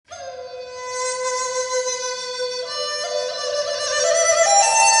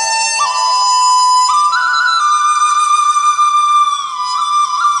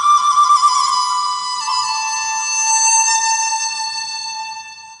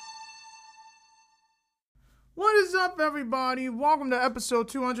is up, everybody? Welcome to episode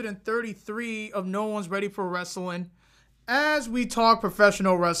 233 of No One's Ready for Wrestling, as we talk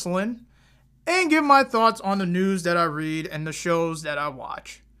professional wrestling and give my thoughts on the news that I read and the shows that I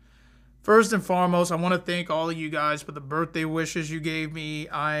watch. First and foremost, I want to thank all of you guys for the birthday wishes you gave me.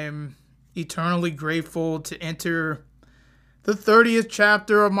 I'm eternally grateful to enter the 30th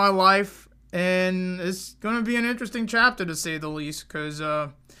chapter of my life, and it's going to be an interesting chapter to say the least, because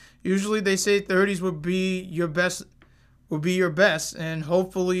usually they say 30s would be your best, and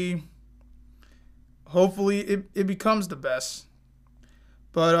hopefully it becomes the best.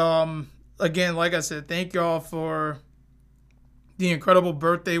 But again, like I said, thank y'all for the incredible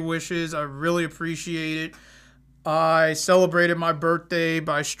birthday wishes. I really appreciate it. I celebrated my birthday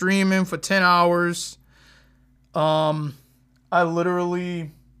by streaming for 10 hours. I literally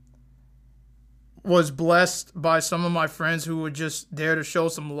was blessed by some of my friends who were just there to show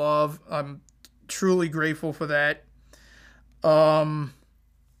some love. I'm truly grateful for that.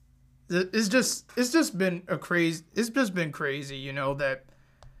 It's just been crazy, you know, that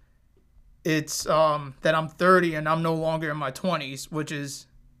it's that I'm 30 and I'm no longer in my 20s, which is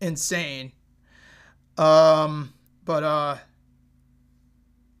insane. But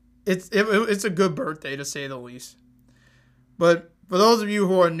it's a good birthday, to say the least. But for those of you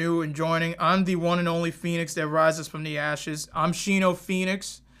who are new and joining, I'm the one and only Phoenix that rises from the ashes. I'm Shino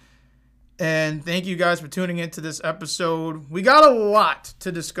Phoenix, and thank you guys for tuning into this episode. We got a lot to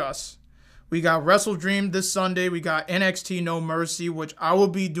discuss. We got Wrestle Dream this Sunday. We got NXT No Mercy, which I will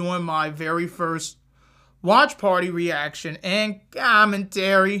be doing my very first watch party reaction and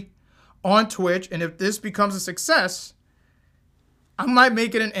commentary on Twitch. And if this becomes a success, I might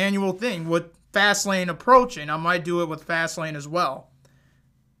make it an annual thing with Fastlane approaching. I might do it with Fastlane as well.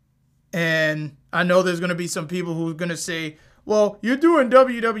 And I know there's going to be some people who are going to say, well, you're doing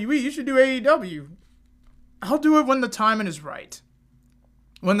WWE, you should do AEW. I'll do it when the timing is right.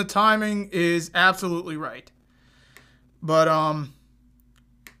 When the timing is absolutely right. But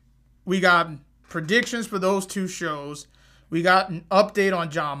we got predictions for those two shows. We got an update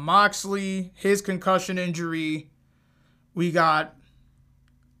on Jon Moxley, his concussion injury. We got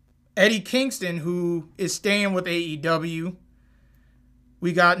Eddie Kingston, who is staying with AEW.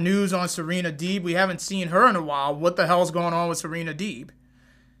 We got news on Serena Deeb. We haven't seen her in a while. What the hell's going on with Serena Deeb?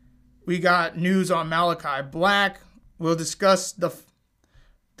 We got news on Malachi Black. We'll discuss the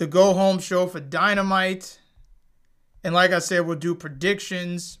go-home show for Dynamite. And like I said, we'll do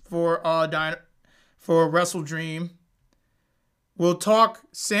predictions for Wrestle Dream. We'll talk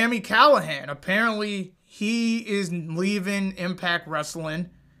Sami Callihan. Apparently, he is leaving Impact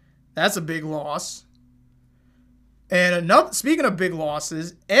Wrestling. That's a big loss. And speaking of big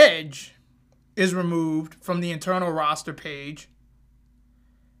losses, Edge is removed from the internal roster page.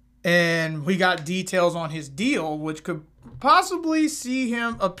 And we got details on his deal, which could possibly see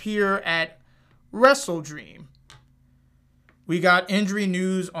him appear at Wrestle Dream. We got injury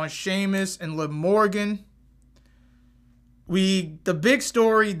news on Sheamus and Liv Morgan. The big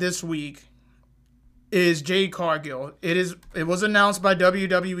story this week is Jade Cargill. It was announced by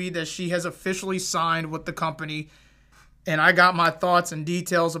WWE that she has officially signed with the company, and I got my thoughts and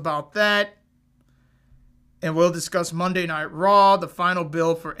details about that. And we'll discuss Monday Night Raw, the final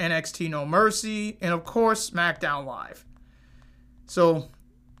bill for NXT No Mercy, and of course SmackDown Live. So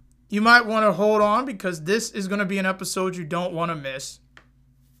you might want to hold on, because this is going to be an episode you don't want to miss.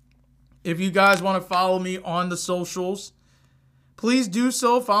 If you guys want to follow me on the socials, please do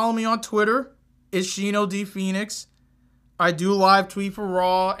so. Follow me on Twitter. It's Shino D Phoenix. I do live tweet for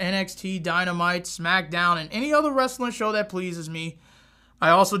Raw, NXT, Dynamite, SmackDown, and any other wrestling show that pleases me. I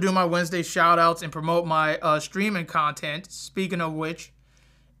also do my Wednesday shoutouts and promote my streaming content. Speaking of which,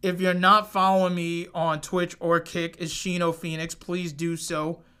 if you're not following me on Twitch or Kick, it's Shino Phoenix. Please do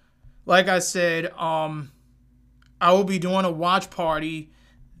so. Like I said, I will be doing a watch party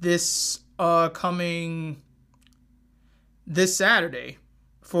this Saturday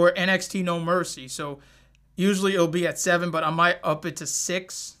for NXT No Mercy. So usually it'll be at 7, but I might up it to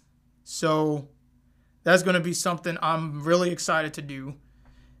 6. So that's going to be something I'm really excited to do.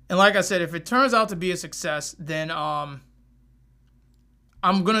 And like I said, if it turns out to be a success, then I'm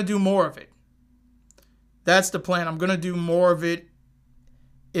going to do more of it. That's the plan. I'm going to do more of it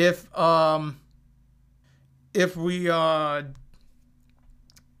if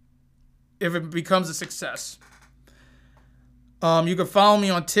it becomes a success. You can follow me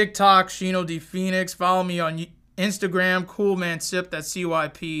on TikTok, Shino D Phoenix. Follow me on Instagram, CoolManSip, that's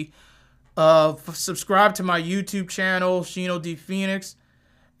CYP. Subscribe to my YouTube channel, Shino D Phoenix.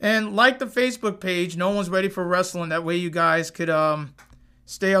 And like the Facebook page, No One's Ready for Wrestling. That way you guys could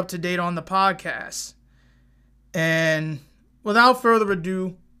stay up to date on the podcast. And without further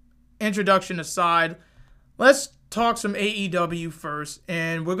ado, introduction aside, let's talk some AEW first.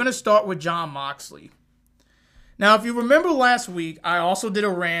 And we're going to start with Jon Moxley. Now, if you remember last week, I also did a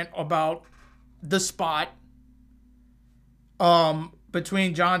rant about the spot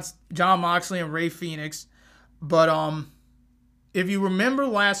between Jon Moxley and Rey Fenix. But if you remember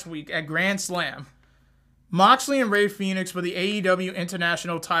last week at Grand Slam, Moxley and Rey Fenix for the AEW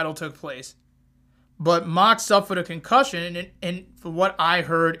International title took place. But Mox suffered a concussion, and for what I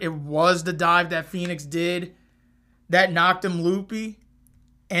heard, it was the dive that Fenix did that knocked him loopy.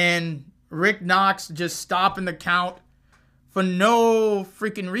 And Rick Knox just stopping the count for no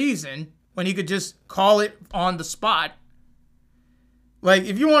freaking reason when he could just call it on the spot. Like,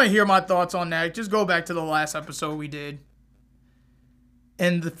 if you want to hear my thoughts on that, just go back to the last episode we did.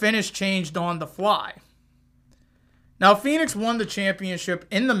 And the finish changed on the fly. Now, Fenix won the championship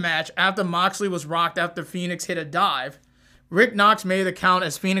in the match after Moxley was rocked after Fenix hit a dive. Rick Knox made the count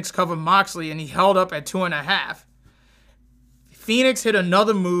as Fenix covered Moxley, and he held up at 2.5. Fenix hit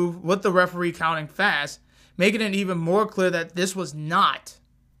another move with the referee counting fast, making it even more clear that this was not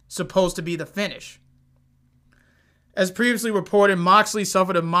supposed to be the finish. As previously reported, Moxley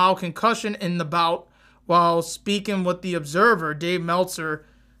suffered a mild concussion in the bout. While speaking with The Observer, Dave Meltzer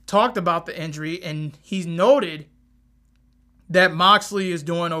talked about the injury, and he's noted that Moxley is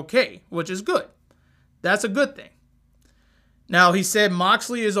doing okay, which is good. That's a good thing. Now, he said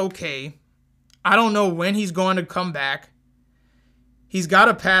Moxley is okay. I don't know when he's going to come back. He's got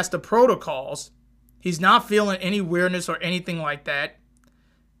to pass the protocols. He's not feeling any weirdness or anything like that.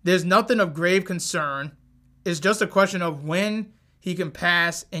 There's nothing of grave concern. It's just a question of when he can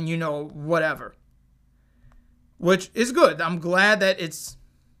pass and, whatever. Which is good. I'm glad that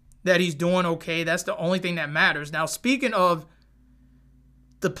he's doing okay. That's the only thing that matters. Now, speaking of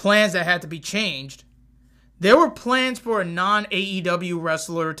the plans that had to be changed, there were plans for a non-AEW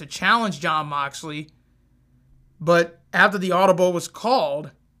wrestler to challenge Jon Moxley, but after the audible was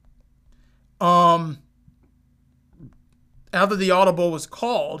called,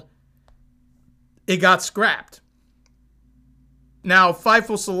 it got scrapped. Now,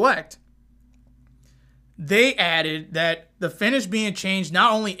 Fightful Select, they added that the finish being changed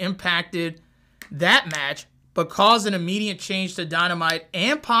not only impacted that match, but caused an immediate change to Dynamite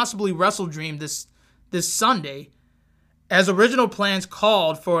and possibly WrestleDream this Sunday, as original plans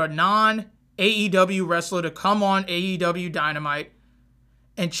called for a non-AEW wrestler to come on AEW Dynamite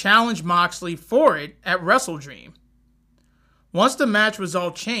and challenge Moxley for it at WrestleDream. Once the match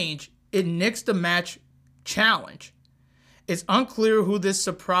result changed, it nixed the match challenge. It's unclear who this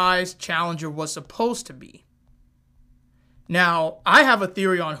surprise challenger was supposed to be. Now, I have a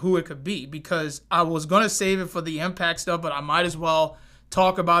theory on who it could be because I was going to save it for the Impact stuff, but I might as well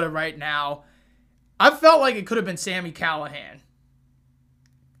talk about it right now. I felt like it could have been Sami Callihan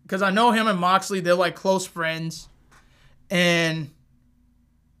because I know him and Moxley, they're like close friends. And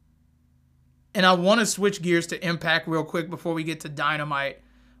I want to switch gears to Impact real quick before we get to Dynamite.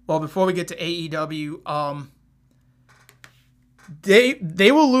 Well, before we get to AEW,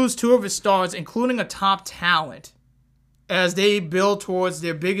 they will lose 2 of his stars, including a top talent, as they build towards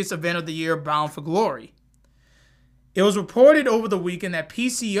their biggest event of the year, Bound for Glory. It was reported over the weekend that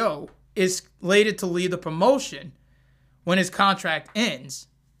PCO is slated to leave the promotion when his contract ends.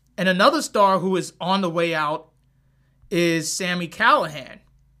 And another star who is on the way out is Sami Callihan.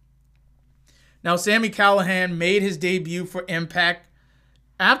 Now, Sami Callihan made his debut for Impact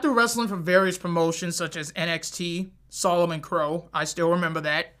after wrestling for various promotions such as NXT, Solomon Crow. I still remember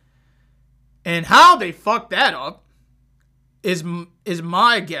that. And how they fucked that up is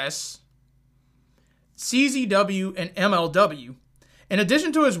my guess, CZW and MLW. In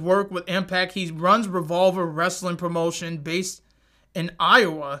addition to his work with Impact, he runs Revolver Wrestling promotion based in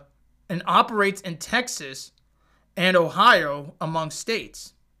Iowa and operates in Texas and Ohio, among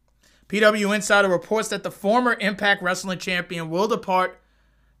states. PW Insider reports that the former Impact Wrestling champion will depart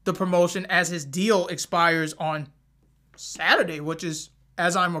the promotion as his deal expires on Saturday, which is,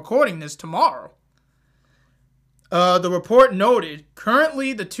 as I'm recording this, tomorrow. The report noted,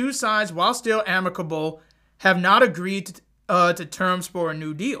 currently the two sides, while still amicable, have not agreed to terms for a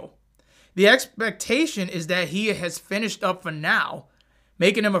new deal. The expectation is that he has finished up for now,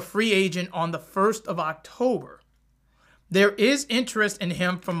 making him a free agent on the 1st of October. There is interest in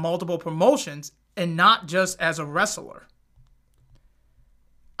him from multiple promotions and not just as a wrestler.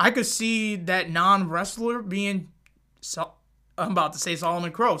 I could see that non-wrestler being, I'm about to say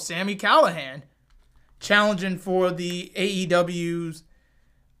Solomon Crow, Sami Callihan, challenging for the AEW's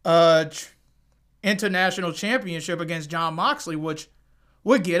International Championship against Jon Moxley, which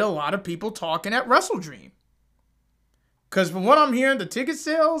would get a lot of people talking at WrestleDream. Because from what I'm hearing, the ticket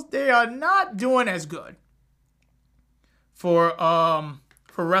sales, they are not doing as good for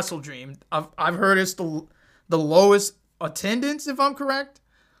Wrestle Dream. I've heard it's the lowest attendance, if I'm correct.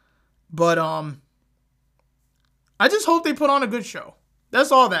 But I just hope they put on a good show.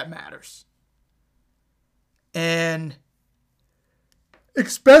 That's all that matters. And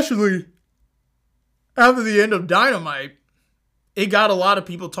especially after the end of Dynamite, it got a lot of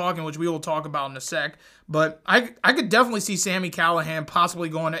people talking, which we will talk about in a sec. But I could definitely see Sami Callihan possibly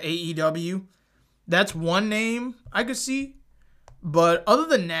going to AEW. That's one name I could see. But other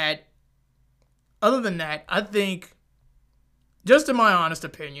than that, I think, just in my honest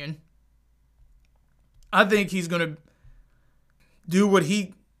opinion, I think he's going to do what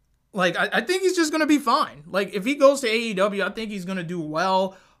he, like, I think he's just going to be fine. Like, if he goes to AEW, I think he's going to do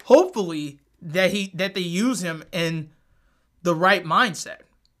well. Hopefully that they use him in the right mindset.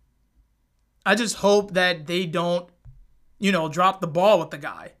 I just hope that they don't, drop the ball with the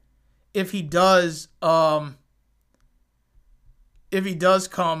guy. If he does come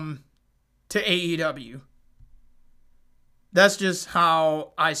to AEW. That's just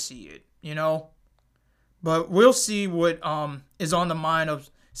how I see it, But we'll see what is on the mind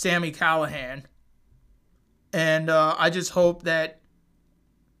of Sami Callihan. And I just hope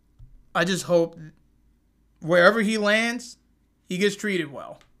wherever he lands, he gets treated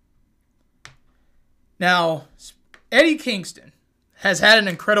well. Now, Eddie Kingston has had an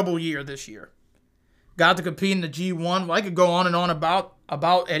incredible year this year. Got to compete in the G1. Well, I could go on and on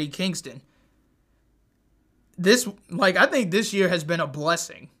about Eddie Kingston. I think this year has been a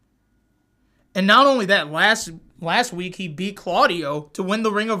blessing. And not only that, last week he beat Claudio to win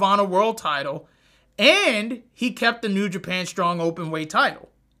the Ring of Honor World title, and he kept the New Japan Strong Openweight title.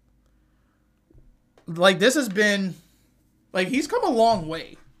 This has been, he's come a long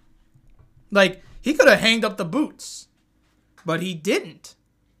way. He could have hanged up the boots, but he didn't.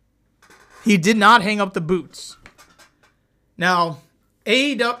 He did not hang up the boots. Now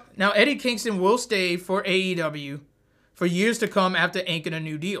Eddie Kingston will stay for AEW for years to come after inking a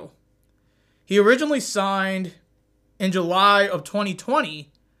new deal. He originally signed in July of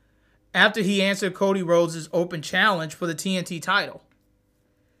 2020 after he answered Cody Rhodes' open challenge for the TNT title.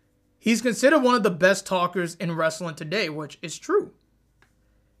 He's considered one of the best talkers in wrestling today, which is true.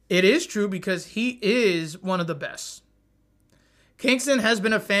 It is true because he is one of the best. Kingston has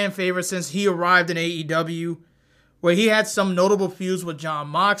been a fan favorite since he arrived in AEW, where he had some notable feuds with Jon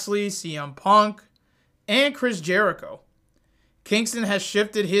Moxley, CM Punk, and Chris Jericho. Kingston has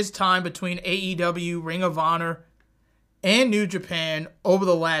shifted his time between AEW, Ring of Honor, and New Japan over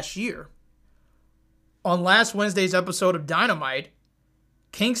the last year. On last Wednesday's episode of Dynamite,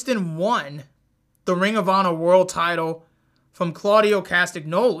 Kingston won the Ring of Honor World title from Claudio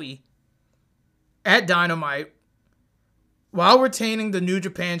Castagnoli at Dynamite while retaining the New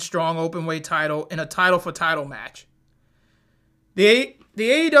Japan Strong Openweight title in a title-for-title match. The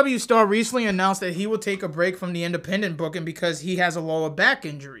AEW star recently announced that he will take a break from the independent booking because he has a lower back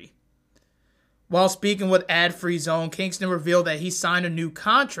injury. While speaking with Ad Free Zone, Kingston revealed that he signed a new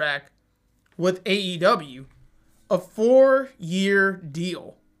contract with AEW, a 4-year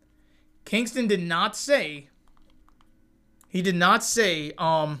deal. Kingston did not say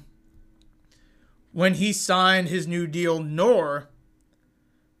when he signed his new deal, nor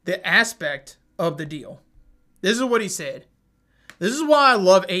the aspect of the deal. This is what he said. This is why I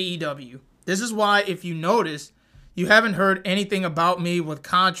love AEW. This is why, if you notice, you haven't heard anything about me with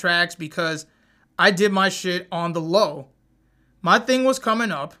contracts because I did my shit on the low. My thing was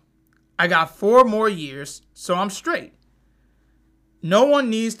coming up. I got 4 more years, so I'm straight. No one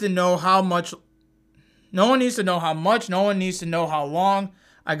needs to know how much. No one needs to know how much. No one needs to know how long.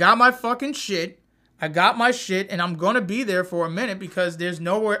 I got my fucking shit. I got my shit, and I'm going to be there for a minute because there's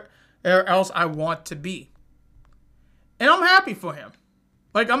nowhere else I want to be. And I'm happy for him.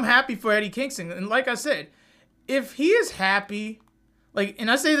 I'm happy for Eddie Kingston. And like I said, if he is happy, and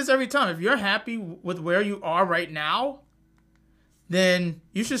I say this every time, if you're happy with where you are right now, then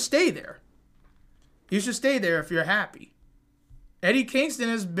you should stay there. You should stay there if you're happy. Eddie Kingston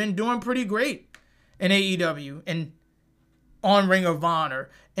has been doing pretty great in AEW and on Ring of Honor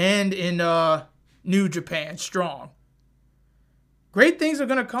and in New Japan Strong. Great things are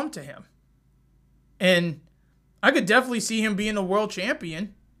going to come to him. And I could definitely see him being a world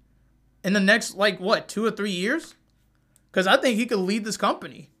champion in the next, 2 or 3 years? Because I think he could lead this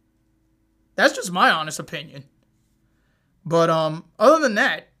company. That's just my honest opinion. But other than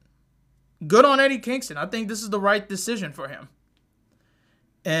that, good on Eddie Kingston. I think this is the right decision for him.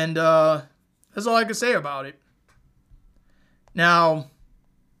 And that's all I can say about it. Now,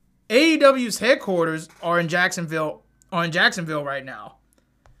 AEW's headquarters are in Jacksonville, are in Jacksonville right now.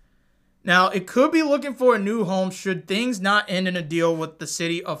 Now, it could be looking for a new home should things not end in a deal with the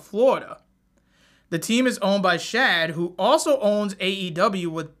city of Florida. The team is owned by Shad, who also owns AEW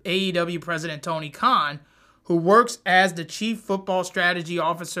with AEW president Tony Khan, who works as the chief football strategy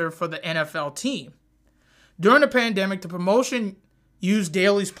officer for the NFL team. During the pandemic, the promotion used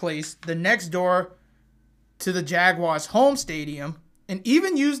Daly's Place, the next door to the Jaguars' home stadium, and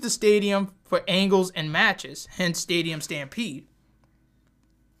even used the stadium for angles and matches, hence Stadium Stampede.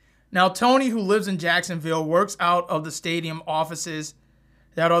 Now, Tony, who lives in Jacksonville, works out of the stadium offices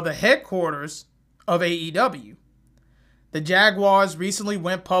that are the headquarters of AEW. The Jaguars recently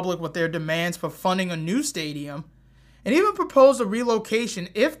went public with their demands for funding a new stadium and even proposed a relocation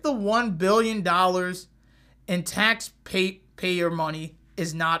if the $1 billion in taxpayer money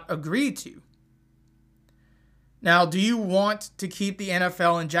is not agreed to. Now, do you want to keep the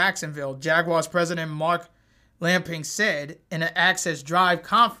NFL in Jacksonville? Jaguars president Mark Lamping said in an Access Drive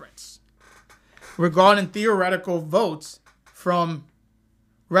conference regarding theoretical votes from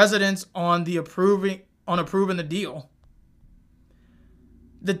residents on approving the deal.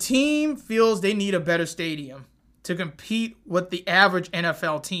 The team feels they need a better stadium to compete with the average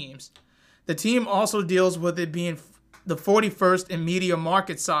NFL teams. The team also deals with it being the 41st in media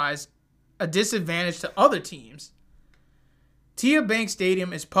market size, a disadvantage to other teams. TIAA Bank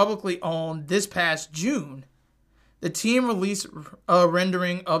Stadium is publicly owned. This past June, the team released a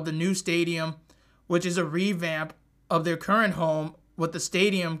rendering of the new stadium, which is a revamp of their current home with the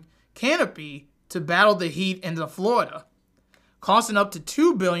stadium canopy to battle the heat in Florida, costing up to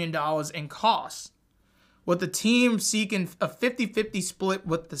 $2 billion in costs, with the team seeking a 50-50 split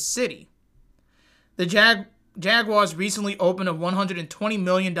with the city. The Jaguars recently opened a $120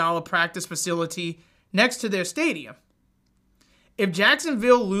 million practice facility next to their stadium. If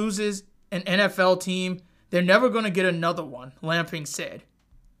Jacksonville loses an NFL team, they're never going to get another one, Lamping said.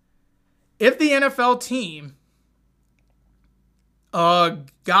 If the NFL team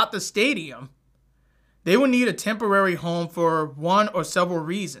got the stadium, they would need a temporary home for one or several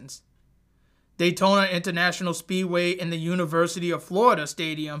reasons. Daytona International Speedway and the University of Florida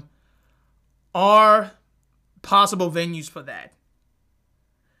Stadium are possible venues for that.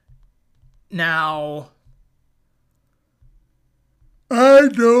 Now, I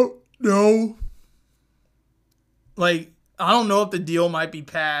don't know. I don't know if the deal might be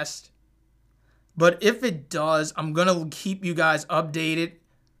passed. But if it does, I'm going to keep you guys updated.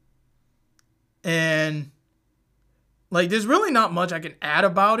 And, there's really not much I can add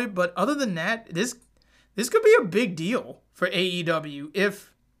about it. But other than that, this could be a big deal for AEW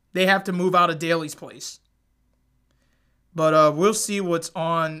if they have to move out of Daly's Place. But we'll see what's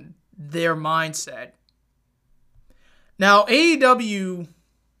on their mindset. Now, AEW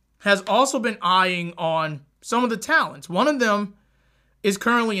has also been eyeing on some of the talents. One of them is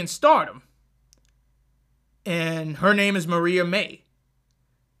currently in Stardom, and her name is Maria May.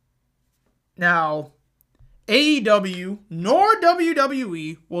 Now, AEW nor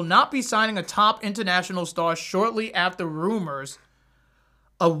WWE will not be signing a top international star shortly after rumors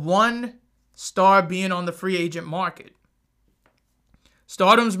of one star being on the free agent market.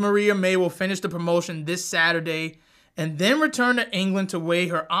 Stardom's Maria May will finish the promotion this Saturday and then return to England to weigh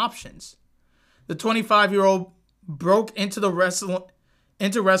her options. The 25-year-old broke into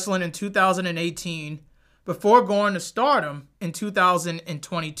wrestling in 2018 before going to Stardom in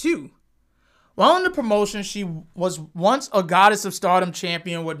 2022. While in the promotion, she was once a Goddess of Stardom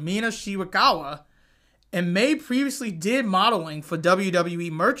champion with Mina Shirakawa, and May previously did modeling for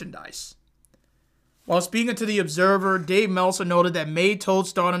WWE merchandise. While speaking to The Observer, Dave Meltzer noted that May told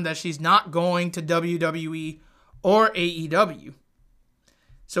Stardom that she's not going to WWE or AEW.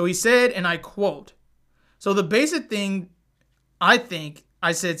 So he said, and I quote, "So the basic thing I think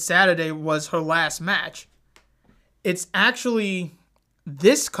I said Saturday was her last match. It's actually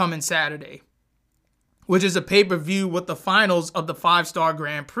this coming Saturday, which is a pay-per-view with the finals of the 5-Star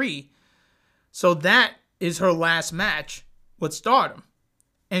Grand Prix. So that is her last match with Stardom.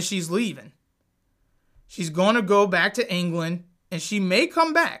 And she's leaving. She's going to go back to England, and she may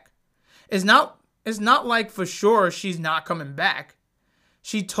come back. It's not like for sure she's not coming back.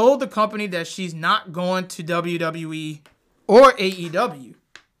 She told the company that she's not going to WWE or AEW.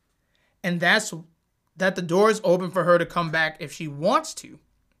 And that the door is open for her to come back if she wants to.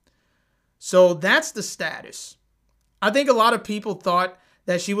 So that's the status. I think a lot of people thought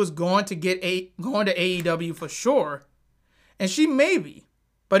that she was going to AEW for sure. And she may be.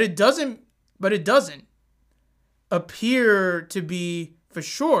 But it doesn't appear to be for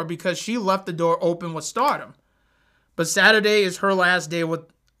sure because she left the door open with Stardom. But Saturday is her last day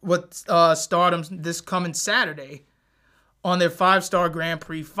with Stardom this coming Saturday. on their 5-star Grand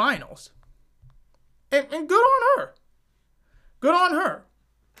Prix finals. And good on her. Good on her.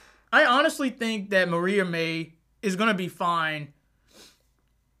 I honestly think that Maria May is going to be fine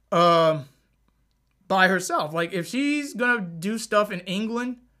by herself. Like, if she's going to do stuff in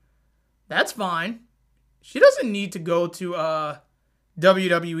England, that's fine. She doesn't need to go to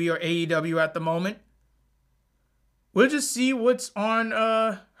WWE or AEW at the moment. We'll just see what's on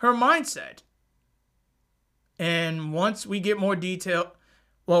her mindset. And once we get more detail,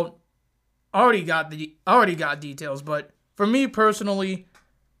 well, already got details, but for me personally,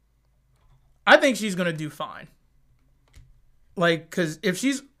 I think she's going to do fine. Like, because if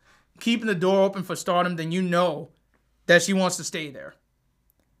she's keeping the door open for Stardom, then you know that she wants to stay there.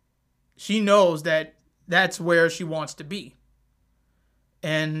 She knows that that's where she wants to be.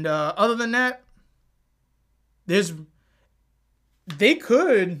 And other than that, they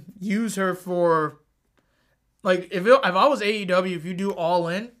could use her for, like, if I was AEW, if you do All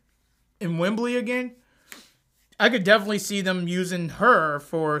In Wembley again, I could definitely see them using her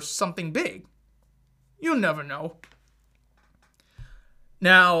for something big. You'll never know.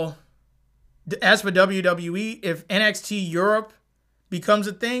 Now, as for WWE, if NXT Europe becomes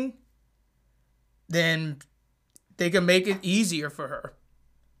a thing, then they can make it easier for her.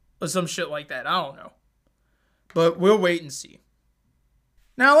 Or some shit like that. I don't know. But we'll wait and see.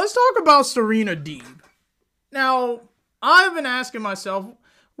 Now, let's talk about Serena Deeb. Now, I've been asking myself,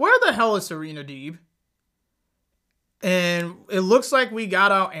 where the hell is Serena Deeb? And it looks like we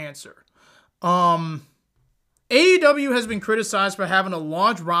got our answer. AEW has been criticized for having a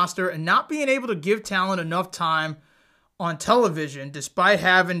large roster and not being able to give talent enough time on television, despite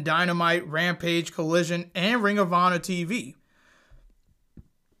having Dynamite, Rampage, Collision, and Ring of Honor TV.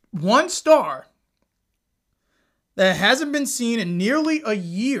 One star that hasn't been seen in nearly a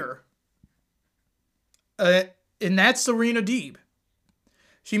year, and that's Serena Deeb.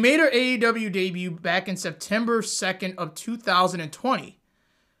 She made her AEW debut back in September 2nd of 2020,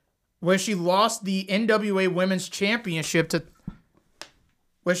 where she lost the NWA Women's Championship to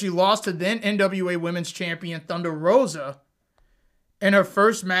then NWA Women's Champion Thunder Rosa in her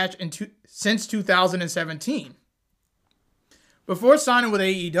first match since 2017. Before signing with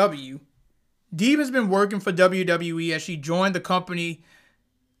AEW, Deeb has been working for WWE as she joined the company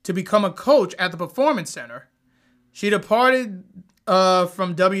to become a coach at the Performance Center. She departed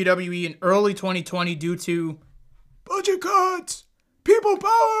from WWE in early 2020 due to budget cuts, people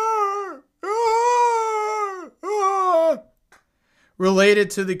power, related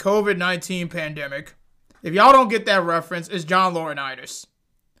to the COVID-19 pandemic. If y'all don't get that reference, it's John Laurinaitis.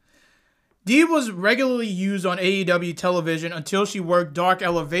 Deeb was regularly used on AEW television until she worked Dark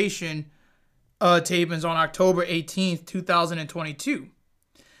Elevation tapings on October 18th, 2022.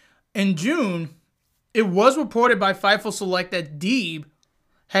 In June, it was reported by Fightful Select that Deeb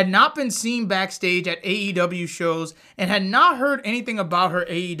had not been seen backstage at AEW shows and had not heard anything about her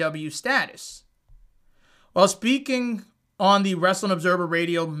AEW status. While speaking on the Wrestling Observer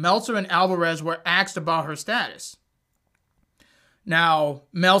Radio, Meltzer and Alvarez were asked about her status. Now,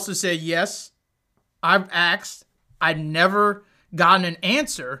 Meltzer said, yes, I've asked. I'd never gotten an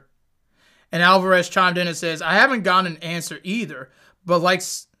answer. And Alvarez chimed in and says, I haven't gotten an answer either, but like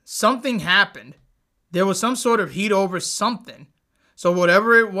something happened. There was some sort of heat over something. So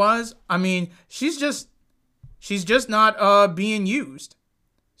whatever it was, I mean, she's just not being used.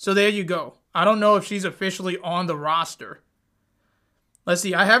 So there you go. I don't know if she's officially on the roster. Let's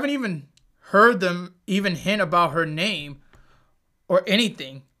see. I haven't even heard them even hint about her name or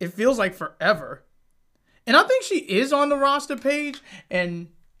anything. It feels like forever. And I think she is on the roster page. And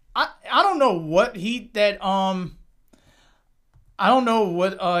I don't know what heat that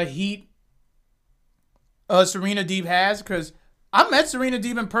Serena Deeb has, because I met Serena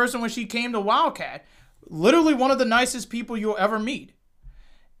Deeb in person when she came to Wildcat. Literally one of the nicest people you'll ever meet.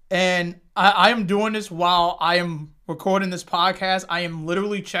 And I am doing this while I am recording this podcast. I am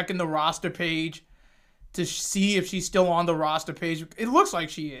literally checking the roster page to see if she's still on the roster page. It looks like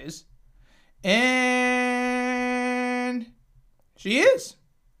she is. And she is.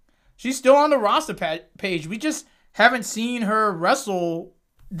 She's still on the roster page. We just haven't seen her wrestle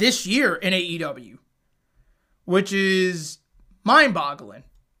this year in AEW, which is mind-boggling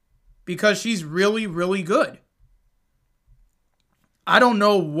because she's really, really good. I don't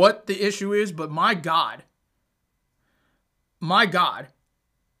know what the issue is, but my God.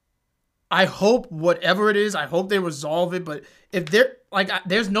 I hope whatever it is, I hope they resolve it. But if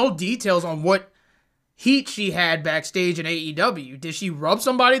there's no details on what heat she had backstage in AEW. Did she rub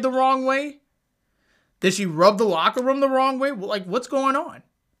somebody the wrong way? Did she rub the locker room the wrong way? Like, what's going on?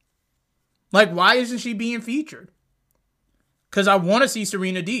 Like, why isn't she being featured? Because I want to see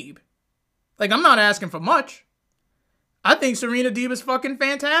Serena Deeb. Like, I'm not asking for much. I think Serena Deeb is fucking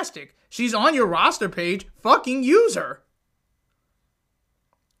fantastic. She's on your roster page. Fucking use her.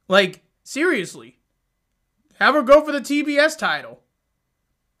 Like, seriously. Have her go for the TBS title.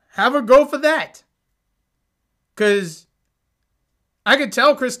 Have her go for that. Because I could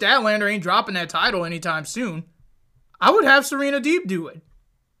tell Chris Statlander ain't dropping that title anytime soon. I would have Serena Deeb do it.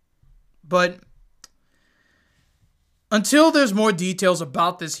 But until there's more details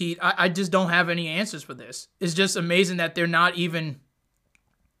about this heat, I just don't have any answers for this. It's just amazing that they're not even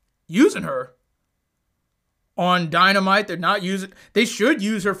using her on Dynamite. They're not using... They should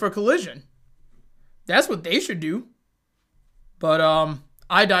use her for Collision. That's what they should do. But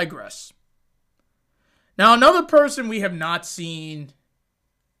I digress. Now, another person we have not seen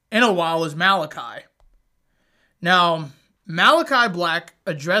in a while is Malachi. Now, Malachi Black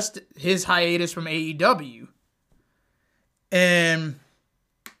addressed his hiatus from AEW. And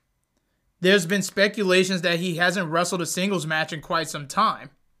there's been speculations that he hasn't wrestled a singles match in quite some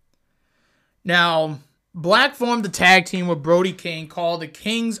time. Now, Black formed a tag team with Brody King called the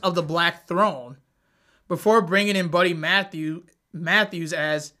Kings of the Black Throne before bringing in Buddy Matthews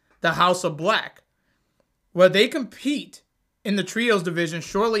as the House of Black, where they compete in the Trios division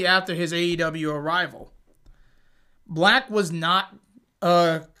shortly after his AEW arrival. Black has not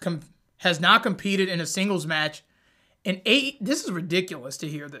competed in a singles match this is ridiculous to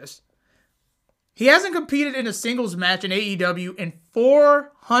hear this. He hasn't competed in a singles match in AEW in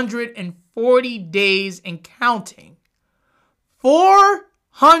 440 days and counting.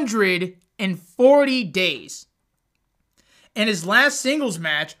 440 days. And his last singles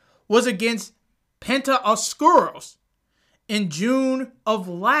match was against Penta Oscuros in June of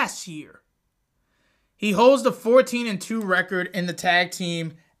last year. He holds the 14-2 record in the tag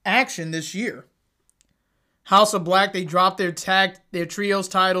team action this year. House of Black, they dropped their trios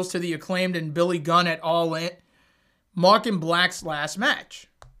titles to the Acclaimed and Billy Gunn at All In, marking Black's last match.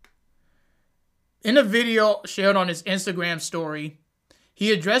 In a video shared on his Instagram story,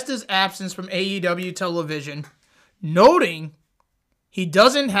 he addressed his absence from AEW television, noting he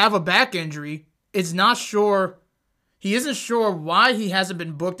doesn't have a back injury. He isn't sure why he hasn't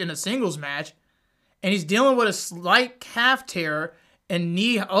been booked in a singles match, and he's dealing with a slight calf tear and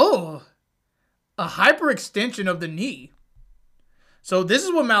a hyperextension of the knee. So this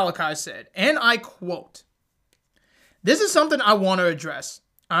is what Malachi said, and I quote, "This is something I want to address.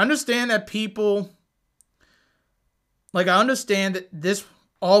 I understand that this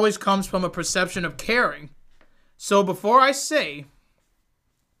always comes from a perception of caring. So before I say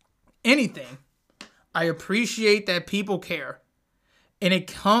anything, I appreciate that people care, and it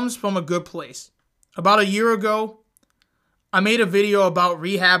comes from a good place. About a year ago, I made a video about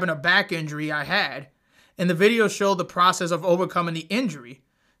rehabbing a back injury I had, and the video showed the process of overcoming the injury,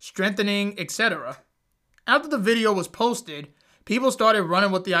 strengthening, etc. After the video was posted, people started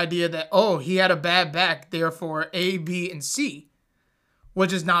running with the idea that, he had a bad back, therefore A, B, and C,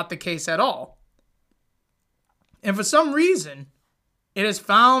 which is not the case at all. And for some reason, it has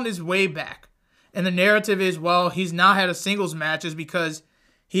found its way back. And the narrative is, he's not had a singles matches because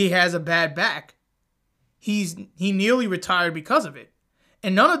he has a bad back. He nearly retired because of it.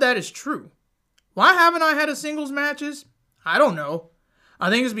 And none of that is true. Why haven't I had a singles matches? I don't know. I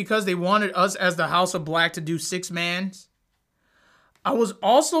think it's because they wanted us as the House of Black to do 6-mans. I was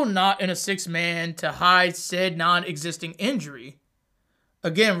also not in a 6-man to hide said non-existing injury.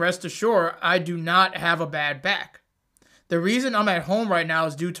 Again, rest assured, I do not have a bad back. The reason I'm at home right now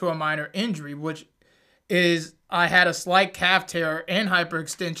is due to a minor injury, which is I had a slight calf tear and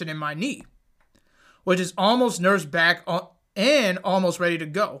hyperextension in my knee, which is almost nursed back and almost ready to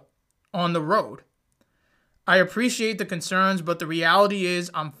go on the road. I appreciate the concerns, but the reality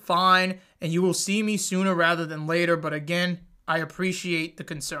is I'm fine and you will see me sooner rather than later. But again, I appreciate the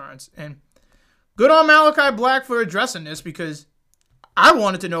concerns. And good on Malachi Black for addressing this, because I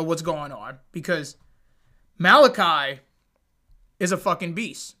wanted to know what's going on, because Malachi is a fucking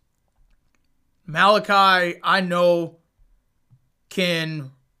beast. Malachi, I know,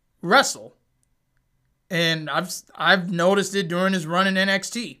 can wrestle. And I've noticed it during his run in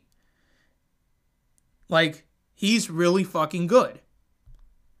NXT. Like, he's really fucking good.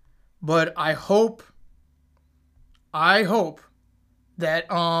 But I hope that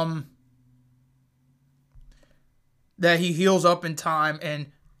that he heals up in time, and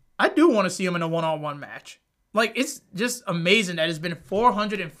I do want to see him in a one-on-one match. Like, it's just amazing that it's been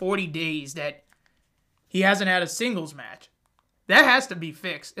 440 days that he hasn't had a singles match. That has to be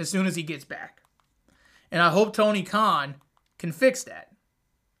fixed as soon as he gets back. And I hope Tony Khan can fix that.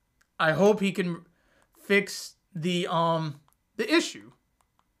 I hope he can fix the the issue.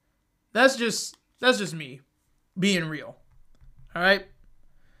 That's just me being real. All right?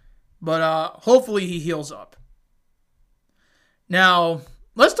 But hopefully he heals up. Now,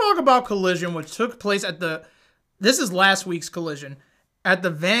 let's talk about Collision, which took place this is last week's Collision, at the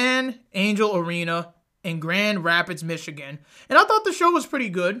Van Angel Arena in Grand Rapids, Michigan. And I thought the show was pretty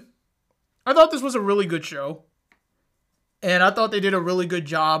good. I thought this was a really good show. And I thought they did a really good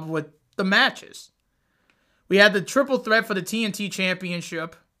job with the matches. We had the triple threat for the TNT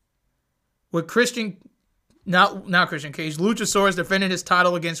Championship with not Christian Cage, Luchasaurus defending his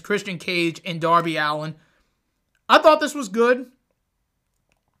title against Christian Cage and Darby Allin. I thought this was good.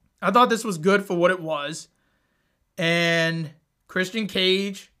 I thought this was good for what it was. And Christian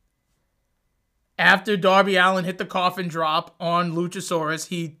Cage, after Darby Allin hit the coffin drop on Luchasaurus,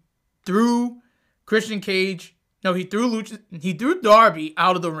 he threw Darby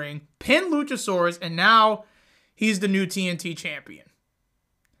out of the ring, pinned Luchasaurus, and now he's the new TNT champion.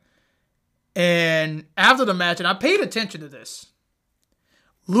 And after the match, and I paid attention to this,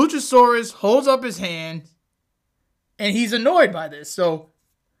 Luchasaurus holds up his hand, and he's annoyed by this. So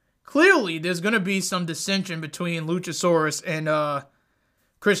clearly, there's going to be some dissension between Luchasaurus and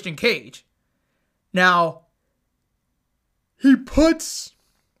Christian Cage. Now, he puts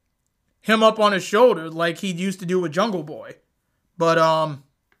him up on his shoulder like he used to do with Jungle Boy. But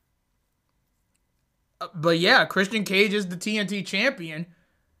yeah, Christian Cage is the TNT champion.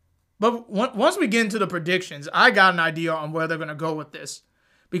 But once we get into the predictions, I got an idea on where they're going to go with this.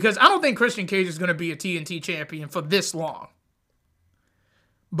 Because I don't think Christian Cage is going to be a TNT champion for this long.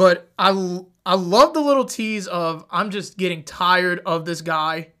 But I love the little tease of, I'm just getting tired of this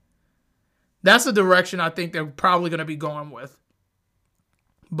guy. That's the direction I think they're probably going to be going with.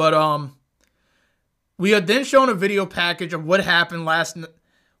 But we are then shown a video package of what happened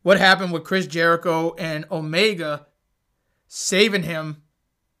with Chris Jericho and Omega saving him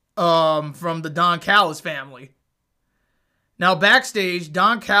from the Don Callis family. Now, backstage,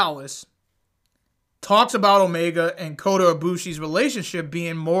 Don Callis talks about Omega and Kota Ibushi's relationship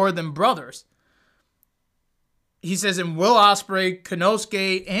being more than brothers. He says, and Will Ospreay,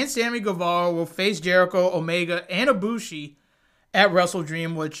 Konosuke, and Sammy Guevara will face Jericho, Omega, and Ibushi at Wrestle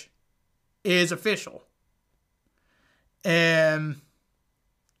Dream, which is official. And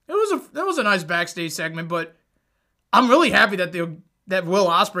it was a nice backstage segment, but I'm really happy that Will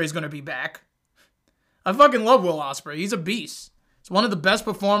Ospreay is going to be back. I fucking love Will Ospreay. He's a beast. He's one of the best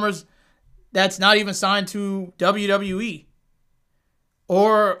performers that's not even signed to WWE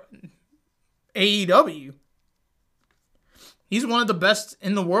or AEW. He's one of the best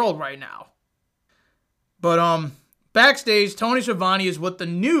in the world right now. But backstage, Tony Schiavone is with the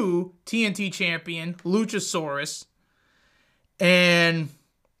new TNT champion, Luchasaurus. And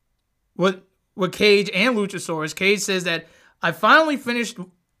with Cage and Luchasaurus, Cage says that I'm finally finished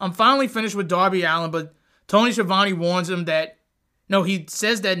with Darby Allin, but Tony Schiavone warns him that, no, he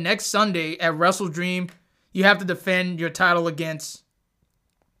says that next Sunday at Wrestle Dream, you have to defend your title against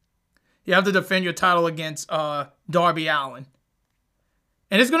Darby Allin.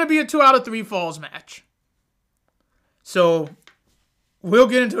 And it's going to be a 2 out of 3 falls match. So we'll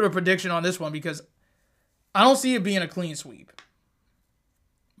get into the prediction on this one because I don't see it being a clean sweep.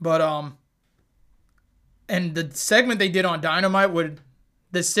 But and the segment they did on Dynamite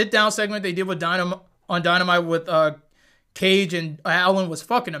the sit-down segment they did with Dynamite with Cage and Allin was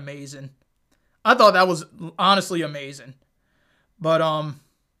fucking amazing. I thought that was honestly amazing. But I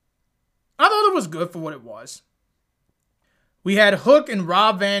thought it was good for what it was. We had Hook and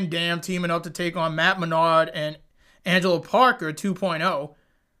Rob Van Dam teaming up to take on Matt Menard and Angelo Parker 2.0.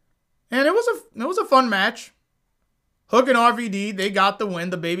 And it was a fun match. Hook and RVD, they got the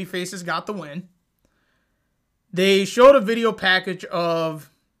win. The babyfaces got the win. They showed a video package of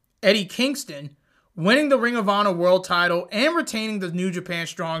Eddie Kingston winning the Ring of Honor World title and retaining the New Japan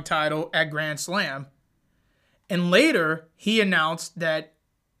Strong title at Grand Slam. And later, he announced that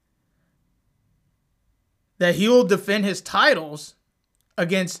he will defend his titles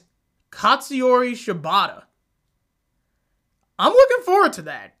against Katsuyori Shibata. I'm looking forward to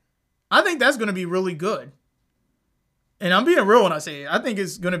that. I think that's going to be really good. And I'm being real when I say it. I think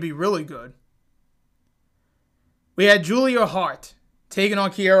it's going to be really good. We had Julia Hart taking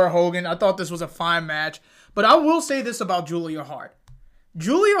on Kiera Hogan. I thought this was a fine match. But I will say this about Julia Hart.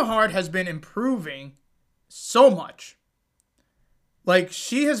 Julia Hart has been improving so much. Like,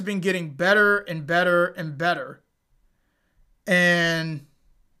 she has been getting better and better and better. And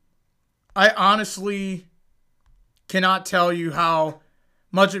I honestly cannot tell you how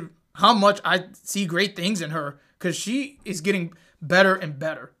much I see great things in her, because she is getting better and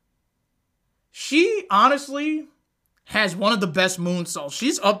better. She honestly has one of the best moonsaults.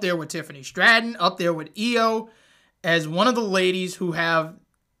 She's up there with Tiffany Stratton, up there with Io, as one of the ladies who have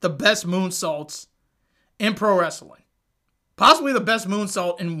the best moonsaults in pro wrestling. Possibly the best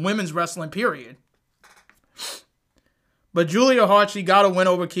moonsault in women's wrestling, period. But Julia Hart, she got a win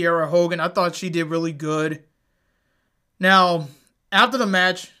over Kiera Hogan. I thought she did really good. Now, after the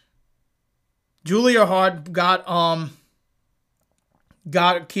match, Julia Hart got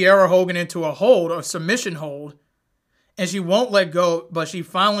Kiera Hogan into a hold, a submission hold, and she won't let go, but she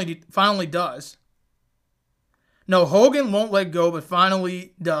finally does. No, Hogan won't let go, but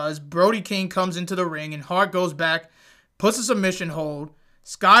finally does. Brody King comes into the ring, and Hart goes back, puts a submission hold.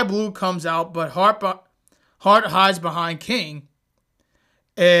 Sky Blue comes out, but Hart hides behind King,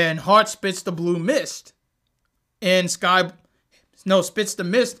 and Hart spits the blue mist, and spits the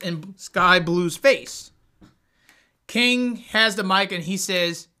mist in Sky Blue's face. King has the mic, and he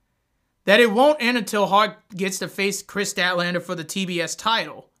says that it won't end until Hart gets to face Chris Statlander for the TBS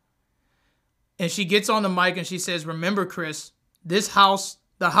title. And she gets on the mic and she says, "Remember, Chris, the house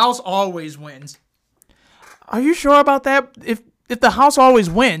always wins." Are you sure about that? If the house always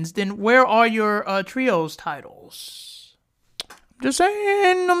wins, then where are your trios titles? I'm just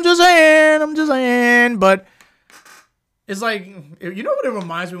saying. But it's like, you know what it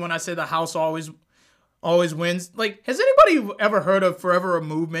reminds me when I say the house always wins? Like, has anybody ever heard of Forever a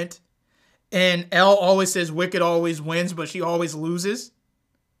Movement? And Elle always says Wicked always wins, but she always loses.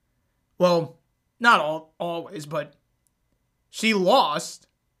 Well, not always, but she lost.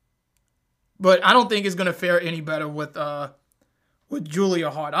 But I don't think it's gonna fare any better with Julia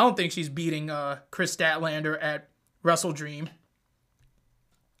Hart. I don't think she's beating Chris Statlander at Wrestle Dream.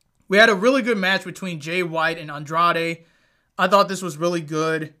 We had a really good match between Jay White and Andrade. I thought this was really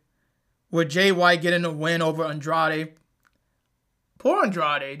good, with Jay White getting a win over Andrade. Poor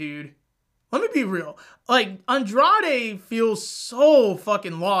Andrade, dude. Let me be real. Like, Andrade feels so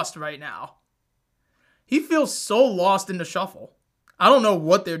fucking lost right now. He feels so lost in the shuffle. I don't know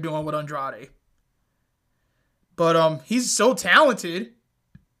what they're doing with Andrade. But he's so talented.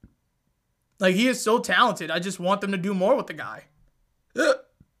 Like, he is so talented. I just want them to do more with the guy.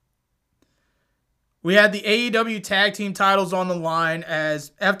 We had the AEW tag team titles on the line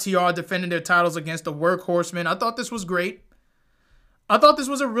as FTR defended their titles against the Workhorsemen. I thought this was great. I thought this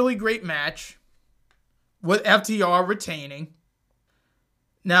was a really great match, with FTR retaining.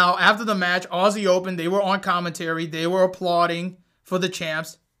 Now, after the match, Aussie Open, they were on commentary. They were applauding for the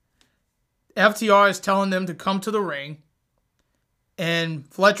champs. FTR is telling them to come to the ring. And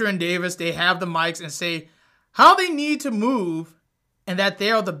Fletcher and Davis, they have the mics and say how they need to move and that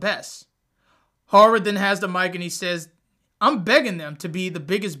they are the best. Harvard then has the mic and he says, "I'm begging them to be the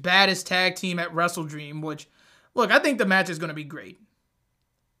biggest, baddest tag team at Wrestle Dream," which, look, I think the match is going to be great.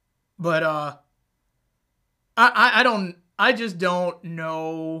 But I just don't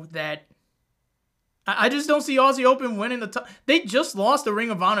know that. I just don't see Aussie Open winning they just lost the Ring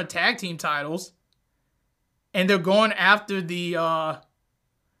of Honor tag team titles, and they're going after the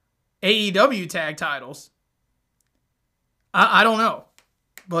AEW tag titles. I don't know,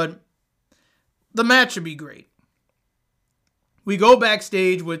 but the match should be great. We go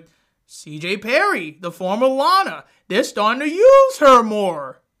backstage with CJ Perry, the former Lana. They're starting to use her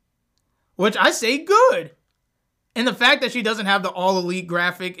more, which I say good. And the fact that she doesn't have the All Elite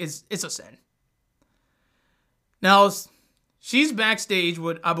graphic it's a sin. Now, she's backstage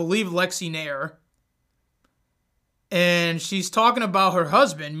with, I believe, Lexi Nair. And she's talking about her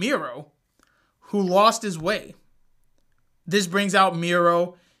husband, Miro, who lost his way. This brings out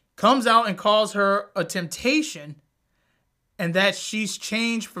Miro, comes out and calls her a temptation, and that she's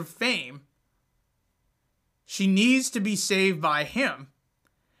changed for fame. She needs to be saved by him.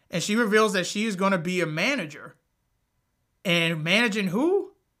 And she reveals that she is going to be a manager. And managing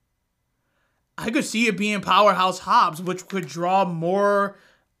who? I could see it being Powerhouse Hobbs, which could draw more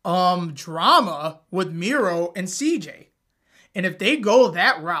drama with Miro and CJ. And if they go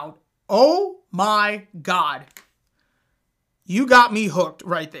that route, oh my God. You got me hooked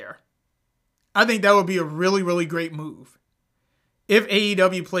right there. I think that would be a really, really great move if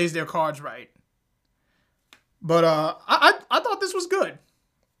AEW plays their cards right. But I thought this was good.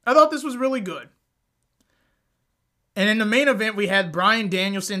 I thought this was really good. And in the main event, we had Bryan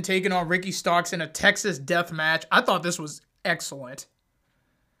Danielson taking on Ricky Starks in a Texas death match. I thought this was excellent.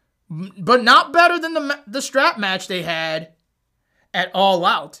 But not better than the strap match they had at All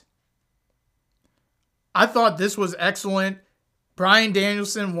Out. I thought this was excellent. Bryan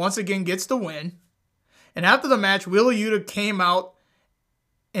Danielson once again gets the win. And after the match, Wheeler Yuta came out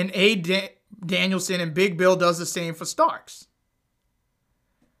and Danielson, and Big Bill does the same for Starks.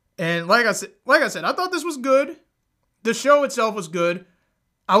 And like I said, I thought this was good. the show itself was good.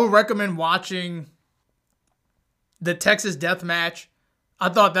 I would recommend watching the Texas Death Match. I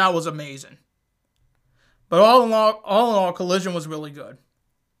thought that was amazing. But all in all, Collision was really good.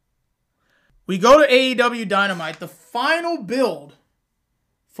 We go to AEW Dynamite, the final build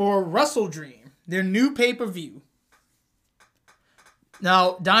for Wrestle Dream, their new pay-per-view.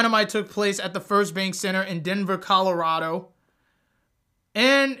 Now, Dynamite took place at the First Bank Center in Denver, Colorado.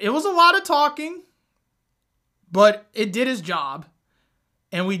 And it was a lot of talking, but it did its job.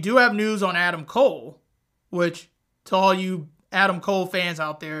 And we do have news on Adam Cole, which, to all you Adam Cole fans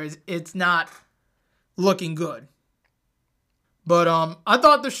out there, it's not looking good. But I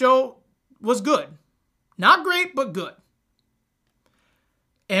thought the show was good. Not great, but good.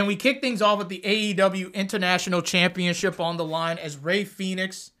 And we kick things off with the AEW International Championship on the line as Rey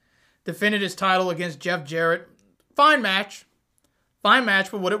Fenix defended his title against Jeff Jarrett. Fine match. Fine match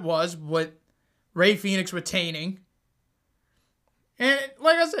for what it was, with Rey Fenix retaining. And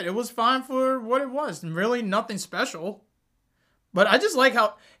like I said, it was fine for what it was. Really nothing special. But I just like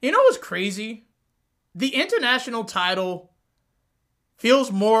how, you know what's crazy? The international title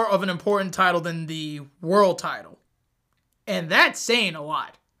feels more of an important title than the world title. And that's saying a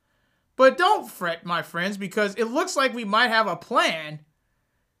lot. But don't fret, my friends, because it looks like we might have a plan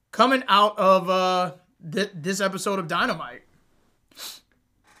coming out of this episode of Dynamite.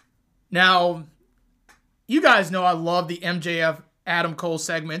 Now, you guys know I love the MJF Adam Cole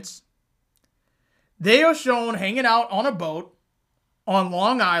segments. They are shown hanging out on a boat on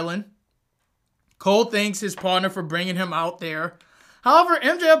Long Island. Cole thanks his partner for bringing him out there. However,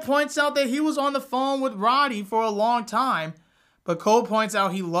 MJF points out that he was on the phone with Roddy for a long time, but Cole points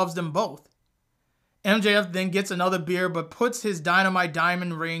out he loves them both. MJF then gets another beer, but puts his Dynamite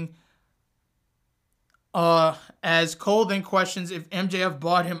diamond ring as Cole then questions if MJF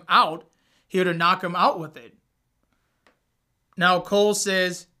bought him out, he would knock him out with it. Now, Cole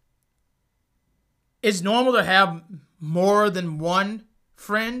says it's normal to have more than one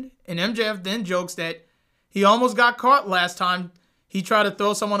friend, and MJF then jokes that he almost got caught last time he tried to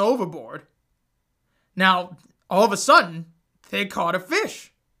throw someone overboard. Now, all of a sudden, they caught a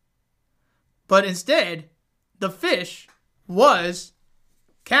fish. But instead, the fish was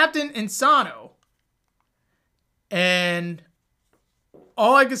Captain Insano. And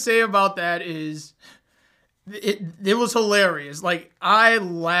all I can say about that is it was hilarious. Like, I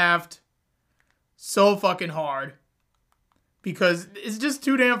laughed so fucking hard because it's just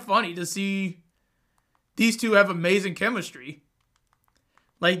too damn funny to see these two have amazing chemistry.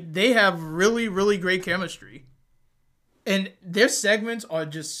 Like, they have really, really great chemistry. And their segments are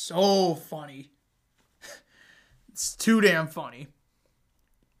just so funny. It's too damn funny.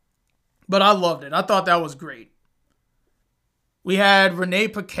 But I loved it. I thought that was great. We had Renee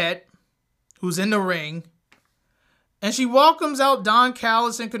Paquette, who's in the ring. And she welcomes out Don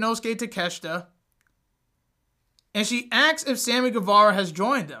Callis and Konosuke Takeshita. And she asks if Sammy Guevara has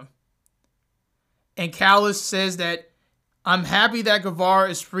joined them. And Callis says that, I'm happy that Guevara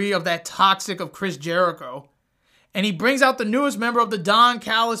is free of that toxic of Chris Jericho. And he brings out the newest member of the Don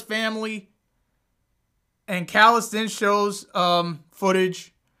Callis family. And Callis then shows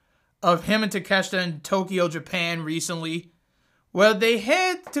footage of him and Takeshita in Tokyo, Japan recently, where they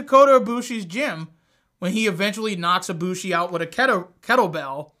head to Kota Ibushi's gym when he eventually knocks Ibushi out with a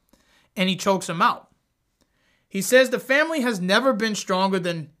kettlebell and he chokes him out. He says the family has never been stronger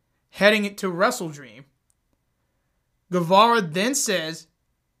than heading to Wrestle Dream. Guevara then says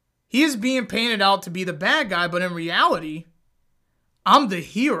he is being painted out to be the bad guy, but in reality, I'm the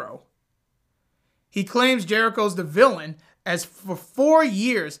hero. He claims Jericho's the villain, as for 4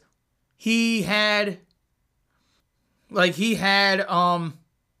 years he held him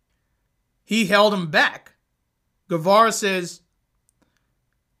back. Guevara says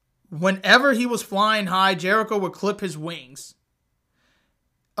whenever he was flying high, Jericho would clip his wings.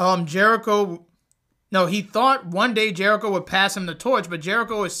 He thought one day Jericho would pass him the torch, but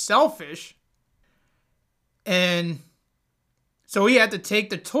Jericho is selfish. And so he had to take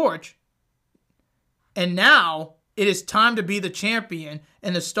the torch. And now it is time to be the champion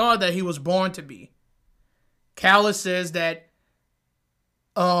and the star that he was born to be. Callis says that,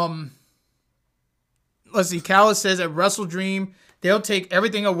 Callis says at Wrestle Dream, they'll take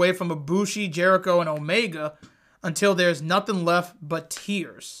everything away from Ibushi, Jericho, and Omega until there's nothing left but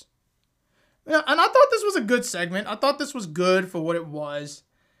tears. Yeah, and I thought this was a good segment. I thought this was good for what it was.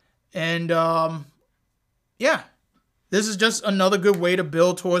 And, this is just another good way to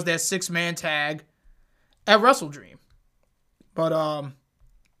build towards that 6-man tag at Wrestle Dream. But,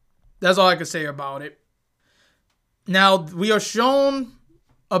 that's all I can say about it. Now, we are shown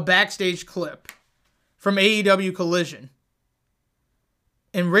a backstage clip from AEW Collision.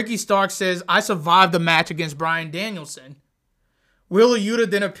 And Ricky Starks says, I survived the match against Bryan Danielson. Wheeler Yuta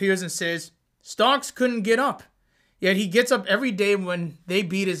then appears and says, Starks couldn't get up. Yet he gets up every day when they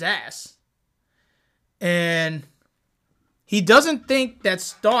beat his ass. And he doesn't think that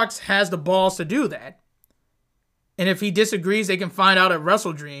Starks has the balls to do that. And if he disagrees, they can find out at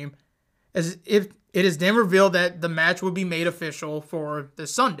WrestleDream. As if it is then revealed that the match will be made official for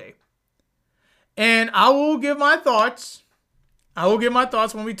this Sunday. And I will give my thoughts. When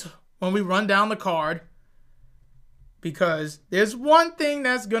we run down the card. Because there's one thing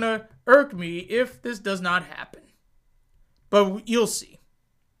that's going to irk me if this does not happen. But you'll see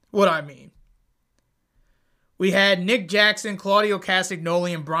what I mean. We had Nick Jackson, Claudio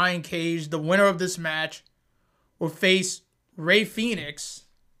Castagnoli, and Brian Cage. The winner of this match will face Rey Fenix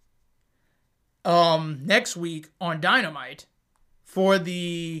next week on Dynamite for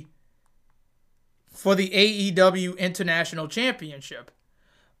the AEW International Championship.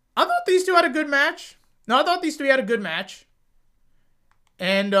 I thought these two had a good match. I thought these three had a good match.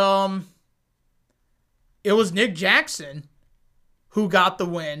 And it was Nick Jackson who got the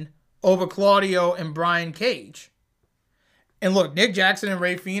win over Claudio and Brian Cage. And look, Nick Jackson and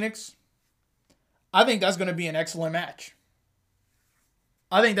Rey Fenix, I think that's going to be an excellent match.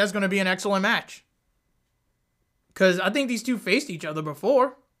 Because I think these two faced each other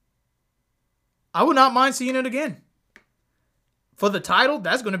before. I would not mind seeing it again. For the title,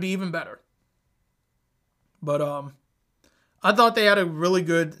 that's going to be even better. But I thought they had a really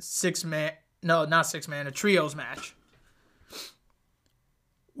good a trios match.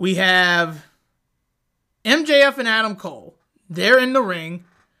 We have MJF and Adam Cole. They're in the ring.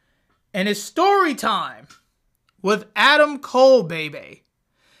 And it's story time with Adam Cole, baby.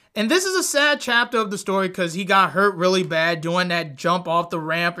 And this is a sad chapter of the story because he got hurt really bad doing that jump off the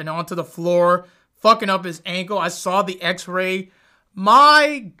ramp and onto the floor, fucking up his ankle. I saw the x-ray.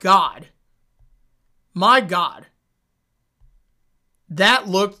 My God. That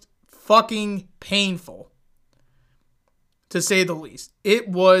looked fucking painful. To say the least. It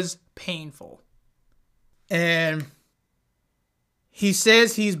was painful. And he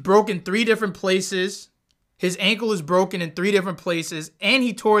says he's broken 3 different places. His ankle is broken in 3 different places. And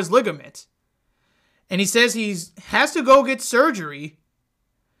he tore his ligaments. And he says he has to go get surgery.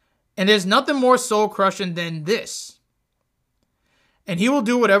 And there's nothing more soul-crushing than this. And he will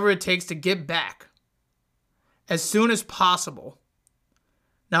do whatever it takes to get back. As soon as possible.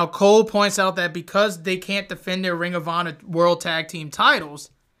 Now, Cole points out that because they can't defend their Ring of Honor World Tag Team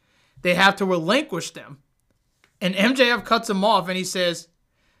titles, they have to relinquish them. And MJF cuts him off and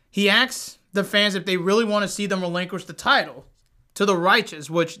he asks the fans if they really want to see them relinquish the title to the Righteous,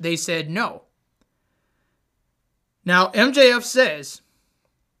 which they said no. Now, MJF says,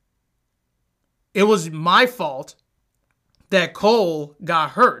 it was my fault that Cole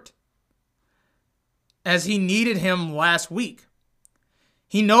got hurt as he needed him last week.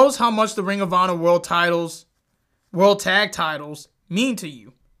 He knows how much the Ring of Honor World Tag titles mean to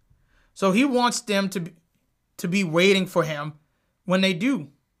you. So he wants them to be waiting for him when they do.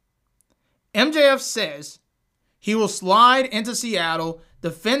 MJF says he will slide into Seattle,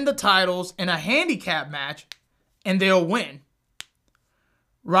 defend the titles in a handicap match, and they'll win.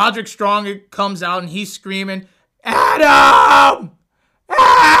 Roderick Strong comes out and he's screaming, Adam!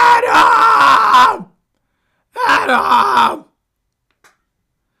 Adam! Adam!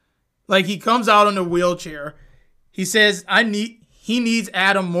 Like he comes out in a wheelchair. He says he needs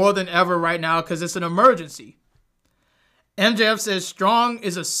Adam more than ever right now because it's an emergency. MJF says Strong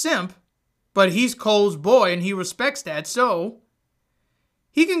is a simp, but he's Cole's boy and he respects that. So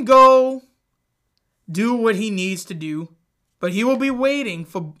he can go do what he needs to do, but he will be waiting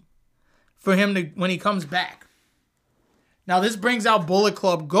for him to when he comes back. Now this brings out Bullet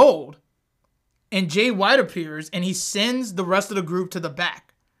Club Gold, and Jay White appears and he sends the rest of the group to the back.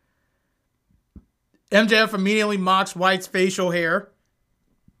 MJF immediately mocks White's facial hair,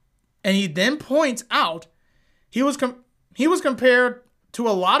 and he then points out he was compared to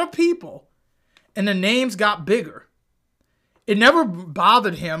a lot of people, and the names got bigger. It never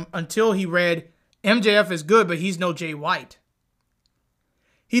bothered him until he read, MJF is good, but he's no Jay White.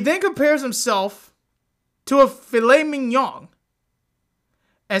 He then compares himself to a filet mignon,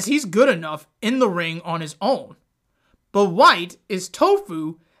 as he's good enough in the ring on his own. But White is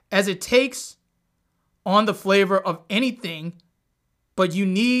tofu, as it takes on the flavor of anything, but you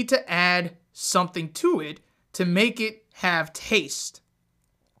need to add something to it to make it have taste.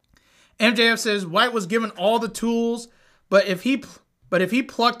 MJF says White was given all the tools, but if he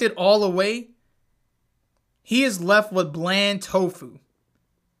plucked it all away, he is left with bland tofu.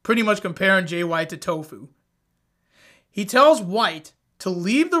 pretty much comparing Jay White to tofu. He tells White to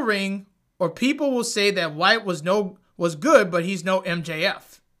leave the ring or people will say that White was good, but he's no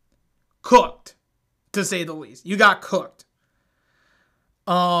MJF. Cooked, to say the least. You got cooked.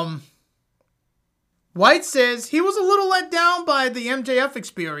 White says he was a little let down by the MJF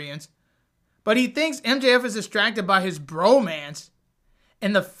experience, but he thinks MJF is distracted by his bromance,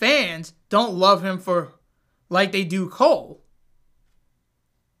 and the fans don't love him for like they do Cole.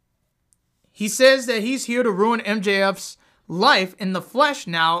 He says that he's here to ruin MJF's life in the flesh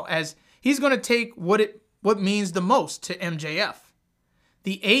now, as he's going to take what means the most to MJF.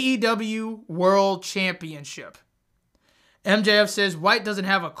 The AEW World Championship. MJF says White doesn't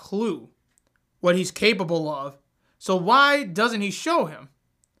have a clue what he's capable of, so why doesn't he show him?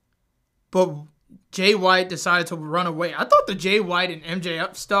 But Jay White decided to run away. I thought the Jay White and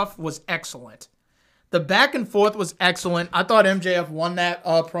MJF stuff was excellent. The back and forth was excellent. I thought MJF won that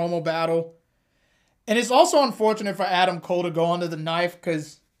promo battle. And it's also unfortunate for Adam Cole to go under the knife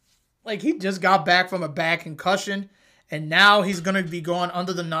because, like, he just got back from a bad concussion, and now he's going to be going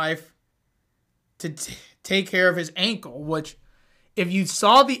under the knife to take care of his ankle, which, if you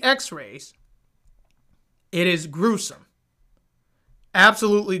saw the x-rays, it is gruesome.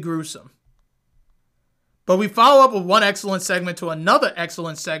 Absolutely gruesome. But we follow up with one excellent segment to another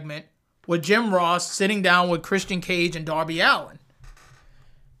excellent segment with Jim Ross sitting down with Christian Cage and Darby Allin.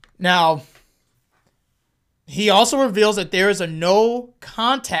 Now, he also reveals that there is a no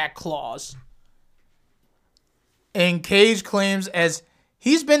contact clause. And Cage claims, as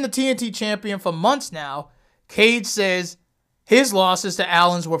he's been the TNT champion for months now, Cage says his losses to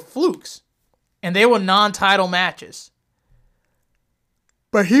Allin's were flukes, and they were non-title matches.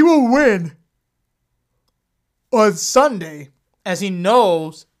 But he will win on Sunday, as he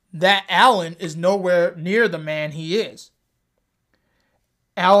knows that Allin is nowhere near the man he is.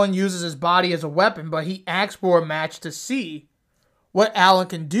 Allin uses his body as a weapon, but he asks for a match to see what Allin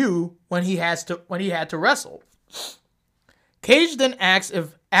can do when he had to wrestle. Cage then asks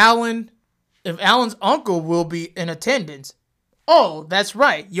if Allin's uncle will be in attendance. Oh, that's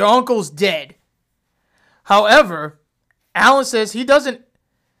right, your uncle's dead. However, Allin says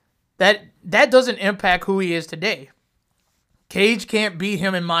that doesn't impact who he is today. Cage can't beat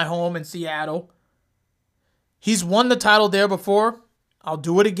him in my home in Seattle. He's won the title there before. I'll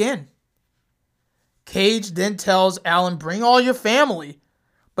do it again. Cage then tells Allin, bring all your family.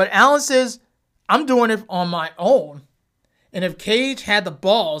 But Allin says, I'm doing it on my own. And if Cage had the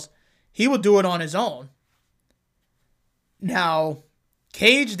balls, he would do it on his own. Now,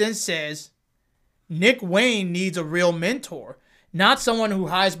 Cage then says, Nick Wayne needs a real mentor, not someone who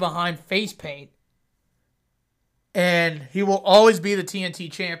hides behind face paint. And he will always be the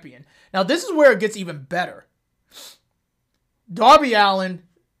TNT champion. Now, this is where it gets even better. Darby Allin,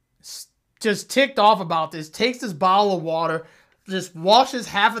 just ticked off about this, takes this bottle of water, just washes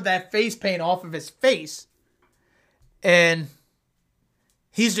half of that face paint off of his face, and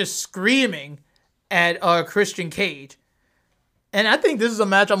he's just screaming at Christian Cage. And I think this is a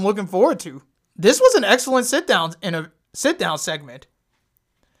match I'm looking forward to. This was an excellent sit-down segment.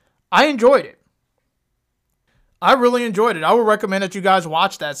 I enjoyed it. I really enjoyed it. I would recommend that you guys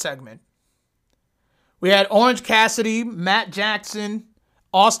watch that segment. We had Orange Cassidy, Matt Jackson,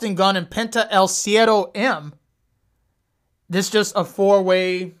 Austin Gunn, and Penta El Cielo M. This is just a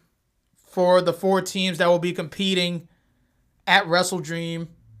four-way for the four teams that will be competing at WrestleDream.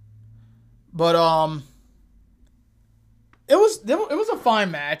 But it was a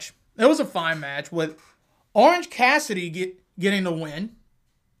fine match. It was a fine match with Orange Cassidy getting the win.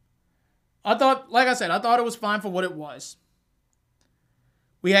 I thought it was fine for what it was.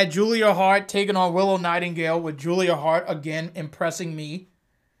 We had Julia Hart taking on Willow Nightingale, with Julia Hart again impressing me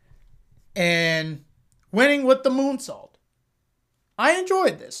and winning with the moonsault. I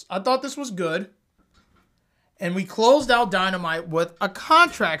enjoyed this. I thought this was good. And we closed out Dynamite with a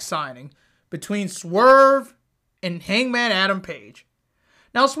contract signing between Swerve and Hangman Adam Page.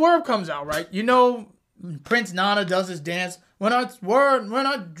 Now, Swerve comes out, right? You know, Prince Nana does his dance. When I swerve, when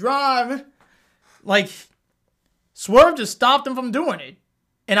I drive. Like, Swerve just stopped him from doing it.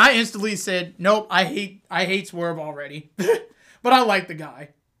 And I instantly said, nope, I hate Swerve already. But I like the guy.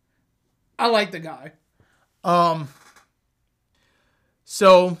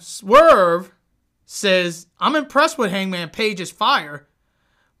 So Swerve says, I'm impressed with Hangman Page's fire,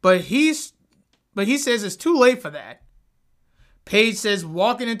 but he says it's too late for that. Page says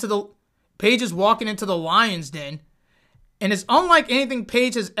Page is walking into the lion's den, and it's unlike anything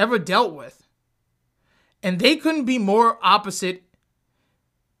Page has ever dealt with. And they couldn't be more opposite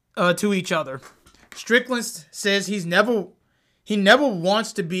to each other. Strickland says he He never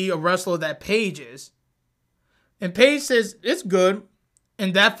wants to be a wrestler that Paige is. And Paige says, it's good.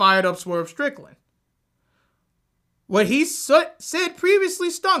 And that fired up Swerve Strickland. What he said previously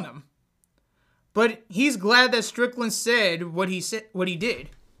stung him. But he's glad that Strickland said what he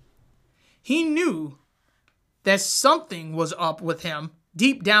did. He knew that something was up with him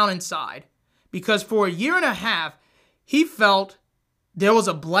deep down inside. Because for a year and a half, he felt there was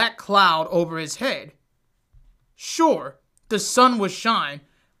a black cloud over his head. Sure, the sun would shine.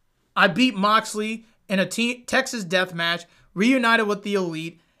 I beat Moxley in a Texas death match, reunited with the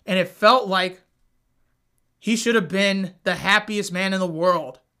Elite, and it felt like he should have been the happiest man in the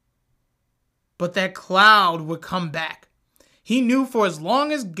world. But that cloud would come back. He knew for as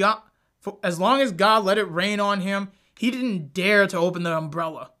long as God let it rain on him, he didn't dare to open the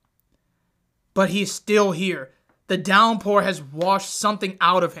umbrella. But he's still here. The downpour has washed something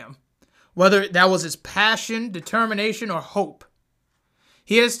out of him, whether that was his passion, determination, or hope.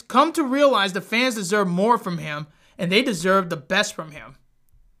 He has come to realize the fans deserve more from him, and they deserve the best from him.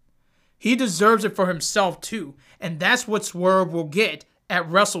 He deserves it for himself too, and that's what Swerve will get at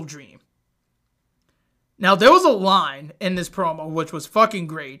WrestleDream. Now, there was a line in this promo which was fucking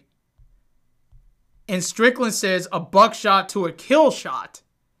great. And Strickland says a buckshot to a kill shot,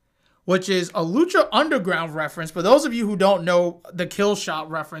 which is a Lucha Underground reference. For those of you who don't know the kill shot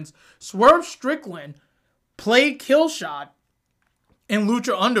reference, Swerve Strickland played kill shot in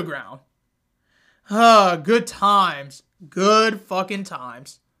Lucha Underground. Good times. Good fucking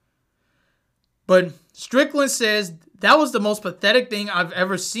times. But Strickland says that was the most pathetic thing I've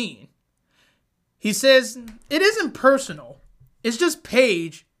ever seen. He says, it isn't personal. It's just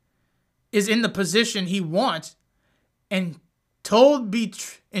Paige is in the position he wants. And truth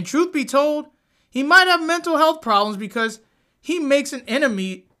be told, he might have mental health problems because he makes an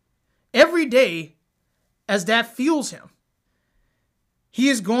enemy every day as that fuels him. He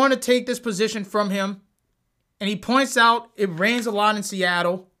is going to take this position from him. And he points out it rains a lot in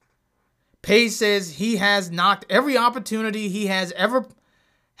Seattle. Paige says he has knocked every opportunity he has ever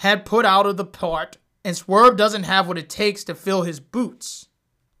had put out of the park, and Swerve doesn't have what it takes to fill his boots.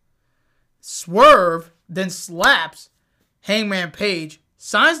 Swerve then slaps Hangman Page,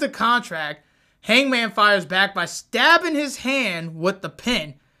 signs the contract. Hangman fires back by stabbing his hand with the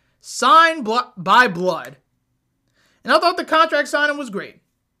pin, signed by blood. And I thought the contract signing was great.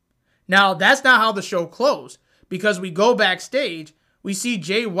 Now, that's not how the show closed, because we go backstage, we see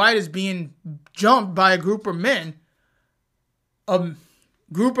Jay White is being jumped by a group of men. A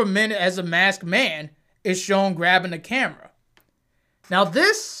group of men as a masked man is shown grabbing the camera. Now,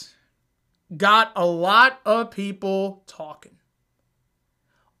 this got a lot of people talking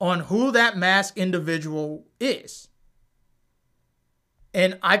on who that masked individual is.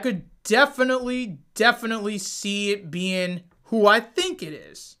 And I could definitely see it being who I think it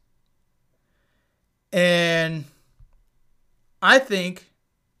is. And I think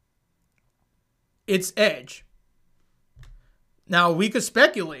it's Edge. Now, we could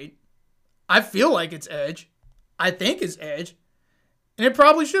speculate. I feel like it's Edge. I think it's Edge. And it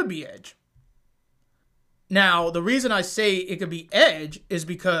probably should be Edge. Now, the reason I say it could be Edge is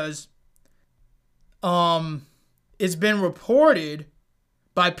because it's been reported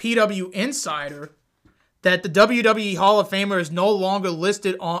by PW Insider that the WWE Hall of Famer is no longer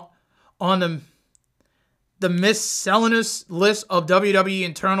listed on the miscellaneous list of WWE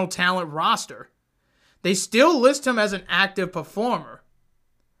internal talent roster. They still list him as an active performer.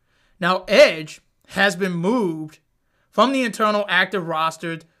 Now, Edge has been moved from the internal active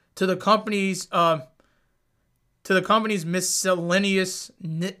roster to the company's miscellaneous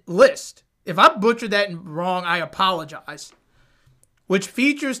list. If I butchered that wrong, I apologize. Which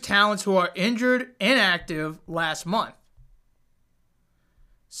features talents who are injured, inactive last month.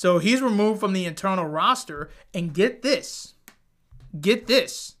 So he's removed from the internal roster, and get this.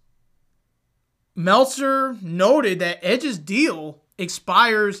 Meltzer noted that Edge's deal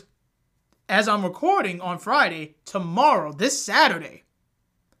expires, as I'm recording on Friday, tomorrow, this Saturday.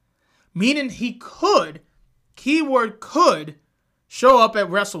 Meaning he could, keyword could, show up at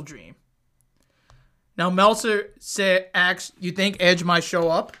WrestleDream. Now Meltzer asks, you think Edge might show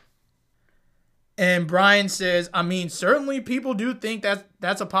up? And Brian says, I mean, certainly people do think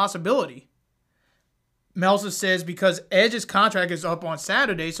that's a possibility. Meltzer says because Edge's contract is up on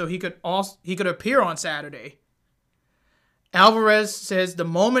Saturday, so he could appear on Saturday. Alvarez says the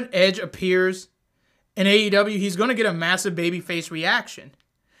moment Edge appears in AEW, he's going to get a massive babyface reaction.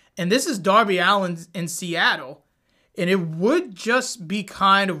 And this is Darby Allin in Seattle. And it would just be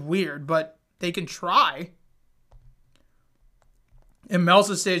kind of weird, but they can try. And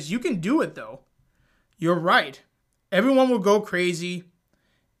Meltzer says, you can do it though. You're right. Everyone will go crazy.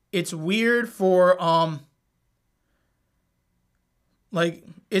 It's weird for,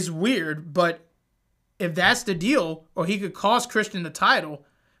 it's weird, but if that's the deal, or he could cost Christian the title,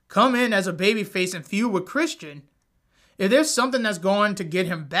 come in as a babyface and feud with Christian, if there's something that's going to get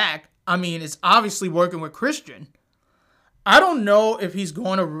him back, I mean, it's obviously working with Christian. I don't know if he's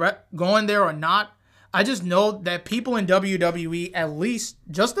going there or not. I just know that people in WWE, at least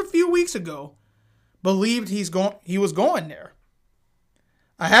just a few weeks ago, believed he was going there.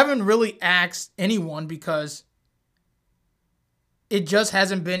 I haven't really asked anyone because it just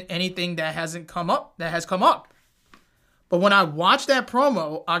hasn't been anything that has come up. But when I watched that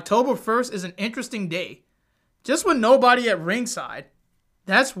promo, October 1st is an interesting day. Just with nobody at ringside,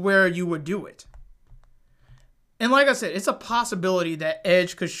 that's where you would do it. And like I said, it's a possibility that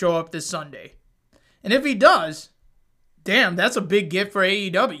Edge could show up this Sunday. And if he does, damn, that's a big get for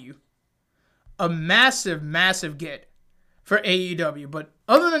AEW. A massive, massive get for AEW. But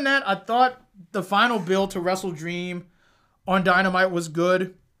other than that, I thought the final build to Wrestle Dream on Dynamite was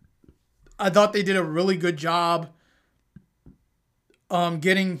good. I thought they did a really good job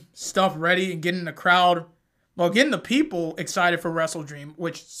getting stuff ready and getting the crowd, getting the people excited for Wrestle Dream.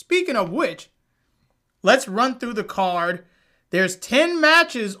 Which, speaking of which, let's run through the card. There's 10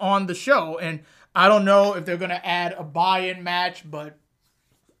 matches on the show, and I don't know if they're going to add a buy-in match, but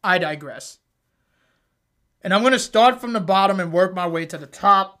I digress. And I'm going to start from the bottom and work my way to the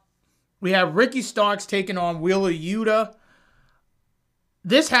top. We have Ricky Starks taking on Wheeler Yuta.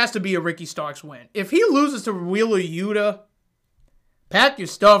 This has to be a Ricky Starks win. If he loses to Wheeler Yuta, pack your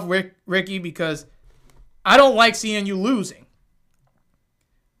stuff, Ricky, because I don't like seeing you losing.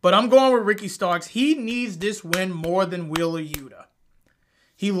 But I'm going with Ricky Starks. He needs this win more than Wheeler Yuta.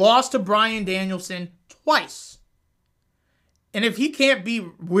 He lost to Bryan Danielson twice. And if he can't beat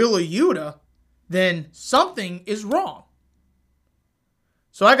Wheeler Yuta, then something is wrong.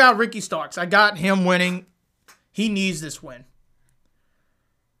 So I got Ricky Starks. I got him winning. He needs this win.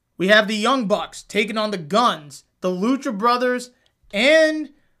 We have the Young Bucks taking on the Guns, the Lucha Brothers,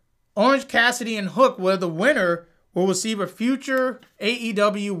 and Orange Cassidy and Hook, where the winner will receive a future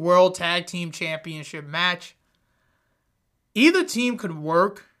AEW World Tag Team Championship match. Either team could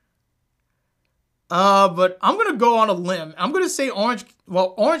work. But I'm going to go on a limb. I'm going to say Orange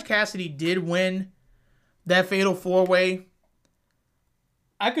Cassidy did win that Fatal 4-Way.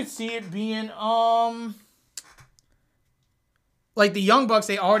 I could see it being, like the Young Bucks,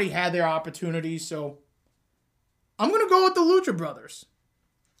 they already had their opportunity, so I'm going to go with the Lucha Brothers.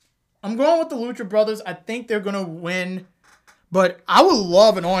 I think they're going to win, but I would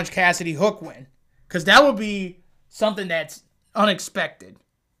love an Orange Cassidy Hook win, because that would be something that's unexpected.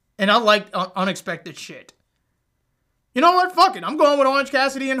 And I like unexpected shit. You know what? Fuck it. I'm going with Orange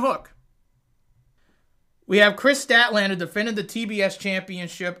Cassidy and Hook. We have Chris Statlander defending the TBS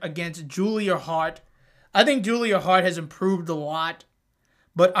Championship against Julia Hart. I think Julia Hart has improved a lot,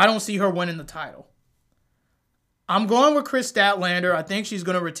 but I don't see her winning the title. I'm going with Chris Statlander. I think she's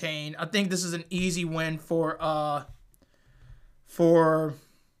going to retain. I think this is an easy win for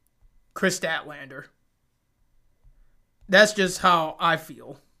Chris Statlander. That's just how I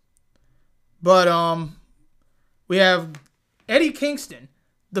feel. But we have Eddie Kingston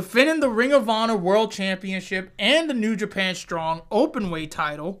defending the Ring of Honor World Championship and the New Japan Strong Openweight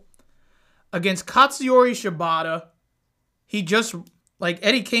title against Katsuyori Shibata.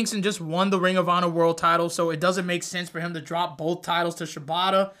 Eddie Kingston just won the Ring of Honor World title, so it doesn't make sense for him to drop both titles to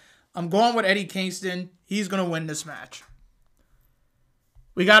Shibata. I'm going with Eddie Kingston. He's going to win this match.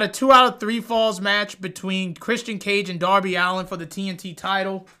 We got a 2 out of 3 falls match between Christian Cage and Darby Allin for the TNT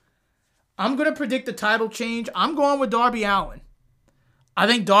title. I'm going to predict the title change. I'm going with Darby Allin. I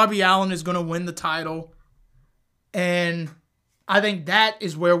think Darby Allin is going to win the title. And I think that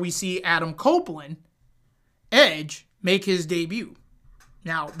is where we see Adam Copeland, Edge, make his debut.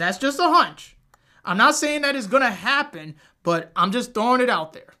 Now, that's just a hunch. I'm not saying that it's going to happen, but I'm just throwing it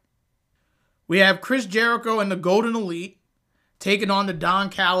out there. We have Chris Jericho and the Golden Elite taking on the Don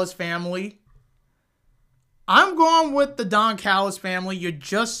Callis family. I'm going with the Don Callis family. You're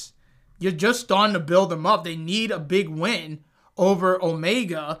just starting to build them up. They need a big win over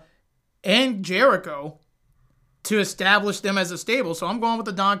Omega and Jericho to establish them as a stable. So I'm going with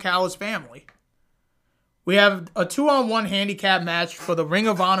the Don Callis family. We have a 2-on-1 handicap match for the Ring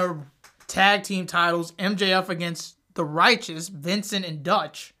of Honor tag team titles. MJF against the Righteous, Vincent and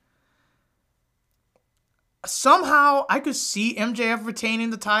Dutch. Somehow, I could see MJF retaining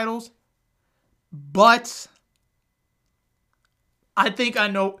the titles, but I think I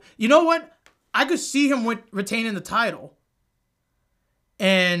know. You know what? I could see him retaining the title,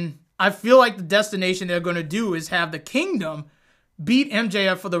 and I feel like the destination they're going to do is have the Kingdom beat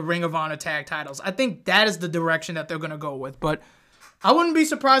MJF for the Ring of Honor tag titles. I think that is the direction that they're going to go with. But I wouldn't be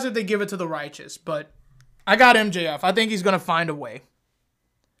surprised if they give it to the Righteous. But I got MJF. I think he's going to find a way.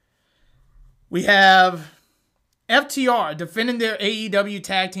 We have FTR defending their AEW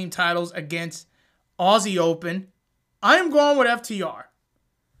tag team titles against Aussie Open. I am going with FTR.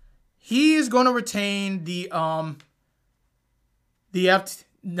 He is going to retain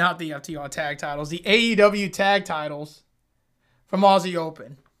not the FTR tag titles, the AEW tag titles from Aussie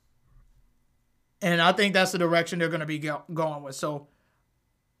Open. And I think that's the direction they're going to be going with. So,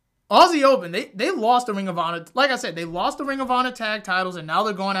 Aussie Open, they lost the Ring of Honor. Like I said, they lost the Ring of Honor tag titles, and now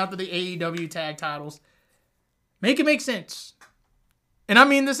they're going after the AEW tag titles. Make it make sense. And I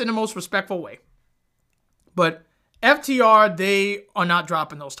mean this in the most respectful way. But FTR, they are not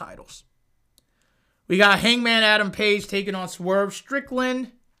dropping those titles. We got Hangman Adam Page taking on Swerve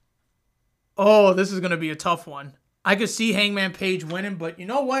Strickland. Oh, this is going to be a tough one. I could see Hangman Page winning, but you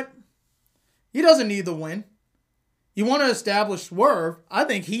know what? He doesn't need the win. You want to establish Swerve, I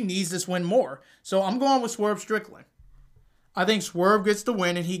think he needs this win more. So I'm going with Swerve Strickland. I think Swerve gets the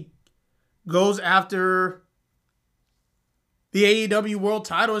win and he goes after the AEW World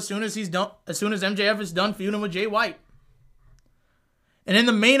title as soon as MJF is done feuding with Jay White. And in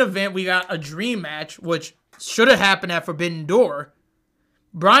the main event, we got a dream match, which should have happened at Forbidden Door.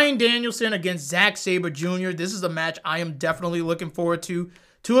 Bryan Danielson against Zack Sabre Jr. This is a match I am definitely looking forward to.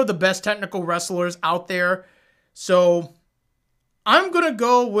 Two of the best technical wrestlers out there. So I'm going to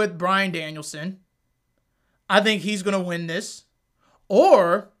go with Bryan Danielson. I think he's going to win this.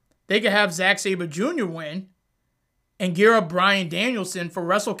 Or they could have Zack Sabre Jr. win and gear up Bryan Danielson for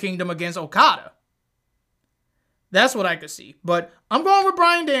Wrestle Kingdom against Okada. That's what I could see. But I'm going with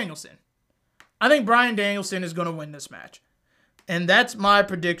Bryan Danielson. I think Bryan Danielson is going to win this match. And that's my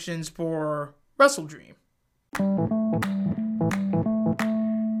predictions for Wrestle Dream.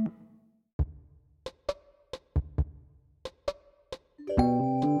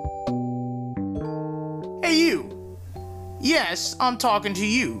 Hey you. Yes, I'm talking to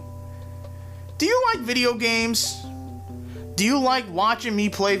you. Do you like video games? Do you like watching me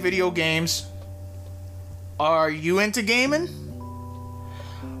play video games? Are you into gaming?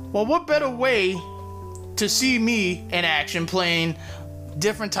 Well, what better way to see me in action playing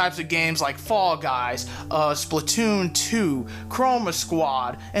different types of games like Fall Guys, Splatoon 2, Chroma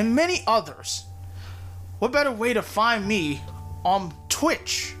Squad, and many others? What better way to find me on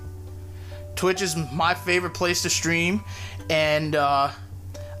Twitch? Twitch is my favorite place to stream, and all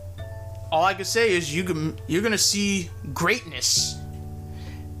I can say is you're gonna see greatness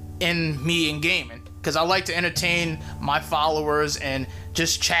in me in gaming. Because I like to entertain my followers and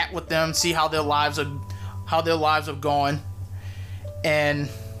just chat with them, see how their lives are going. And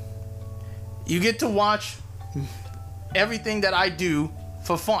you get to watch everything that I do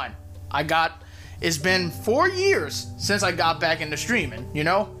for fun. It's been 4 years since I got back into streaming, you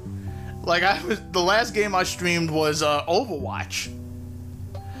know? Like the last game I streamed was Overwatch.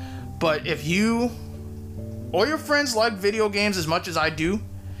 But if you or your friends like video games as much as I do,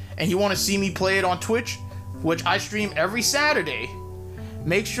 and you want to see me play it on Twitch, which I stream every Saturday,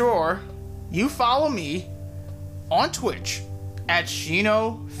 make sure you follow me on Twitch at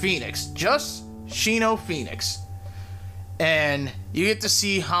Shino Phoenix. Just Shino Phoenix. And you get to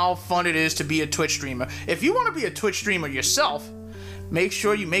see how fun it is to be a Twitch streamer. If you want to be a Twitch streamer yourself, make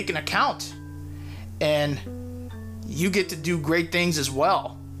sure you make an account. And you get to do great things as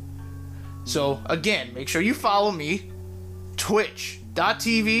well. So, again, make sure you follow me,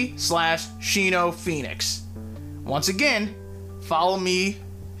 twitch.tv/Shino Phoenix. Once again, follow me,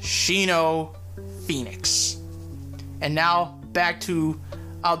 Shino Phoenix. And now, back to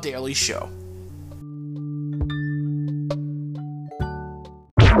our daily show.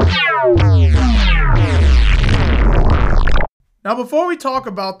 Now, before we talk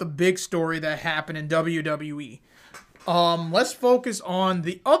about the big story that happened in WWE, let's focus on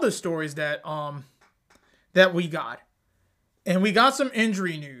the other stories that we got. And we got some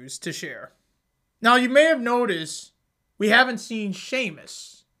injury news to share. Now, you may have noticed we haven't seen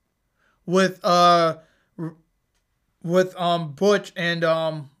Sheamus with Butch and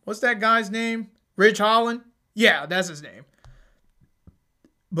what's that guy's name? Ridge Holland? Yeah, that's his name.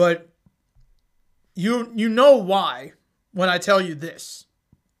 But you know why when I tell you this.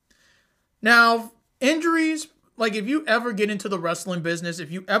 Now, injuries, like if you ever get into the wrestling business,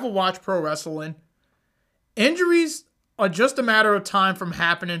 if you ever watch pro wrestling, injuries are just a matter of time from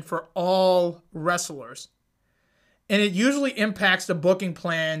happening for all wrestlers. And it usually impacts the booking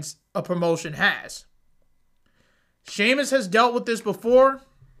plans a promotion has. Sheamus has dealt with this before.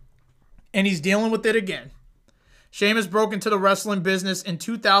 and he's dealing with it again. Sheamus broke into the wrestling business in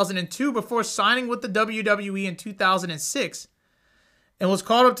 2002 before signing with the WWE in 2006 and was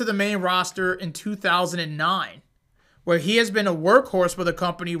called up to the main roster in 2009, where he has been a workhorse for the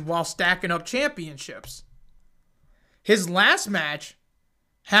company while stacking up championships. His last match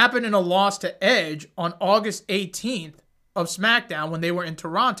happened in a loss to Edge on August 18th of SmackDown when they were in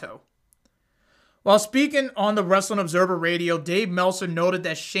Toronto. While speaking on the Wrestling Observer Radio, Dave Meltzer noted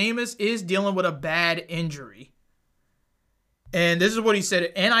that Sheamus is dealing with a bad injury. And this is what he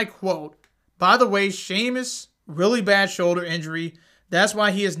said, and I quote, "By the way, Sheamus, really bad shoulder injury. That's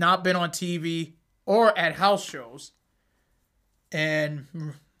why he has not been on TV or at house shows."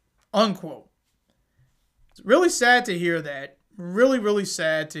 And unquote. It's really sad to hear that. Really, really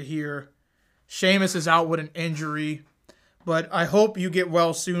sad to hear Sheamus is out with an injury. But I hope you get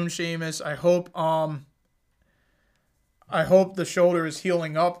well soon, Sheamus. I hope the shoulder is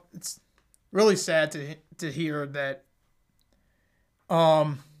healing up. It's really sad to hear that.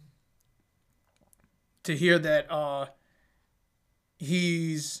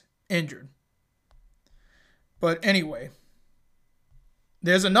 He's injured. But anyway,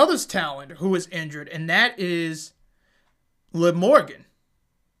 there's another talent who is injured, and that is Liv Morgan.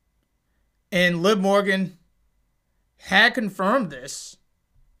 And Liv Morgan had confirmed this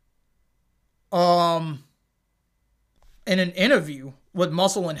in an interview with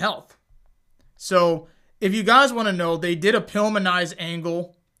Muscle and Health. So if you guys want to know, they did a Pillmanized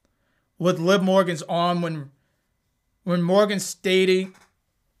angle with Liv Morgan's arm when Morgan stated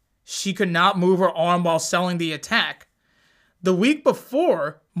she could not move her arm while selling the attack. The week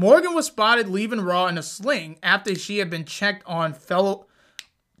before, Morgan was spotted leaving Raw in a sling after she had been checked on following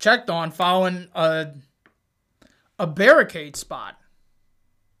a barricade spot.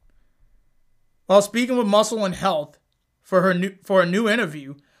 While speaking with Muscle and Health for a new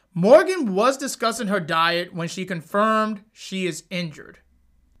interview, Morgan was discussing her diet when she confirmed she is injured.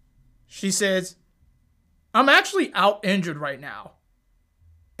 She says, "I'm actually out injured right now.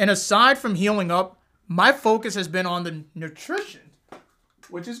 And aside from healing up, my focus has been on the nutrition,"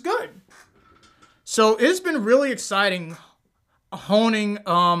 which is good. So it's been really exciting honing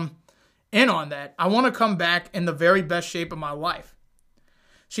in on that. I want to come back in the very best shape of my life.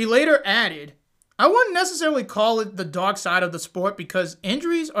 She later added, "I wouldn't necessarily call it the dark side of the sport because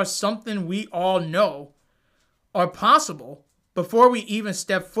injuries are something we all know are possible before we even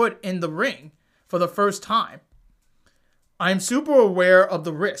step foot in the ring for the first time. I'm super aware of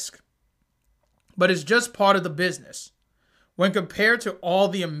the risk, but it's just part of the business. When compared to all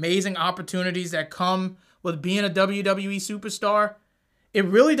the amazing opportunities that come with being a WWE superstar, it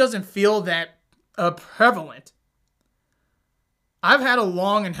really doesn't feel that prevalent. I've had a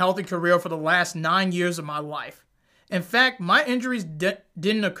long and healthy career for the last 9 years of my life. In fact, my injuries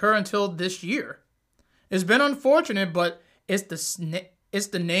didn't occur until this year. It's been unfortunate, but it's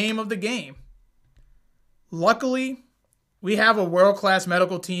the name of the game. Luckily, we have a world-class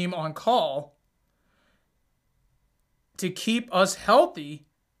medical team on call to keep us healthy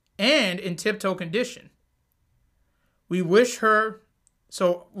and in tip-toe condition. We wish her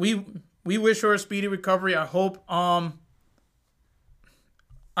a speedy recovery. I hope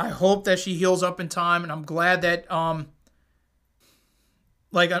that she heals up in time, and I'm glad that and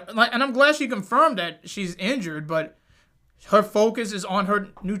I'm glad she confirmed that she's injured, but her focus is on her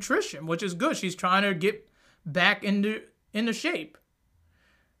nutrition, which is good. She's trying to get back into shape.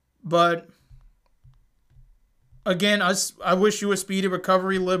 But again, I wish you a speedy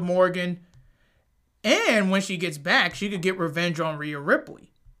recovery, Liv Morgan. And when she gets back, she could get revenge on Rhea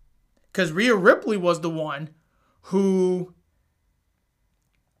Ripley. Because Rhea Ripley was the one who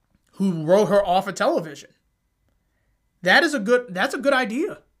wrote her off of television. That's a good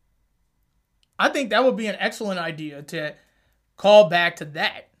idea. I think that would be an excellent idea to call back to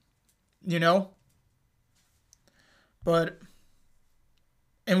that, and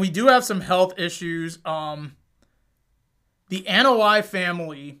we do have some health issues. The Anoa'i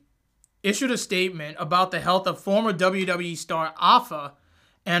family issued a statement about the health of former WWE star Afa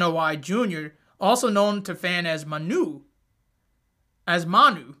Anoa'i Jr., also known to fans as Manu,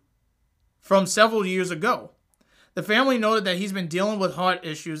 from several years ago. The family noted that he's been dealing with heart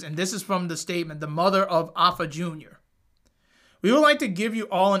issues, and this is from the statement, the mother of Afa Jr. We would like to give you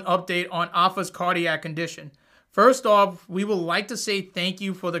all an update on Afa's cardiac condition. First off, we would like to say thank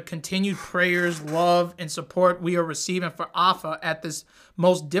you for the continued prayers, love, and support we are receiving for Afa at this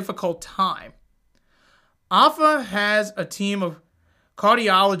most difficult time. Afa has a team of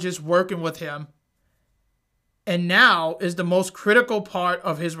cardiologists working with him, and now is the most critical part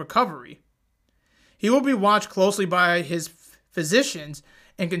of his recovery. He will be watched closely by his physicians,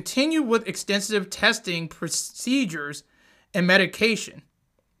 and continued with extensive testing procedures and medication.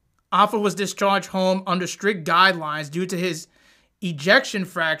 Alpha was discharged home under strict guidelines due to his ejection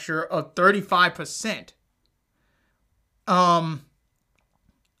fracture of 35%. Alpha's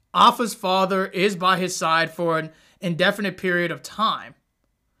father is by his side for an indefinite period of time.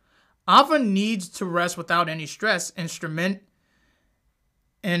 Alpha needs to rest without any stress and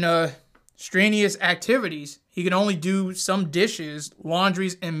strenuous activities. He can only do some dishes,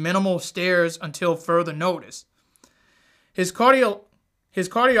 laundries, and minimal stairs until further notice. His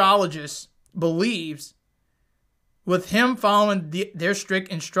cardiologist believes, with him following their strict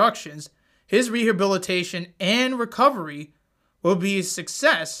instructions, his rehabilitation and recovery will be a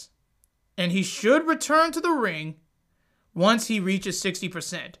success, and he should return to the ring once he reaches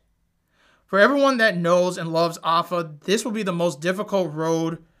 60%. For everyone that knows and loves Alpha, this will be the most difficult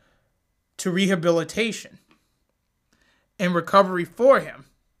road to rehabilitation and recovery for him.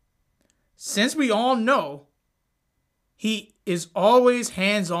 Since we all know he is always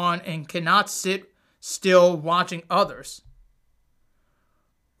hands-on and cannot sit still watching others.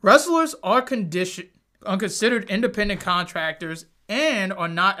 Wrestlers are considered independent contractors and are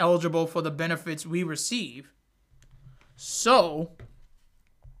not eligible for the benefits we receive. So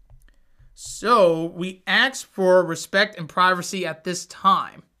we ask for respect and privacy at this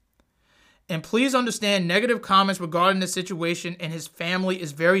time. And please understand, negative comments regarding the situation and his family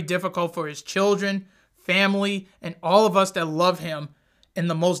is very difficult for his children, family, and all of us that love him in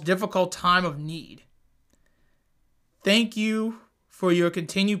the most difficult time of need. Thank you for your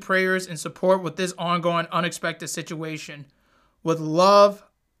continued prayers and support with this ongoing unexpected situation. With love,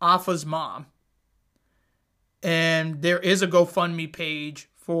 Alpha's mom. And there is a GoFundMe page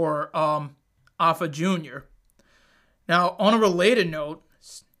for Alpha Jr. Now, on a related note,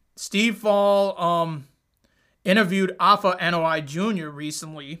 Steve Fall interviewed Alpha NOI Jr.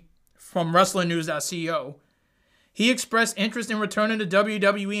 recently from WrestlingNews.co. He expressed interest in returning to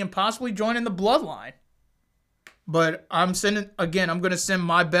WWE and possibly joining the Bloodline. But I'm going to send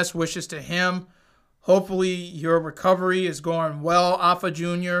my best wishes to him. Hopefully your recovery is going well, Alpha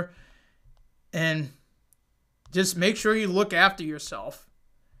Jr. And just make sure you look after yourself.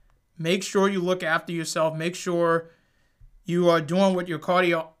 Make sure you look after yourself. Make sure you are doing what your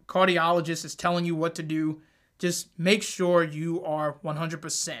cardiologist is telling you what to do. Just make sure you are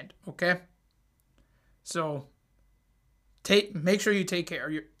 100%, okay? So make sure you take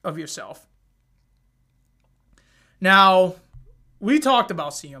care of yourself. Now, we talked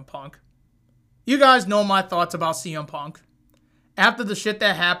about CM Punk. You guys know my thoughts about CM Punk. After the shit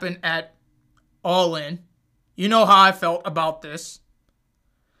that happened at All In, you know how I felt about this.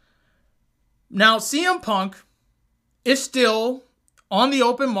 Now, CM Punk is still on the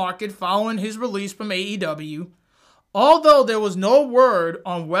open market following his release from AEW, although there was no word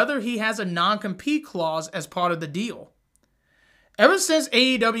on whether he has a non-compete clause as part of the deal. Ever since his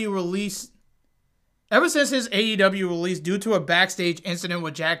AEW release due to a backstage incident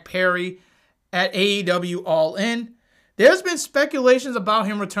with Jack Perry at AEW All In, there's been speculations about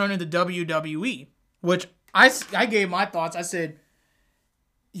him returning to WWE, which I gave my thoughts. I said,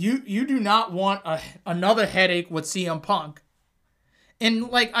 you do not want another headache with CM Punk. And,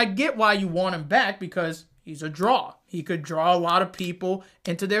 I get why you want him back, because he's a draw. He could draw a lot of people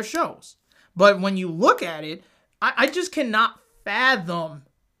into their shows. But when you look at it, I just cannot fathom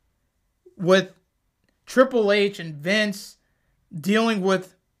with Triple H and Vince dealing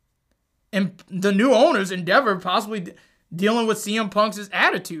with, and the new owners, Endeavor, possibly dealing with CM Punk's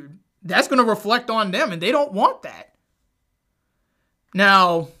attitude. That's going to reflect on them, and they don't want that.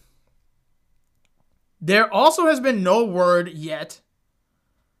 Now, there also has been no word yet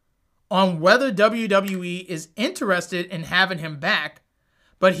on whether WWE is interested in having him back,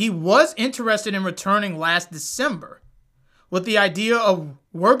 but he was interested in returning last December with the idea of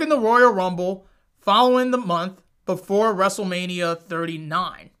working the Royal Rumble following the month before WrestleMania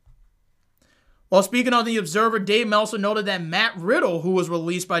 39. While speaking on The Observer, Dave Meltzer noted that Matt Riddle, who was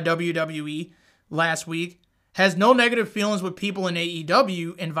released by WWE last week, has no negative feelings with people in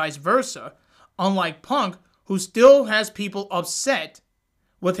AEW and vice versa, unlike Punk, who still has people upset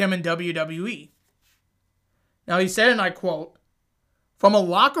with him in WWE. Now he said, and I quote, "From a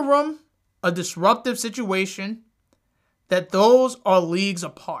locker room, a disruptive situation, that those are leagues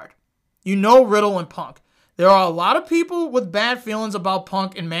apart. You know Riddle and Punk. There are a lot of people with bad feelings about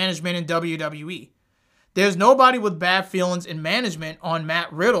Punk and management in WWE. There's nobody with bad feelings in management on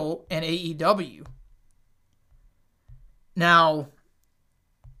Matt Riddle and AEW." Now,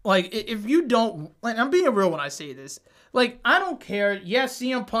 if you don't, I'm being real when I say this. I don't care. Yes,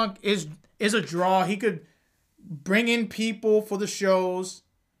 CM Punk is a draw. He could bring in people for the shows.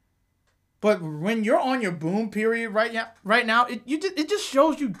 But when you're on your boom period right now, it just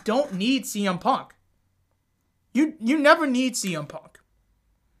shows you don't need CM Punk. You never need CM Punk.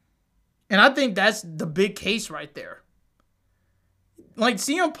 And I think that's the big case right there. Like,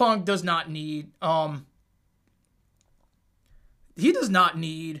 CM Punk does not need he does not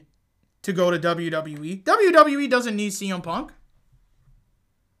need to go to WWE. WWE doesn't need CM Punk.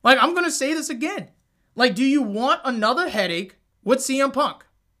 Like, I'm going to say this again. Like, do you want another headache with CM Punk?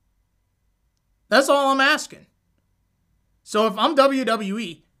 That's all I'm asking. So if I'm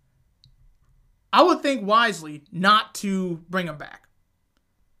WWE, I would think wisely not to bring him back.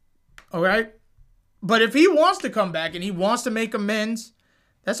 All right? But if he wants to come back and he wants to make amends,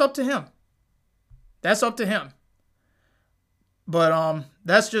 that's up to him. That's up to him. But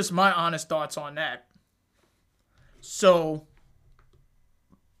that's just my honest thoughts on that. So,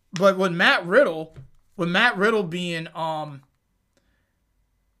 but with Matt Riddle being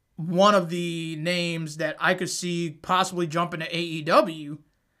one of the names that I could see possibly jumping to AEW,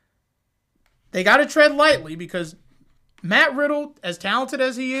 they got to tread lightly because Matt Riddle, as talented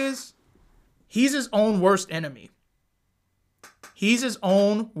as he is, he's his own worst enemy. He's his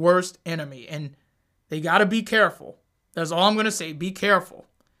own worst enemy, and they got to be careful. That's all I'm going to say. Be careful,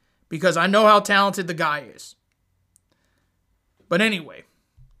 because I know how talented the guy is. But anyway,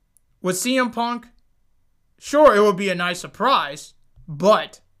 with CM Punk, sure, it would be a nice surprise,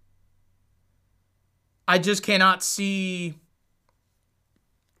 but I just cannot see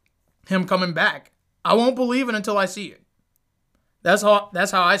him coming back. I won't believe it until I see it. That's how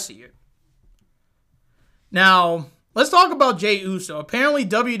I see it. Now, let's talk about Jey Uso. Apparently,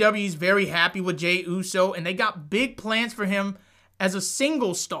 WWE is very happy with Jey Uso, and they got big plans for him as a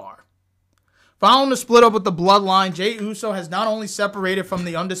single star. Following the split up with the Bloodline, Jey Uso has not only separated from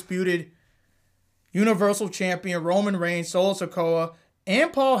the undisputed Universal Champion Roman Reigns, Solo Sikoa,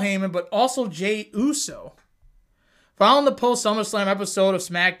 and Paul Heyman, but also Jey Uso. Following the post-SummerSlam episode of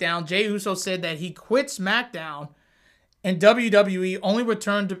SmackDown, Jey Uso said that he quit SmackDown and WWE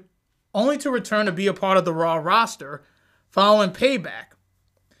only to return to be a part of the Raw roster following Payback.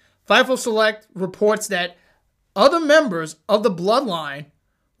 Fightful Select reports that other members of the Bloodline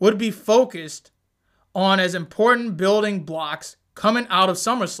would be focused on as important building blocks coming out of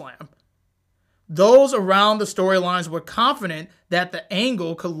SummerSlam. Those around the storylines were confident that the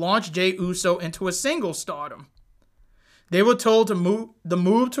angle could launch Jey Uso into a single stardom. They were told the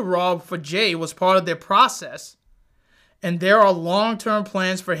move to Raw for Jey was part of their process, and there are long-term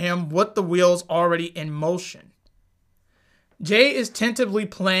plans for him with the wheels already in motion. Jey is tentatively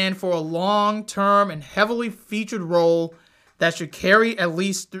planned for a long-term and heavily featured role that should carry at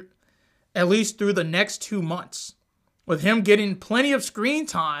least through the next 2 months, with him getting plenty of screen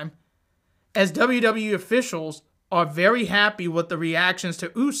time, as WWE officials are very happy with the reactions to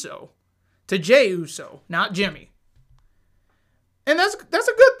Jey Uso, not Jimmy. And that's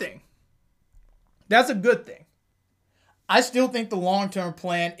a good thing. That's a good thing. I still think the long-term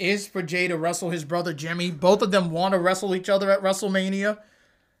plan is for Jey to wrestle his brother Jimmy. Both of them want to wrestle each other at WrestleMania.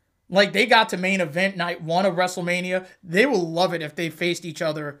 Like, they got to main event night 1 of WrestleMania. They will love it if they faced each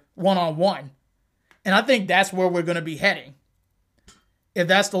other one-on-one. And I think that's where we're going to be heading, if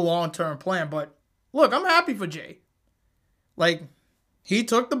that's the long-term plan. But look, I'm happy for Jey. Like, he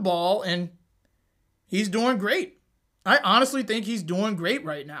took the ball and he's doing great. I honestly think he's doing great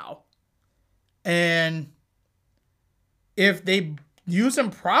right now. And if they use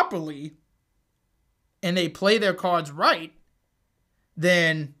him properly and they play their cards right,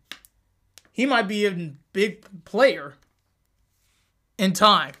 then he might be a big player in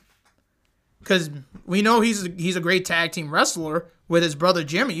time. Because we know he's a great tag team wrestler with his brother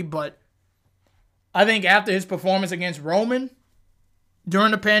Jimmy, but I think after his performance against Roman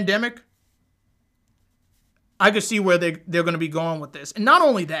during the pandemic, I could see where they're going to be going with this. And not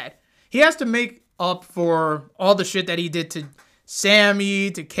only that, he has to make up for all the shit that he did to Sammy,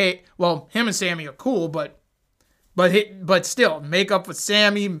 to Kate. Well, him and Sammy are cool, but still, make up for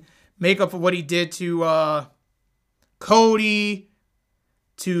Sammy, make up for what he did to Cody,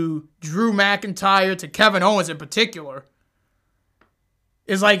 to Drew McIntyre, to Kevin Owens in particular.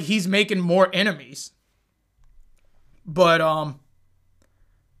 It's like he's making more enemies. But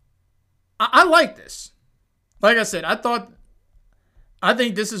I like this. Like I said, I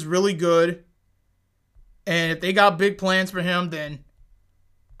think this is really good. And if they got big plans for him, then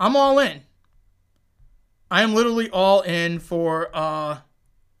I'm all in. I am literally all in for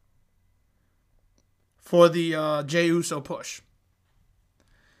the Jey Uso push.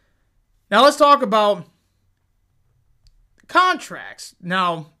 Now let's talk about contracts.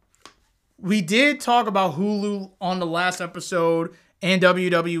 Now, we did talk about Hulu on the last episode and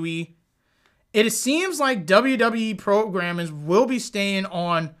WWE. It seems like WWE programmers will be staying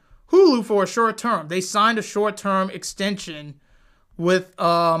on Hulu for a short term. They signed a short-term extension with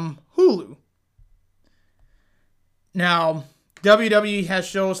Hulu. Now, WWE has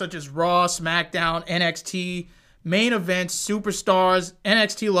shows such as Raw, SmackDown, NXT, main events, Superstars,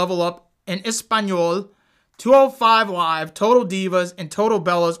 NXT Level Up, and Espanol, 205 Live, Total Divas, and Total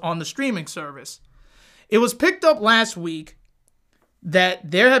Bellas on the streaming service. It was picked up last week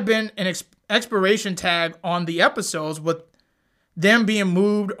that there had been an expiration tag on the episodes, with them being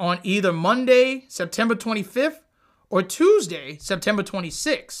moved on either Monday, September 25th, or Tuesday, September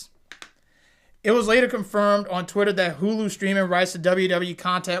 26th. It was later confirmed on Twitter that Hulu streaming rights to WWE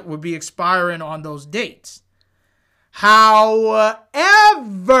content would be expiring on those dates. However,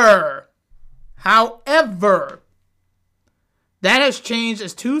 that has changed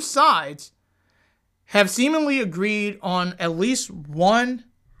as two sides have seemingly agreed on at least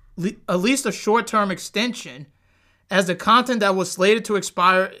a short-term extension, as the content that was slated to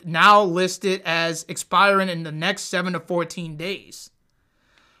expire now listed as expiring in the next 7 to 14 days.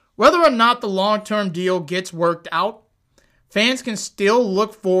 Whether or not the long-term deal gets worked out, fans can still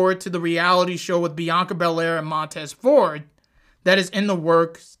look forward to the reality show with Bianca Belair and Montez Ford that is in the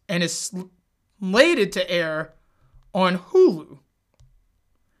works and is slated to air on Hulu.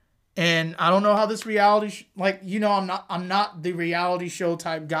 And I don't know how this reality I'm not the reality show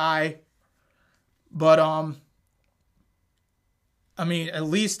type guy, but at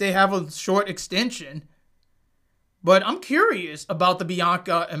least they have a short extension. But I'm curious about the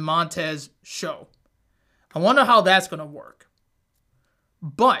Bianca and Montez show. I wonder how that's going to work.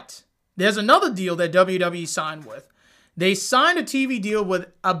 But there's another deal that WWE signed with. They signed a TV deal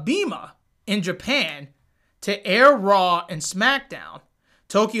with Abema in Japan to air Raw and SmackDown.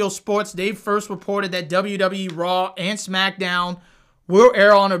 Tokyo Sports Day first reported that WWE Raw and SmackDown will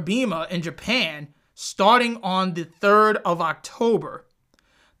air on Abema in Japan starting on the 3rd of October.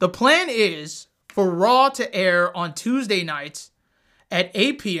 The plan is for Raw to air on Tuesday nights at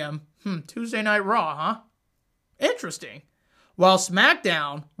 8 p.m. Tuesday Night Raw, huh? Interesting. While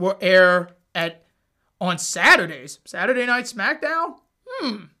SmackDown will air on Saturdays. Saturday Night SmackDown?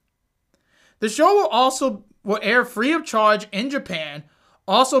 The show will air free of charge in Japan.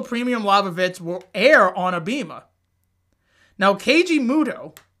 Also, premium live events will air on Abema. Now, Keiji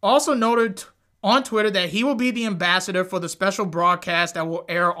Muto also noted on Twitter that he will be the ambassador for the special broadcast that will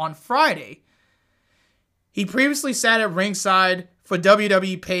air on Friday. He previously sat at ringside for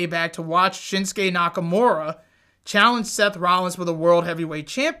WWE Payback to watch Shinsuke Nakamura challenge Seth Rollins for the World Heavyweight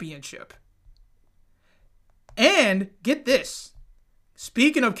Championship. And get this,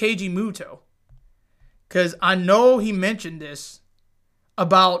 speaking of Keiji Muto, because I know he mentioned this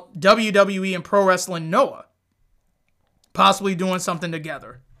about WWE and Pro Wrestling Noah possibly doing something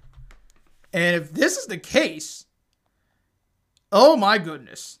together. And if this is the case, oh my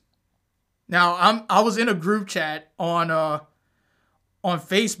goodness. Now, I was in a group chat on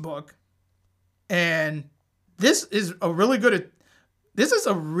Facebook, and this is a really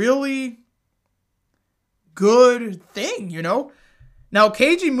good thing, you know? Now,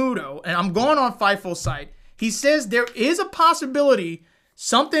 Keiji Muto, and I'm going on Fightful's site, he says there is a possibility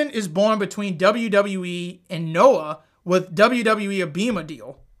something is born between WWE and Noah with WWE Abema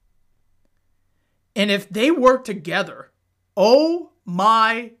deal. And if they work together, oh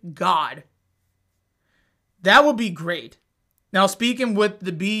my God, that would be great. Now, speaking with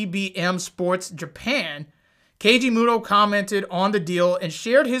the BBM Sports Japan, Keiji Muto commented on the deal and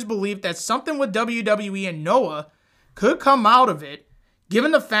shared his belief that something with WWE and Noah could come out of it,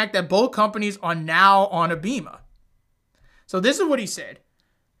 given the fact that both companies are now on Abema. So this is what he said.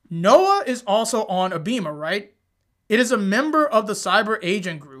 Noah is also on Abema, right? It is a member of the Cyber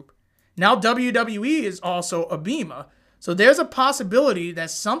Agent Group. Now WWE is also Abema. So there's a possibility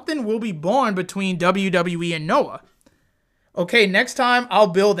that something will be born between WWE and Noah. Okay, next time I'll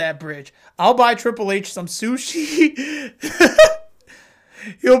build that bridge. I'll buy Triple H some sushi.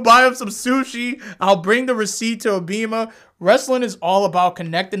 He'll buy him some sushi. I'll bring the receipt to Abema. Wrestling is all about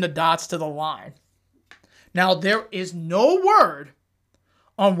connecting the dots to the line. Now, there is no word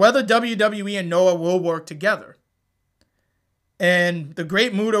on whether WWE and Noah will work together. And the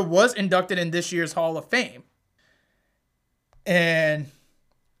Great Muta was inducted in this year's Hall of Fame. And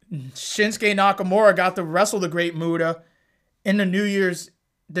Shinsuke Nakamura got to wrestle the Great Muta in the New Year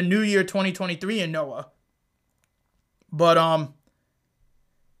 2023 in Noah. But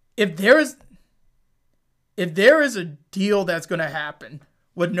if there is a deal that's going to happen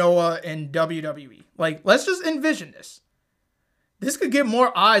with Noah and WWE, like, let's just envision this. This could get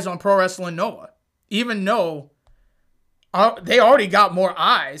more eyes on Pro Wrestling Noah, even though they already got more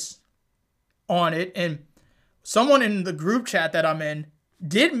eyes on it, and someone in the group chat that I'm in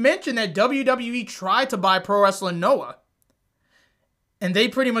did mention that WWE tried to buy Pro Wrestling Noah. And they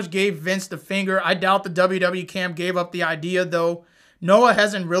pretty much gave Vince the finger. I doubt the WWE camp gave up the idea, though. Noah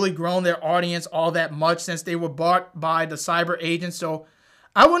hasn't really grown their audience all that much since they were bought by the Cyber Agents, so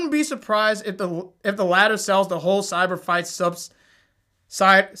I wouldn't be surprised if the latter sells the whole Cyber Fight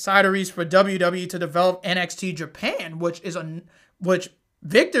subsidiaries for WWE to develop NXT Japan, which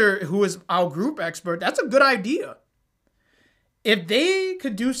Victor, who is our group expert, that's a good idea. If they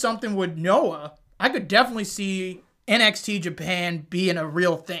could do something with Noah, I could definitely see NXT Japan being a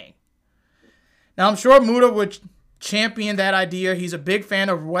real thing. Now, I'm sure Muda would champion that idea. He's a big fan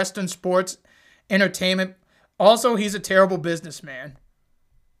of Western sports entertainment. Also, he's a terrible businessman.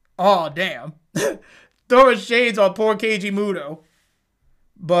 Oh, damn. Throwing shades on poor KG Mudo.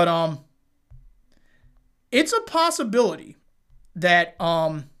 But, it's a possibility that,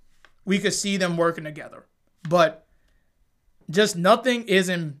 we could see them working together. But just nothing is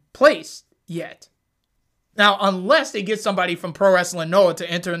in place yet. Now, unless they get somebody from Pro Wrestling Noah to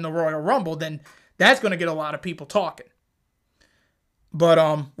enter in the Royal Rumble, then that's going to get a lot of people talking.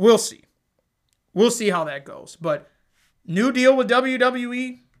 But we'll see. We'll see how that goes. But new deal with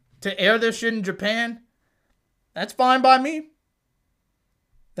WWE to air this shit in Japan, that's fine by me.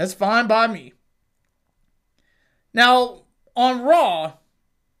 That's fine by me. Now, on Raw,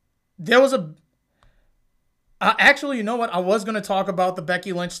 there was actually, you know what? I was going to talk about the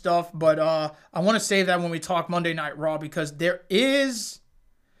Becky Lynch stuff, but I want to save that when we talk Monday Night Raw, because there is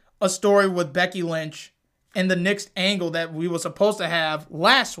a story with Becky Lynch and the next angle that we were supposed to have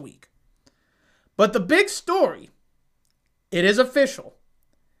last week. But the big story, it is official.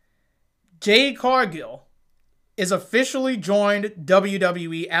 Jade Cargill is officially joined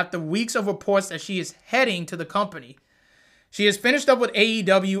WWE after weeks of reports that she is heading to the company. She has finished up with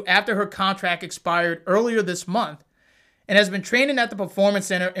AEW after her contract expired earlier this month and has been training at the Performance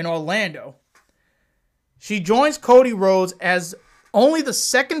Center in Orlando. She joins Cody Rhodes as only the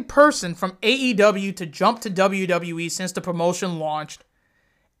second person from AEW to jump to WWE since the promotion launched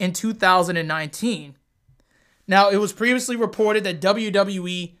in 2019. Now, it was previously reported that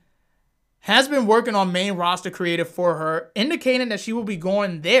WWE has been working on main roster creative for her, indicating that she will be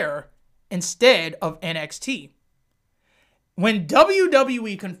going there instead of NXT. When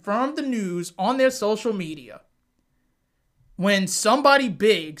WWE confirmed the news on their social media, when somebody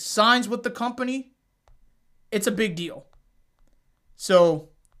big signs with the company, it's a big deal. So,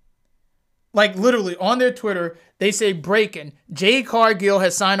 like literally on their Twitter, they say breaking, Jade Cargill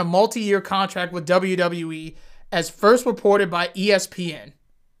has signed a multi-year contract with WWE as first reported by ESPN.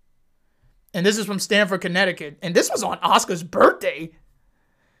 And this is from Stamford, Connecticut. And this was on Asuka's birthday.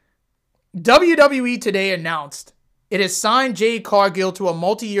 WWE today announced it has signed Jade Cargill to a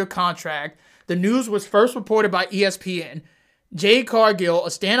multi-year contract. The news was first reported by ESPN. Jade Cargill, a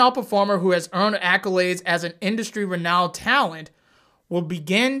standout performer who has earned accolades as an industry-renowned talent, will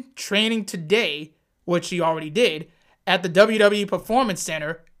begin training today, which she already did, at the WWE Performance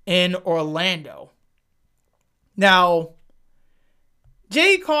Center in Orlando. Now,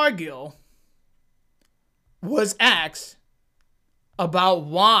 Jade Cargill was asked about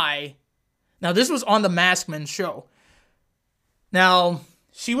why. Now, this was on the Maskman show. Now,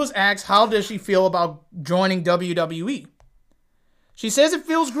 she was asked how does she feel about joining WWE. She says it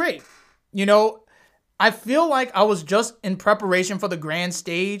feels great. You know, I feel like I was just in preparation for the grand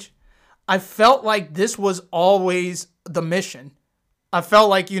stage. I felt like this was always the mission. I felt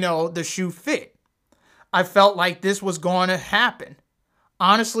like, the shoe fit. I felt like this was going to happen.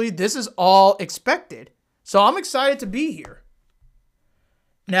 Honestly, this is all expected. So I'm excited to be here.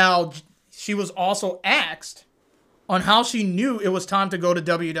 Now, she was also asked on how she knew it was time to go to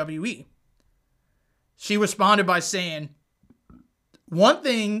WWE. She responded by saying, one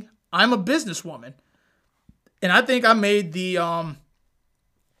thing, I'm a businesswoman. And I think I made the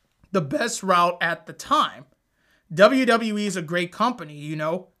best route at the time. WWE is a great company,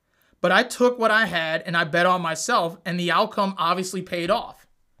 but I took what I had and I bet on myself, and the outcome obviously paid off.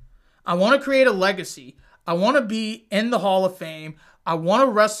 I want to create a legacy. I want to be in the Hall of Fame. I want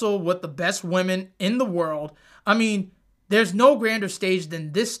to wrestle with the best women in the world. I mean, there's no grander stage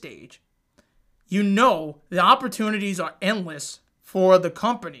than this stage. The opportunities are endless for the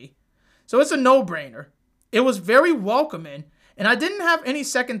company. So it's a no-brainer. It was very welcoming, and I didn't have any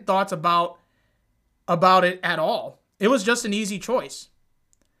second thoughts about it at all. It was just an easy choice.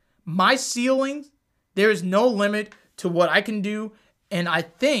 My ceiling, there is no limit to what I can do, and I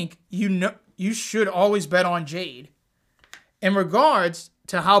think you should always bet on Jade. In regards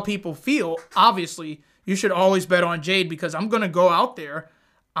to how people feel, obviously, you should always bet on Jade because I'm going to go out there.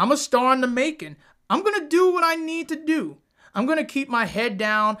 I'm a star in the making. I'm going to do what I need to do. I'm going to keep my head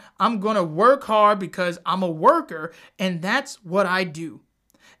down. I'm going to work hard because I'm a worker, and that's what I do.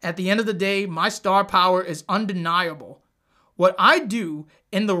 At the end of the day, my star power is undeniable. What I do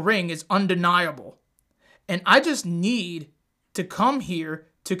in the ring is undeniable. And I just need to come here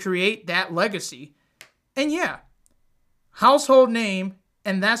to create that legacy. And yeah, household name,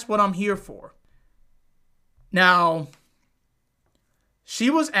 and that's what I'm here for. Now, she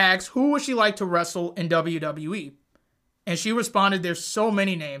was asked who would she like to wrestle in WWE. And she responded, there's so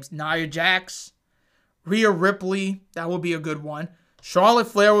many names. Nia Jax, Rhea Ripley, that would be a good one. Charlotte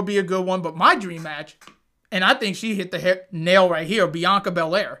Flair would be a good one. But my dream match, and I think she hit the nail right here, Bianca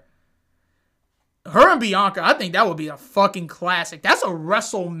Belair. Her and Bianca, I think that would be a fucking classic. That's a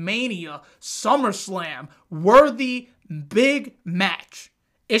WrestleMania, SummerSlam, worthy, big match.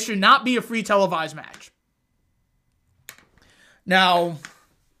 It should not be a free televised match. Now,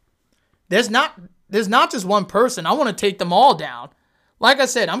 there's not just one person. I want to take them all down. Like I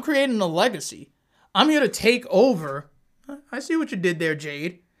said, I'm creating a legacy. I'm here to take over. I see what you did there,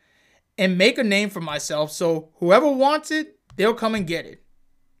 Jade. And make a name for myself so whoever wants it, they'll come and get it.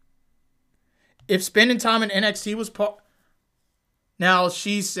 If spending time in NXT was part... Now,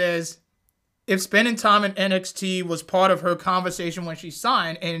 she says, if spending time in NXT was part of her conversation when she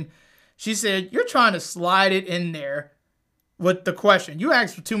signed, and she said, you're trying to slide it in there with the question. You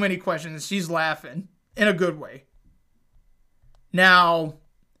asked for too many questions, and she's laughing in a good way. Now,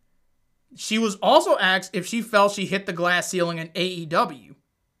 she was also asked if she felt she hit the glass ceiling in AEW.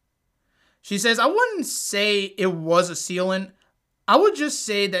 She says, I wouldn't say it was a ceiling. I would just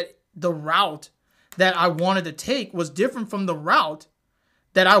say that the route that I wanted to take was different from the route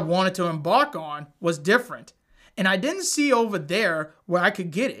that I wanted to embark on was different. And I didn't see over there where I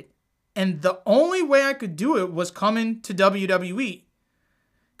could get it. And the only way I could do it was coming to WWE,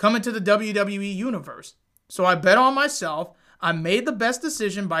 coming to the WWE universe. So I bet on myself. I made the best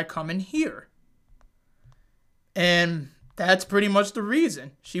decision by coming here. And that's pretty much the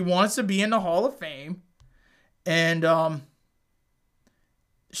reason. She wants to be in the Hall of Fame. And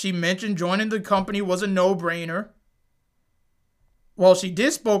she mentioned joining the company was a no-brainer. Well, she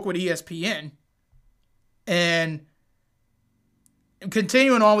did spoke with ESPN. And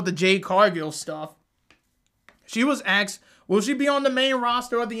continuing on with the Jade Cargill stuff, she was asked, will she be on the main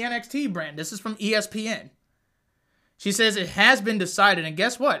roster of the NXT brand? This is from ESPN. She says it has been decided. And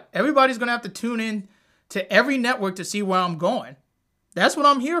guess what? Everybody's going to have to tune in to every network to see where I'm going. That's what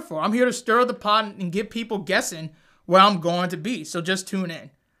I'm here for. I'm here to stir the pot and get people guessing where I'm going to be. So just tune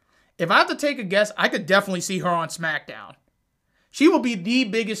in. If I have to take a guess, I could definitely see her on SmackDown. She will be the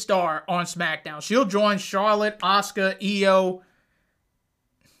biggest star on SmackDown. She'll join Charlotte, Asuka, Io,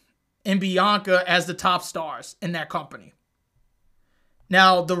 and Bianca as the top stars in that company.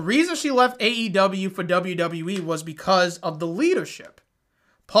 Now, the reason she left AEW for WWE was because of the leadership.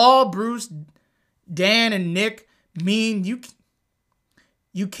 Paul, Bruce, Dan, and Nick mean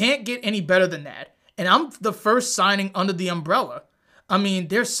you can't get any better than that. And I'm the first signing under the umbrella. I mean,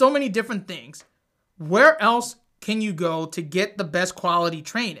 there's so many different things. Where else can you go to get the best quality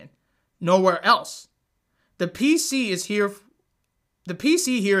training? Nowhere else. The PC is here. The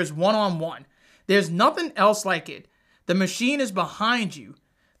PC here is one-on-one. There's nothing else like it. The machine is behind you.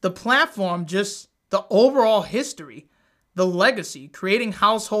 The platform, just the overall history, the legacy, creating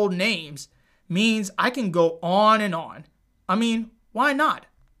household names means I can go on and on. I mean, why not?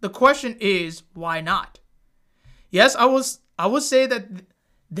 The question is, why not? Yes, I would say that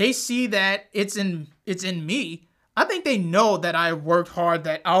they see that it's in me. I think they know that I worked hard,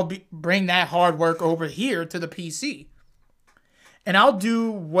 that I'll bring that hard work over here to the PC. And I'll do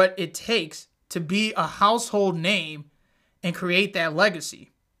what it takes to be a household name and create that legacy.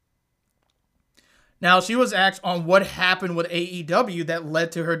 Now, she was asked on what happened with AEW that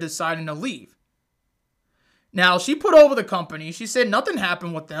led to her deciding to leave. Now, she put over the company. She said nothing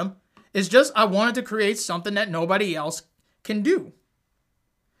happened with them. It's just I wanted to create something that nobody else can do.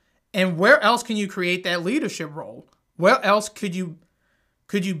 And where else can you create that leadership role? Where else could you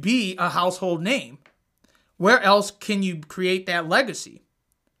be a household name? Where else can you create that legacy?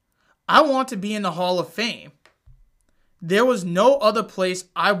 I want to be in the Hall of Fame. There was no other place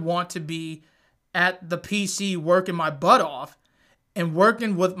I want to be at the PC working my butt off and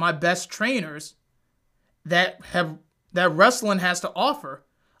working with my best trainers that wrestling has to offer.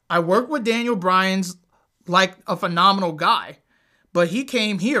 I work with Daniel Bryan's like a phenomenal guy, but he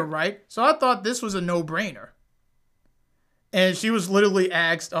came here, right? So I thought this was a no-brainer. And she was literally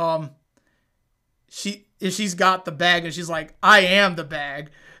asked, if she's got the bag, and she's like, I am the bag.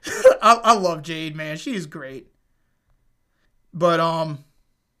 I love Jade, man. She's great. But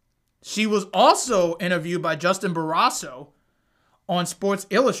She was also interviewed by Justin Barrasso on Sports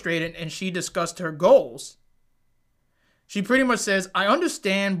Illustrated, and she discussed her goals. She pretty much says, I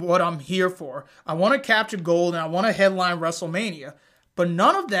understand what I'm here for. I want to capture gold and I want to headline WrestleMania. But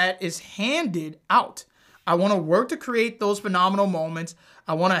none of that is handed out. I want to work to create those phenomenal moments.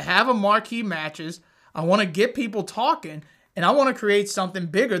 I want to have a marquee matches. I want to get people talking. And I want to create something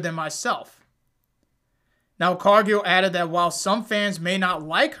bigger than myself. Now, Cargill added that while some fans may not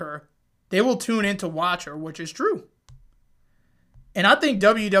like her, they will tune in to watch her, which is true. And I think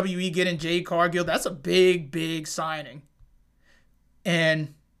WWE getting Jade Cargill, that's a big, big signing.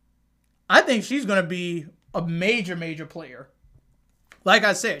 And I think she's going to be a major, major player. Like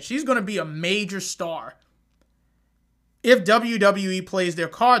I said, she's going to be a major star if WWE plays their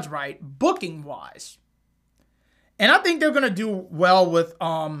cards right, booking-wise. And I think they're going to do well with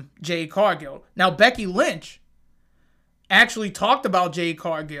Jade Cargill. Now, Becky Lynch actually talked about Jade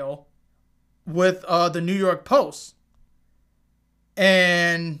Cargill with the New York Post.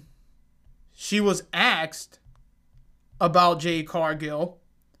 And she was asked about Jade Cargill.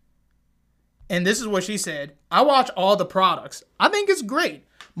 And this is what she said. I watch all the products. I think it's great.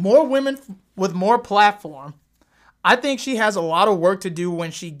 More women with more platform. I think she has a lot of work to do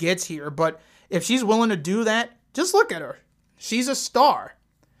when she gets here. But if she's willing to do that, just look at her. She's a star.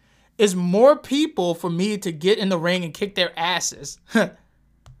 It's more people for me to get in the ring and kick their asses.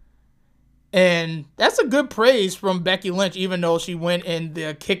 And that's a good praise from Becky Lynch, even though she went in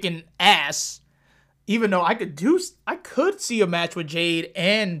the kicking ass. Even though I could see a match with Jade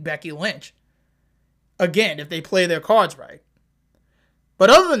and Becky Lynch. Again, if they play their cards right. But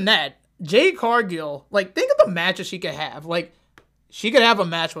other than that, Jade Cargill, like, think of the matches she could have. Like, she could have a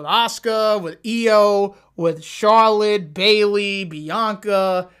match with Asuka, with Io, with Charlotte, Bayley,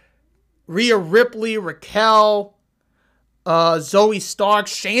 Bianca, Rhea Ripley, Raquel, Zoe Stark,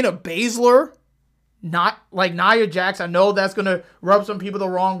 Shayna Baszler. Not like Nia Jax. I know that's going to rub some people the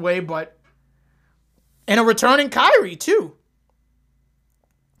wrong way, but... And a returning Kyrie, too.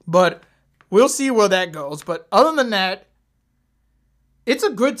 But we'll see where that goes. But other than that, it's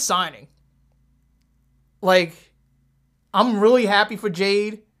a good signing. Like, I'm really happy for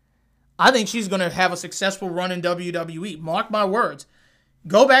Jade. I think she's going to have a successful run in WWE. Mark my words.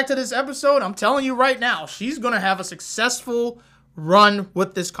 Go back to this episode. I'm telling you right now, she's going to have a successful run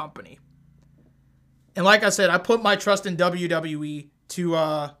with this company. And like I said, I put my trust in WWE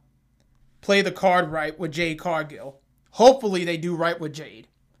to play the card right with Jade Cargill. Hopefully they do right with Jade.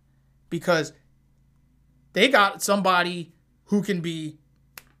 Because they got somebody who can be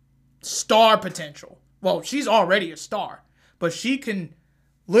star potential. Well, she's already a star. But she can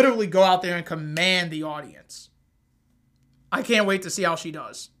literally go out there and command the audience. I can't wait to see how she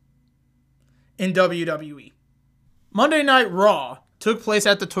does in WWE. Monday Night Raw took place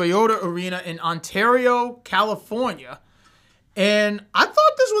at the Toyota Arena in Ontario, California. And I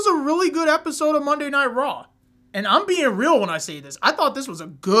thought this was a really good episode of Monday Night Raw. And I'm being real when I say this. I thought this was a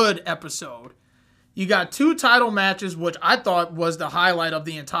good episode. You got 2 title matches, which I thought was the highlight of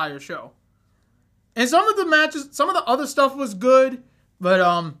the entire show. And some of the matches, some of the other stuff was good,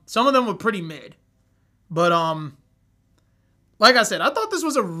 but some of them were pretty mid. But like I said, I thought this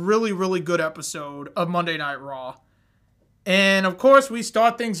was a really, really good episode of Monday Night Raw. And of course, we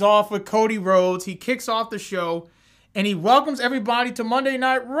start things off with Cody Rhodes. He kicks off the show and he welcomes everybody to Monday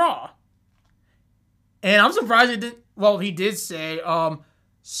Night Raw. And I'm surprised he did. Well, he did say,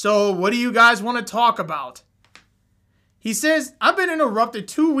 so what do you guys want to talk about? He says, I've been interrupted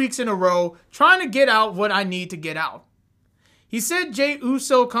 2 weeks in a row trying to get out what I need to get out. He said Jey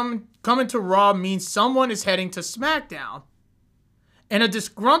Uso coming to Raw means someone is heading to SmackDown. In a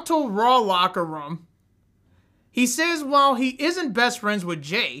disgruntled Raw locker room, he says while he isn't best friends with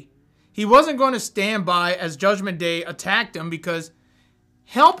Jey, he wasn't going to stand by as Judgment Day attacked him because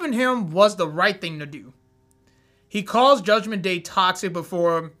helping him was the right thing to do. He calls Judgment Day toxic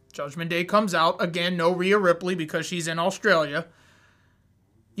before Judgment Day comes out. Again, no Rhea Ripley because she's in Australia.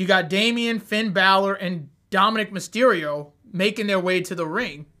 You got Damian, Finn Balor, and Dominic Mysterio making their way to the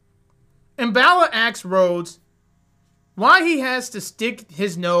ring. And Balor asks Rhodes why he has to stick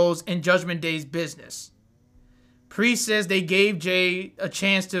his nose in Judgment Day's business. Priest says they gave Jey a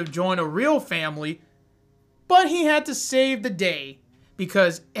chance to join a real family, but he had to save the day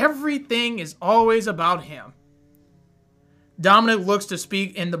because everything is always about him. Dominic looks to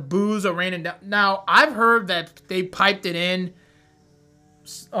speak and the boos are raining down. Now, I've heard that they piped it in.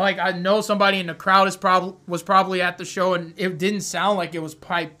 Like, I know somebody in the crowd was probably at the show and it didn't sound like it was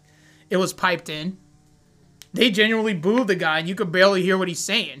piped in. They genuinely booed the guy and you could barely hear what he's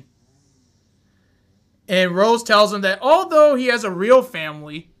saying. And Rose tells him that although he has a real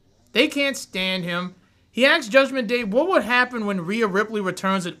family, They can't stand him. He asks Judgment Day what would happen when Rhea Ripley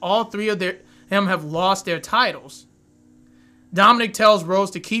returns and all three of them have lost their titles. Dominic tells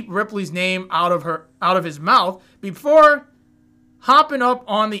Rose to keep Ripley's name out of his mouth before hopping up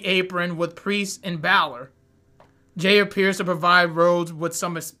on the apron with Priest and Balor. Jay appears to provide Rhodes with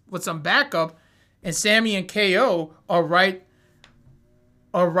some backup, and Sammy and KO are right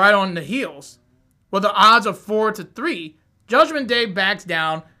on the heels. With the odds of 4-3, Judgment Day backs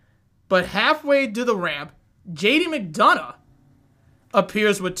down, but halfway to the ramp, JD McDonough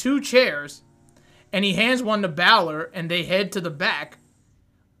appears with 2 chairs, and he hands one to Balor, and they head to the back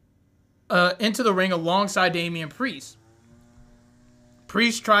into the ring alongside Damian Priest.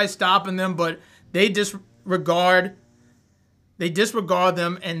 Priest tries stopping them, but they disregard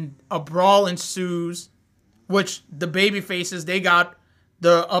them, and a brawl ensues, which the babyfaces, they got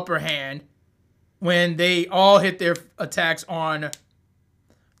the upper hand when they all hit their attacks on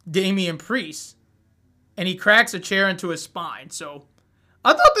Damian Priest, and he cracks a chair into his spine. So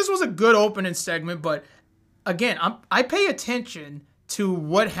I thought this was a good opening segment, but again, I pay attention to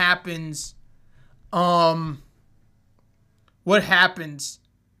what happens at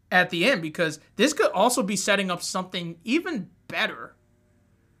the end, because this could also be setting up something even better.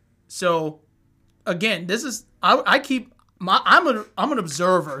 So again, this is I'm an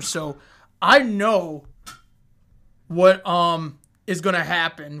observer, so I know what is going to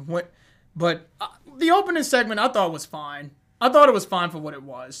happen. But the opening segment I thought was fine. I thought it was fine for what it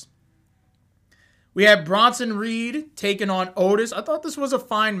was. We had Bronson Reed taking on Otis. I thought this was a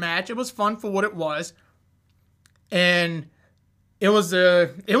fine match. It was fun for what it was. And it was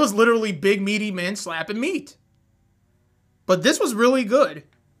literally big meaty men slapping meat. But this was really good,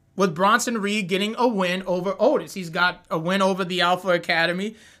 with Bronson Reed getting a win over Otis. He's got a win over the Alpha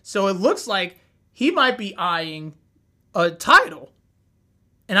Academy. So it looks like he might be eyeing a title.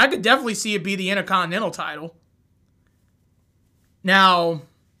 And I could definitely see it be the Intercontinental title. Now,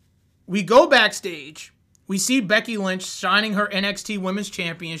 we go backstage. We see Becky Lynch shining her NXT Women's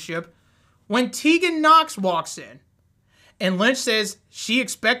Championship when Tegan Nox walks in. And Lynch says she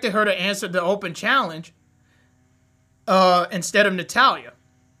expected her to answer the open challenge instead of Natalya.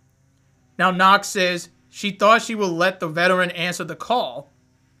 Now, Nox says she thought she would let the veteran answer the call.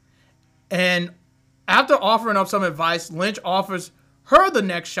 And after offering up some advice, Lynch offers her the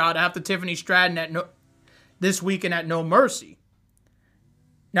next shot after Tiffany Stratton this weekend at No Mercy.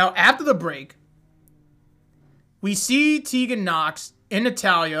 Now, after the break, we see Tegan Nox and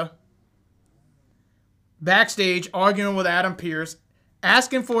Natalya backstage arguing with Adam Pearce,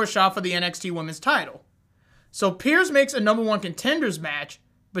 asking for a shot for the NXT Women's title. So Pearce makes a number 1 contenders match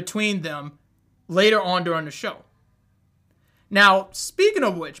between them later on during the show. Now, speaking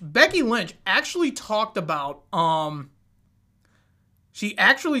of which, Becky Lynch actually talked about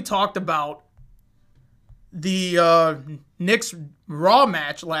the Knicks Raw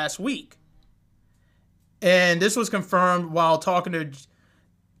match last week. And this was confirmed while talking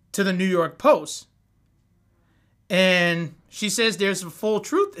to the New York Post. And she says there's a full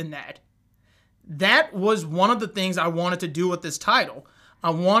truth in that. That was one of the things I wanted to do with this title.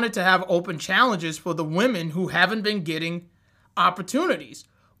 I wanted to have open challenges for the women who haven't been getting opportunities.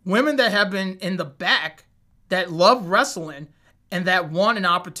 Women that have been in the back, that love wrestling, and that want an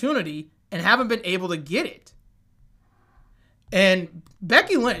opportunity and haven't been able to get it. And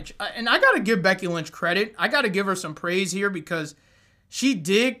Becky Lynch, and I got to give Becky Lynch credit. I got to give her some praise here, because she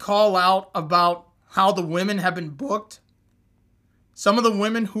did call out about how the women have been booked. Some of the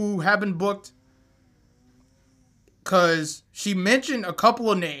women who have been booked, because she mentioned a couple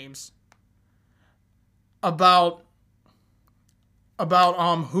of names about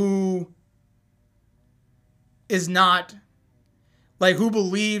who is not, like, who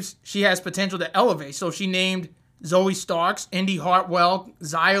believes she has potential to elevate. So she named Zoe Starks, Indy Hartwell,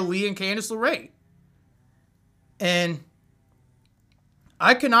 Xia Li, and Candice LeRae. And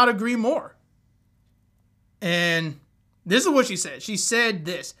I cannot agree more. And this is what she said. She said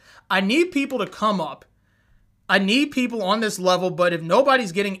this: I need people to come up. I need people on this level, but if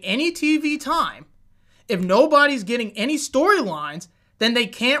nobody's getting any TV time, if nobody's getting any storylines, then they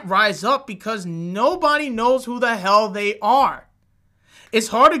can't rise up, because nobody knows who the hell they are. It's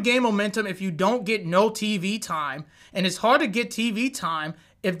hard to gain momentum if you don't get no TV time, and it's hard to get TV time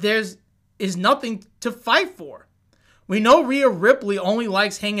if there's nothing to fight for. We know Rhea Ripley only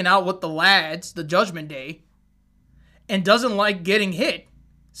likes hanging out with the lads, the Judgment Day, and doesn't like getting hit.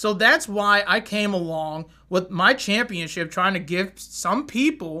 So that's why I came along with my championship, trying to give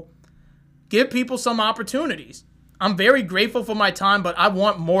people some opportunities. I'm very grateful for my time, but I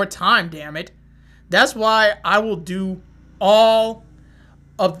want more time, damn it. That's why I will do all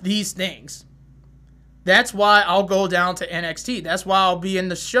of these things. That's why I'll go down to NXT. That's why I'll be in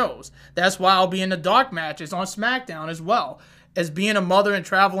the shows. That's why I'll be in the dark matches on SmackDown as well as being a mother and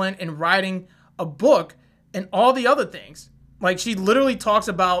traveling and writing a book and all the other things. Like, she literally talks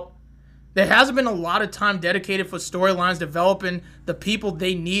about there hasn't been a lot of time dedicated for storylines developing the people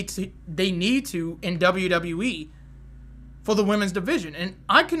they need to in WWE for the women's division. And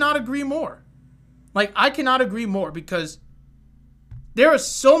I cannot agree more. Like, I cannot agree more because there are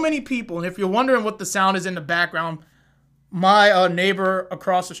so many people, and if you're wondering what the sound is in the background, my neighbor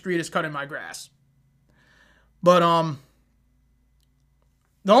across the street is cutting my grass. But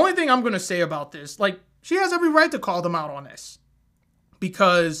the only thing I'm going to say about this, like, she has every right to call them out on this.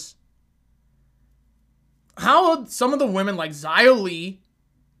 Because how some of the women like Xia Li,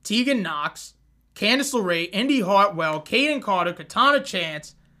 Tegan Nox, Candice LeRae, Indy Hartwell, Kaden Carter, Katana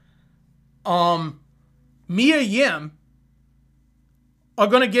Chance, Mia Yim are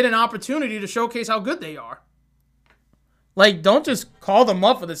going to get an opportunity to showcase how good they are. Like, don't just call them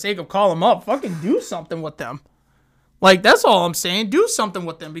up for the sake of calling them up. Fucking do something with them. Like, that's all I'm saying. Do something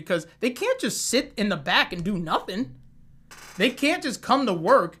with them because they can't just sit in the back and do nothing. They can't just come to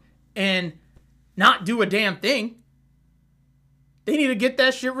work and not do a damn thing. They need to get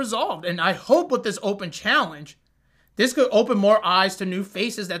that shit resolved. And I hope with this open challenge, this could open more eyes to new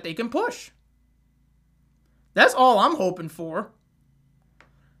faces that they can push. That's all I'm hoping for.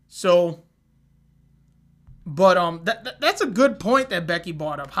 So, but that's a good point that Becky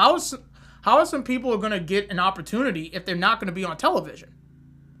brought up. How are some people going to get an opportunity if they're not going to be on television?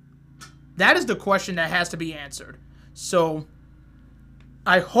 That is the question that has to be answered. So,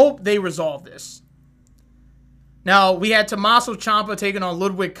 I hope they resolve this. Now, we had Tommaso Ciampa taking on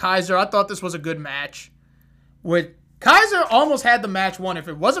Ludwig Kaiser. I thought this was a good match. With Kaiser almost had the match won if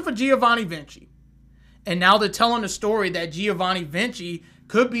it wasn't for Giovanni Vinci. And now they're telling the story that Giovanni Vinci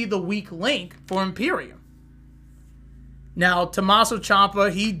could be the weak link for Imperium. Now, Tommaso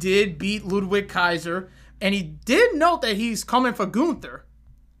Ciampa, he did beat Ludwig Kaiser, and he did note that he's coming for Gunther.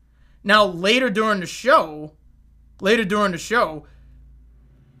 Now, later during the show,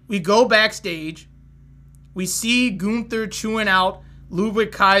 we go backstage. We see Gunther chewing out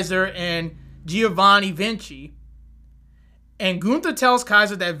Ludwig Kaiser and Giovanni Vinci. And Gunther tells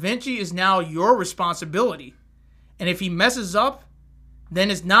Kaiser that Vinci is now your responsibility. And if he messes up, then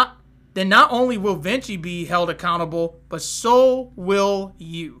not only will Vinci be held accountable, but so will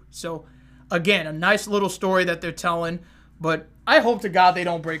you. So, again, a nice little story that they're telling. But I hope to God they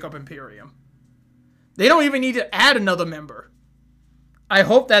don't break up Imperium. They don't even need to add another member. I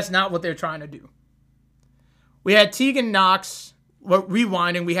hope that's not what they're trying to do. We had Tegan Nox,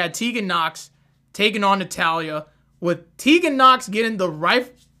 rewinding, we had Tegan Nox taking on Natalya, with Tegan Nox getting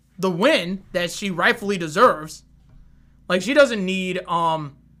the win that she rightfully deserves. Like, she doesn't need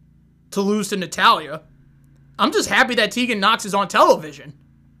to lose to Natalya. I'm just happy that Tegan Nox is on television.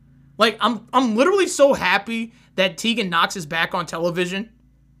 Like, I'm literally so happy that Tegan Nox is back on television.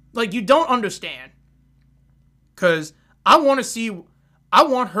 Like, you don't understand. Because I want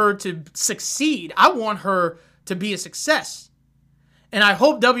her to succeed. I want her to be a success. And I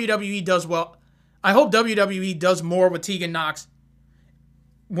hope WWE does well. I hope WWE does more with Tegan Nox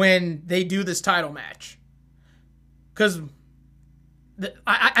when they do this title match. Because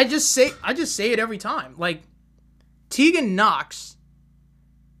I just say it every time. Like, Tegan Nox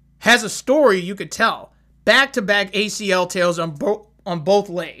has a story you could tell. Back-to-back ACL tears on both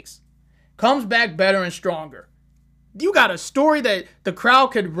legs. Comes back better and stronger. You got a story that the crowd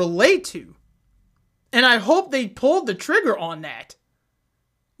could relate to. And I hope they pulled the trigger on that.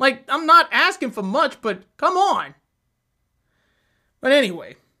 Like, I'm not asking for much, but come on. But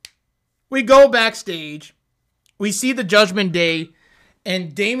anyway, we go backstage. We see the Judgment Day,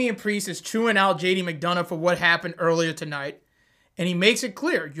 and Damian Priest is chewing out JD McDonough for what happened earlier tonight. And he makes it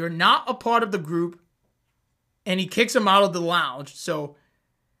clear, you're not a part of the group. And he kicks him out of the lounge. So,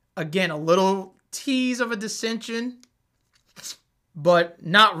 again, a little tease of a dissension, but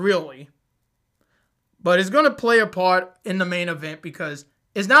not really. But it's going to play a part in the main event because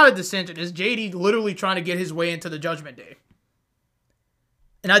it's not a dissension. It's JD literally trying to get his way into the Judgment Day.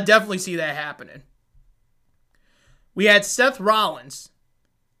 And I definitely see that happening. We had Seth Rollins.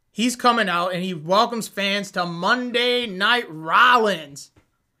 He's coming out and he welcomes fans to Monday Night Rollins.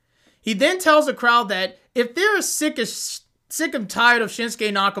 He then tells the crowd that if they're as sick and tired of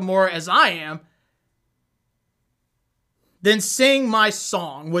Shinsuke Nakamura as I am, then sing my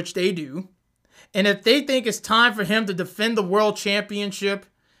song, which they do. And if they think it's time for him to defend the world championship,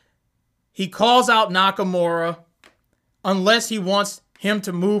 he calls out Nakamura unless he wants him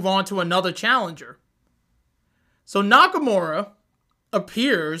to move on to another challenger. So Nakamura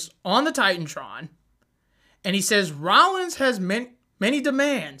appears on the Titantron, and he says Rollins has many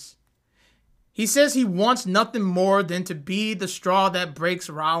demands. He says he wants nothing more than to be the straw that breaks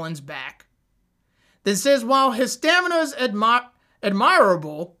Rollins' back. Then says while his stamina is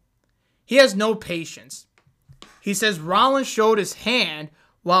admirable, he has no patience. He says Rollins showed his hand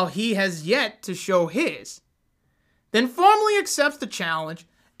while he has yet to show his. Then formally accepts the challenge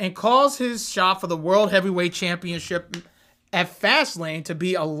and calls his shot for the World Heavyweight Championship at Fastlane to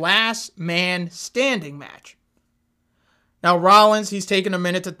be a last man standing match. Now Rollins, he's taken a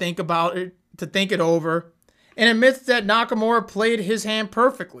minute to think it over, and admits that Nakamura played his hand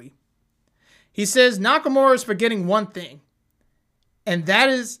perfectly. He says Nakamura is forgetting one thing, and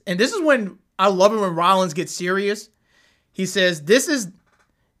this is when I love it when Rollins gets serious. He says this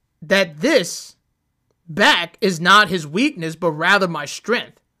back is not his weakness, but rather my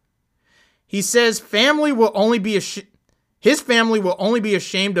strength. He says his family will only be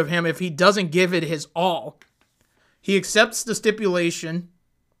ashamed of him if he doesn't give it his all. He accepts the stipulation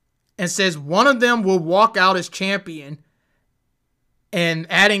and says one of them will walk out as champion, and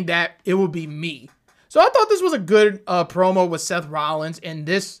adding that it will be me. So I thought this was a good promo with Seth Rollins, and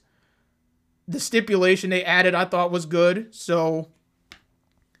the stipulation they added I thought was good. So,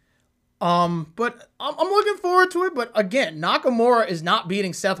 but I'm looking forward to it. But again, Nakamura is not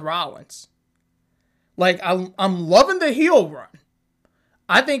beating Seth Rollins. Like, I'm loving the heel run.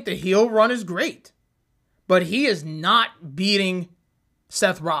 I think the heel run is great. But he is not beating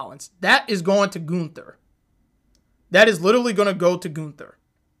Seth Rollins. That is going to Gunther. That is literally going to go to Gunther.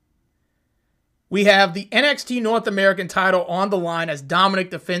 We have the NXT North American title on the line as Dominic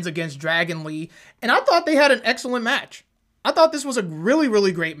defends against Dragon Lee. And I thought they had an excellent match. I thought this was a really,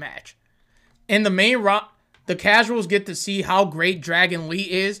 really great match. In the main the casuals get to see how great Dragon Lee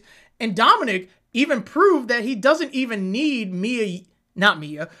is. And Dominic even proved that he doesn't even need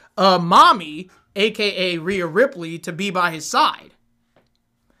Mommy, a.k.a. Rhea Ripley, to be by his side.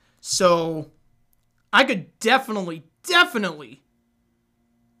 So, I could definitely,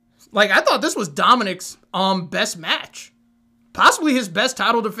 like, I thought this was Dominic's best match. Possibly his best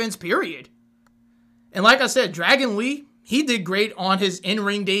title defense, period. And like I said, Dragon Lee, he did great on his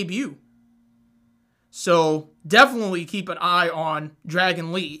in-ring debut. So, definitely keep an eye on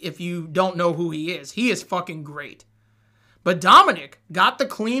Dragon Lee if you don't know who he is. He is fucking great. But Dominic got the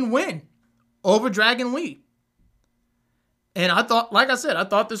clean win over Dragon Lee. And I thought, like I said, I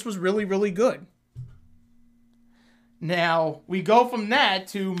thought this was really, really good. Now, we go from that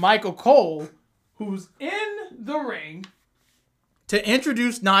to Michael Cole, who's in the ring to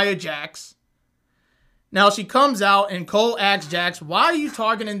introduce Nia Jax. Now, she comes out and Cole asks Jax, why are you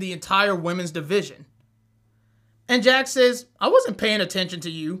targeting the entire women's division? And Jax says, I wasn't paying attention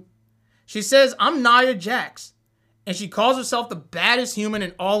to you. She says, I'm Nia Jax. And she calls herself the baddest human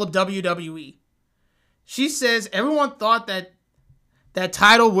in all of WWE. She says everyone thought that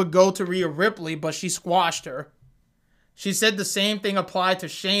title would go to Rhea Ripley, but she squashed her. She said the same thing applied to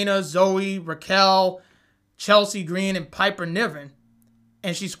Shayna, Zoe, Raquel, Chelsea Green, and Piper Niven.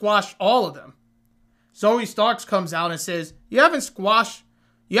 And she squashed all of them. Zoe Starks comes out and says, You haven't squashed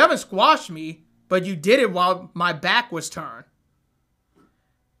me, but you did it while my back was turned.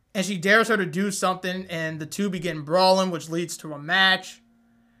 And she dares her to do something, and the two begin brawling, which leads to a match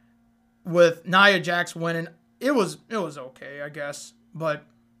with Nia Jax winning. It was okay, I guess, but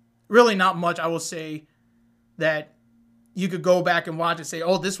really not much. I will say that you could go back and watch and say,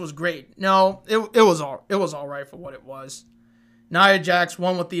 "Oh, this was great." No, it was all right for what it was. Nia Jax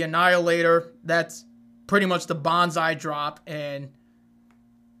won with the Annihilator. That's pretty much the bonsai drop, and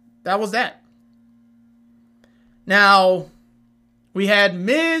that was that. Now, we had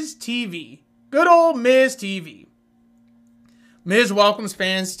Miz TV. Good old Miz TV. Miz welcomes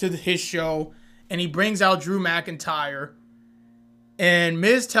fans to his show, and he brings out Drew McIntyre. And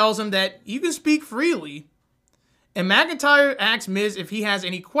Miz tells him that you can speak freely. And McIntyre asks Miz if he has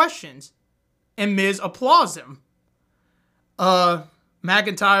any questions. And Miz applauds him.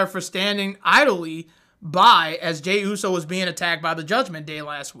 McIntyre for standing idly by as Jey Uso was being attacked by the Judgment Day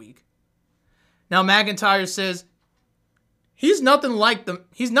last week. Now McIntyre says he's nothing like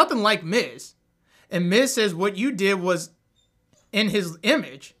Miz. And Miz says what you did was in his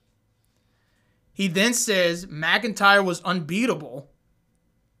image. He then says McIntyre was unbeatable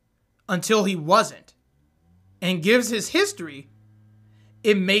until he wasn't. And gives his history.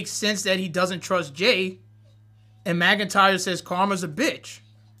 It makes sense that he doesn't trust Jey. And McIntyre says karma's a bitch.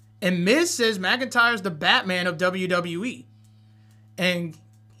 And Miz says McIntyre's the Batman of WWE. And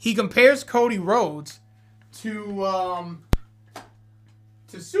he compares Cody Rhodes to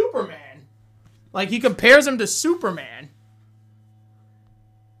Superman. Like, he compares him to Superman.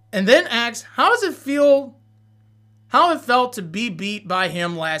 and then asks how it felt to be beat by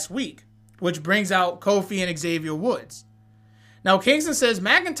him last week, which brings out Kofi and Xavier Woods. Now, Kingston says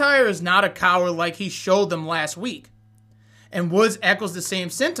McIntyre is not a coward like he showed them last week. And Woods echoes the same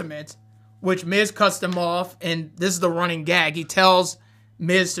sentiment, which Miz cuts them off, and this is the running gag. He tells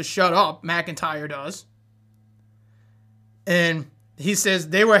Miz to shut up, McIntyre does. And he says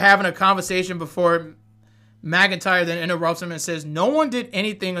they were having a conversation before McIntyre then interrupts him and says, no one did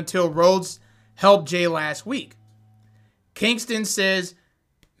anything until Rhodes helped Jay last week. Kingston says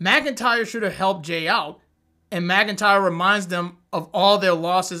McIntyre should have helped Jay out, and McIntyre reminds them of all their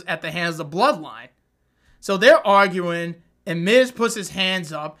losses at the hands of the Bloodline. So they're arguing, and Miz puts his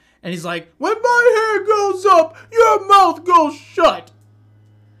hands up, and he's like, when my hair goes up, your mouth goes shut.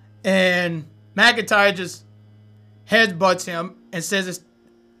 And McIntyre just headbutts him and says, it's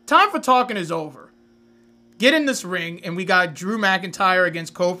time for talking is over. Get in this ring, and we got Drew McIntyre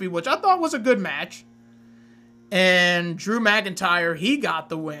against Kofi, which I thought was a good match. And Drew McIntyre, he got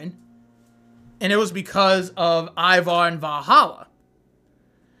the win. And it was because of Ivar and Valhalla.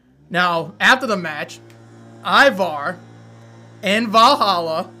 Now, after the match, Ivar and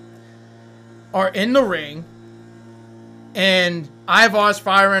Valhalla are in the ring. And Ivar's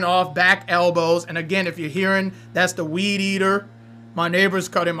firing off back elbows. And again, if you're hearing, that's the weed eater. My neighbor's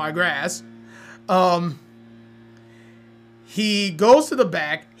cutting my grass. He goes to the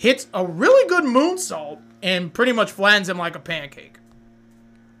back, hits a really good moonsault, and pretty much flattens him like a pancake.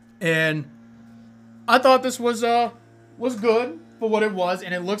 And I thought this was good for what it was.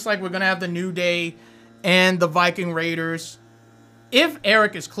 And it looks like we're going to have the New Day and the Viking Raiders, if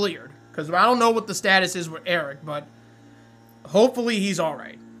Eric is cleared. Because I don't know what the status is with Eric, but hopefully he's all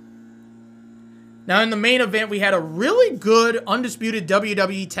right. Now, in the main event, we had a really good undisputed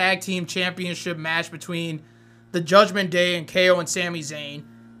WWE Tag Team Championship match between the Judgment Day and KO and Sami Zayn.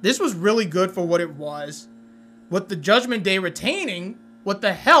 This was really good for what it was, with the Judgment Day retaining with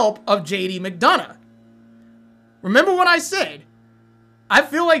the help of JD McDonough. Remember what I said? I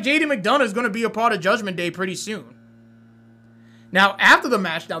feel like JD McDonough is going to be a part of Judgment Day pretty soon. Now, after the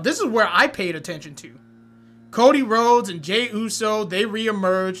match, this is where I paid attention to. Cody Rhodes and Jey Uso, they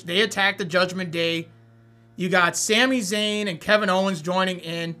reemerged. They attacked the Judgment Day. You got Sami Zayn and Kevin Owens joining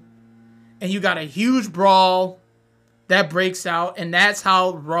in. And you got a huge brawl that breaks out. And that's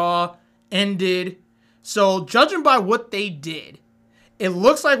how Raw ended. So, judging by what they did, it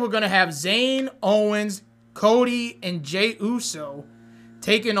looks like we're going to have Zayn, Owens, Cody, and Jey Uso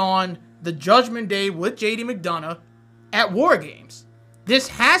taking on the Judgment Day with JD McDonough at War Games. This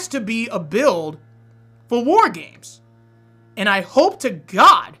has to be a build for War Games. And I hope to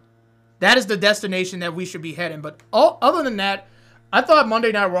God that is the destination that we should be heading. But other than that, I thought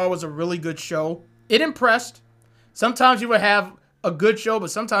Monday Night Raw was a really good show. It impressed. Sometimes you would have a good show,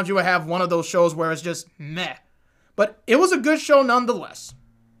 but sometimes you would have one of those shows where it's just meh. But it was a good show nonetheless.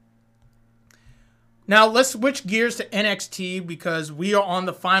 Now, let's switch gears to NXT because we are on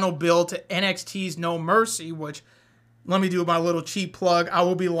the final build to NXT's No Mercy, which, let me do my little cheap plug. I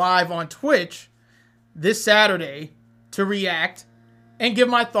will be live on Twitch this Saturday to react and give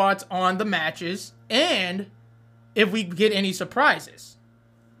my thoughts on the matches and if we get any surprises.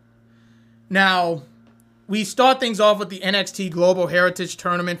 Now, we start things off with the NXT Global Heritage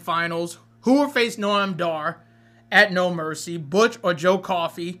Tournament Finals. Who will face Noam Dar at No Mercy, Butch or Joe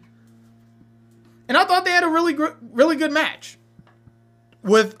Coffey? And I thought they had a really good match.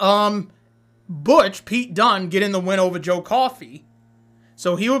 With Butch, Pete Dunne, getting the win over Joe Coffey.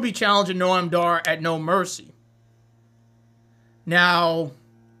 So he will be challenging Noam Dar at No Mercy. Now,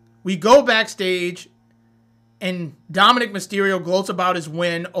 we go backstage, and Dominic Mysterio gloats about his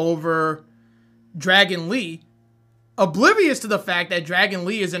win over Dragon Lee, oblivious to the fact that Dragon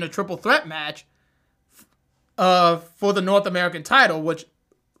Lee is in a triple threat match for the North American title, which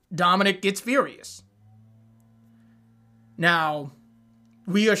Dominic gets furious. Now,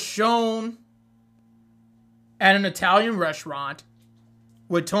 we are shown at an Italian restaurant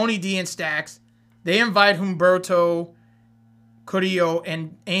with Tony D and Stax. They invite Humberto Carrillo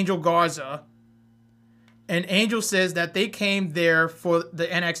and Angel Garza. And Angel says that they came there for the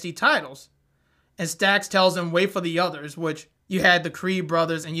NXT titles. And Stax tells him, wait for the others, which you had the Creed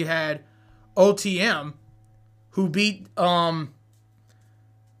brothers and you had OTM, who beat Hank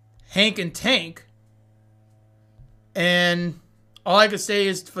and Tank. And all I could say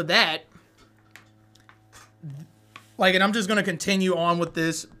is for that, and I'm just going to continue on with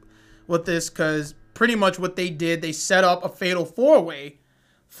this because pretty much what they did, they set up a fatal four-way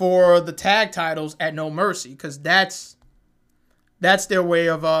for the tag titles at No Mercy, because that's their way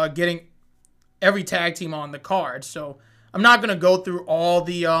of getting every tag team on the card. So I'm not gonna go through all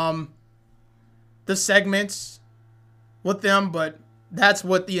the segments with them, but that's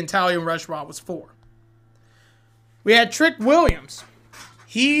what the Italian restaurant was for. We had Trick Williams.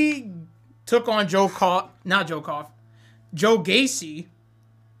 He took on Joe Gacy,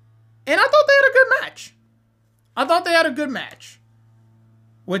 and I thought they had a good match.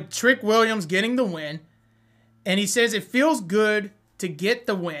 With Trick Williams getting the win, and he says it feels good to get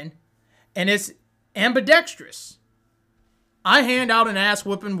the win, and it's ambidextrous. I hand out an ass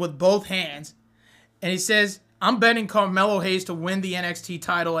whipping with both hands, and he says, I'm betting Carmelo Hayes to win the NXT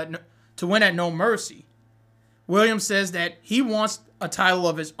title to win at No Mercy. Williams says that he wants a title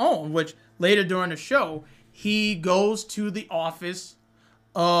of his own, which later during the show, he goes to the office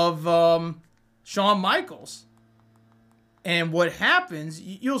of Shawn Michaels. And what happens,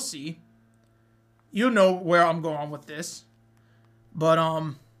 you'll see. You'll know where I'm going with this. But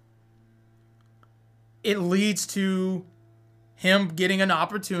it leads to him getting an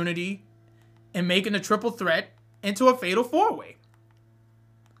opportunity and making a triple threat into a fatal four-way.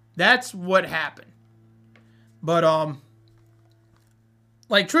 That's what happened. But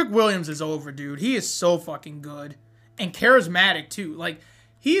like, Trick Williams is over, dude. He is so fucking good and charismatic too. Like,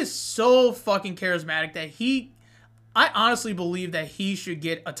 he is so fucking charismatic that I honestly believe that he should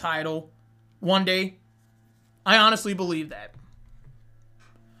get a title one day. I honestly believe that.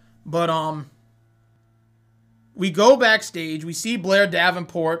 But we go backstage. We see Blair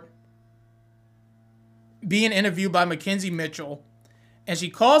Davenport being interviewed by Mackenzie Mitchell, and she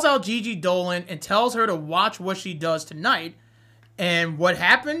calls out Gigi Dolan and tells her to watch what she does tonight. And what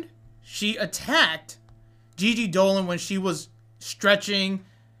happened? She attacked Gigi Dolan when she was stretching,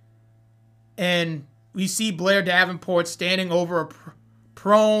 and we see Blair Davenport standing over a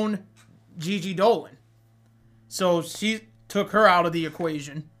prone Gigi Dolan. So she took her out of the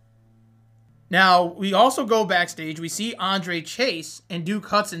equation. Now, we also go backstage. We see Andre Chase and Duke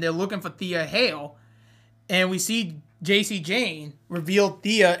Hudson. They're looking for Thea Hale. And we see JC Jane reveal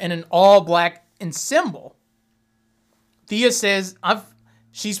Thea in an all-black symbol. Thea says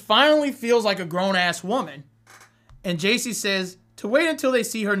she finally feels like a grown-ass woman. And JC says to wait until they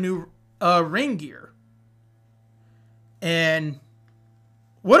see her new ring gear. And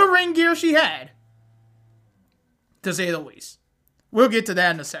what a ring gear she had, to say the least. We'll get to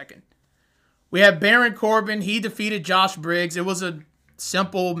that in a second. We have Baron Corbin. He defeated Josh Briggs. It was a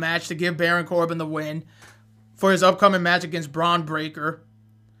simple match to give Baron Corbin the win for his upcoming match against Braun Breaker.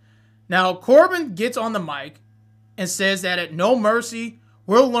 Now, Corbin gets on the mic and says that at No Mercy,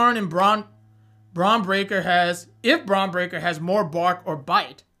 we'll learn if Braun Breaker has more bark or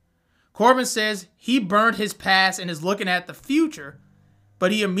bite. Corbin says he burned his past and is looking at the future,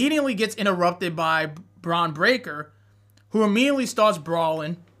 but he immediately gets interrupted by Braun Breaker, who immediately starts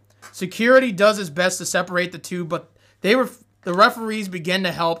brawling. Security does its best to separate the two, but the referees begin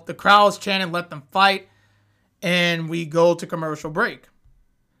to help. The crowd is chanting, "Let them fight," and we go to commercial break.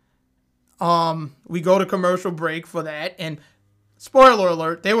 We go to commercial break for that, and spoiler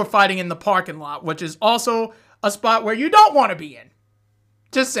alert, they were fighting in the parking lot, which is also a spot where you don't want to be in.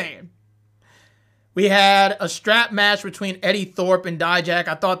 Just saying. We had a strap match between Eddie Thorpe and Dijak.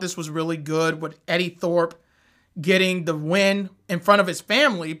 I thought this was really good, with Eddie Thorpe getting the win in front of his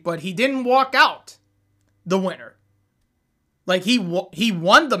family, but he didn't walk out the winner. Like, he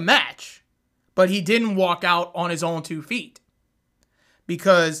won the match, but he didn't walk out on his own 2 feet.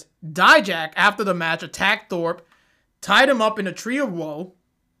 Because Dijak, after the match, attacked Thorpe, tied him up in a tree of woe,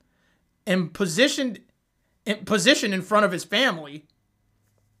 and positioned in front of his family,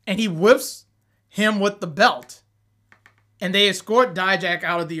 and he whips him with the belt. And they escort Dijak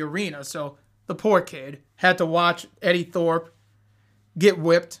out of the arena, so the poor kid had to watch Eddie Thorpe get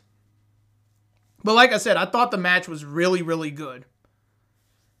whipped. But like I said, I thought the match was really, really good.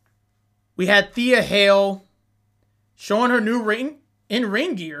 We had Thea Hale showing her new ring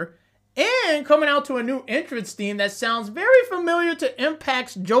gear and coming out to a new entrance theme that sounds very familiar to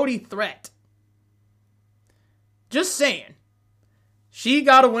Impact's Jody Threat. Just saying. She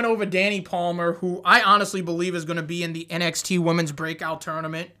got a win over Danny Palmer, who I honestly believe is going to be in the NXT Women's Breakout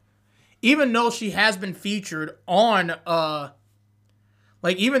Tournament. Even though she has been featured on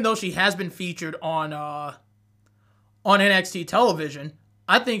NXT television,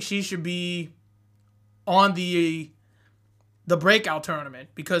 I think she should be on the Breakout Tournament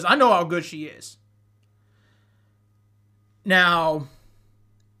because I know how good she is. Now,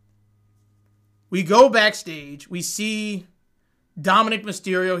 we go backstage. We see Dominic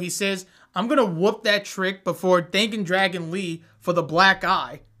Mysterio. He says, "I'm going to whoop that trick," before thanking Dragon Lee for the black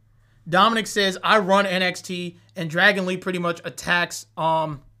eye. Dominic says, "I run NXT," and Dragon Lee pretty much attacks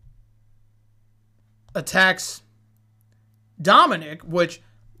Dominic, which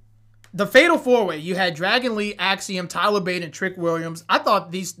the Fatal 4-Way, you had Dragon Lee, Axiom, Tyler Bate, and Trick Williams. I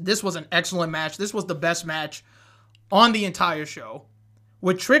thought this was an excellent match. This was the best match on the entire show,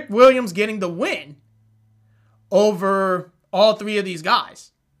 with Trick Williams getting the win over all three of these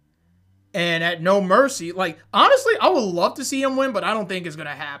guys. And at No Mercy, like, honestly, I would love to see him win, but I don't think it's going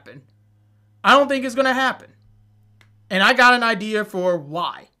to happen. I don't think it's going to happen. And I got an idea for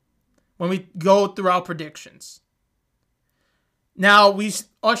why when we go through our predictions. Now, we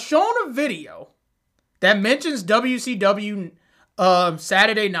are shown a video that mentions WCW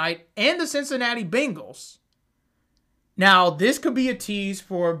Saturday Night and the Cincinnati Bengals. Now, this could be a tease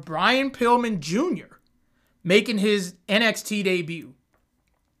for Brian Pillman Jr. making his NXT debut.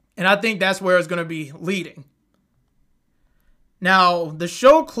 And I think that's where it's going to be leading. Now, the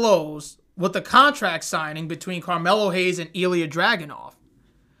show closed with a contract signing between Carmelo Hayes and Ilya Dragunov.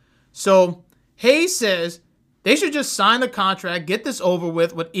 So, Hayes says they should just sign the contract, get this over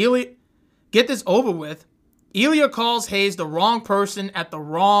with. Ilya calls Hayes the wrong person at the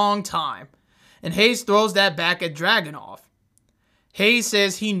wrong time, and Hayes throws that back at Dragunov. Hayes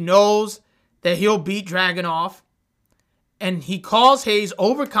says he knows that he'll beat Dragunov, and he calls Hayes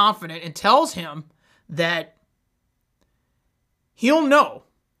overconfident and tells him that he'll know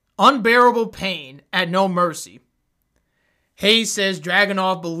unbearable pain at No Mercy. Hayes says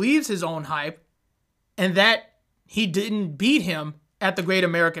Dragunov believes his own hype and that he didn't beat him at the Great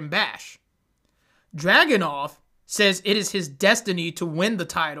American Bash. Dragunov says it is his destiny to win the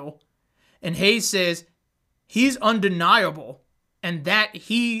title, and Hayes says he's undeniable and that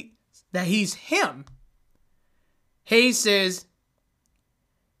he's him. Hayes says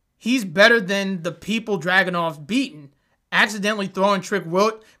he's better than the people Dragunov's beaten, accidentally throwing Trick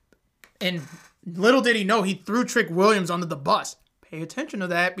Williams, and little did he know he threw Trick Williams under the bus. Pay attention to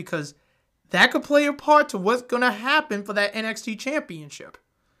that, because that could play a part to what's going to happen for that NXT championship.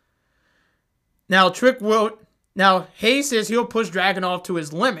 Now, Hayes says he'll push Dragunov to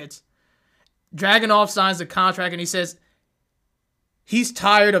his limits. Dragunov signs the contract and he says he's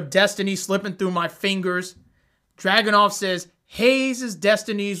tired of destiny slipping through my fingers. Dragunov says Hayes'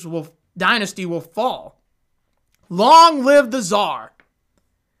 dynasty will fall. Long live the Tsar.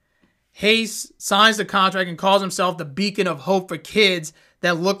 Hayes signs the contract and calls himself the beacon of hope for kids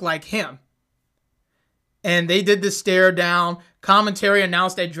that look like him. And they did the stare down. Commentary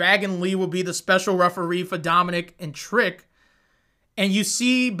announced that Dragon Lee will be the special referee for Dominic and Trick. And you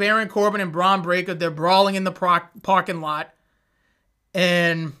see Baron Corbin and Braun Breaker, they're brawling in the parking lot.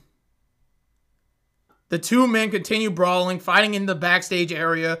 And the two men continue brawling, fighting in the backstage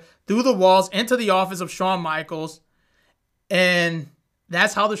area, through the walls, into the office of Shawn Michaels. And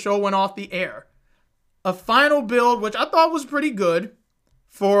that's how the show went off the air. A final build, which I thought was pretty good,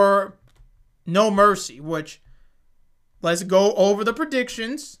 for No Mercy, which, let's go over the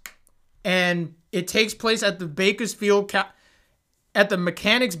predictions. And it takes place at the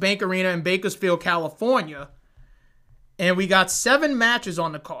Mechanics Bank Arena in Bakersfield, California. And we got 7 matches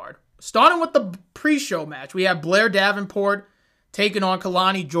on the card. Starting with the pre-show match, we have Blair Davenport taking on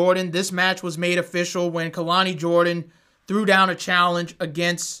Kalani Jordan. This match was made official when Kalani Jordan threw down a challenge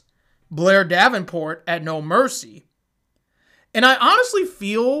against Blair Davenport at No Mercy. And I honestly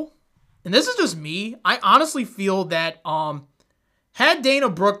feel, and this is just me, I honestly feel that had Dana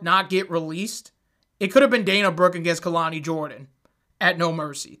Brooke not get released, it could have been Dana Brooke against Kalani Jordan at No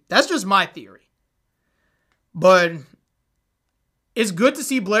Mercy. That's just my theory. But it's good to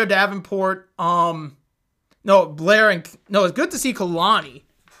see Blair Davenport, it's good to see Kalani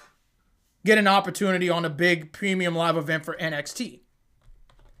get an opportunity on a big premium live event for NXT.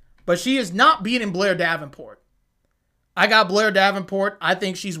 But she is not beating Blair Davenport. I got Blair Davenport. I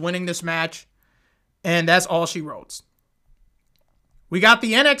think she's winning this match. And that's all she wrote. We got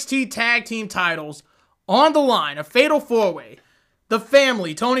the NXT Tag Team titles on the line. A fatal 4-way. The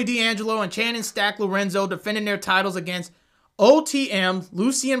Family, Tony D'Angelo and Channing Stack Lorenzo, defending their titles against OTM,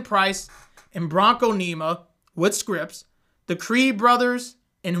 Lucian Price, and Bronco Nima with scripts. The Creed Brothers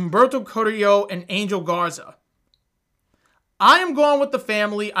and Humberto Carrillo and Angel Garza. I am going with the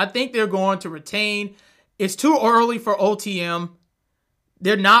Family. I think they're going to retain. It's too early for OTM.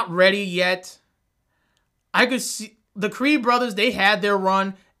 They're not ready yet. I could see the Creed Brothers, they had their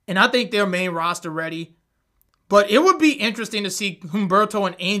run, and I think they're main roster ready. But it would be interesting to see Humberto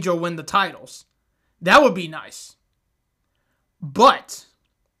and Angel win the titles. That would be nice. But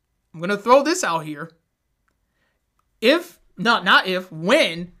I'm going to throw this out here.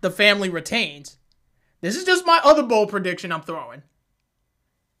 When the Family retains, this is just my other bold prediction I'm throwing.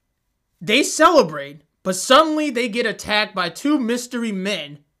 They celebrate, but suddenly they get attacked by 2 mystery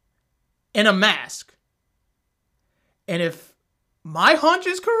men in a mask. And if my hunch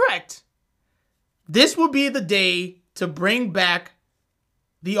is correct, this will be the day to bring back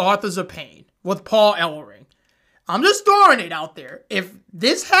the Authors of Pain with Paul Ellering. I'm just throwing it out there. If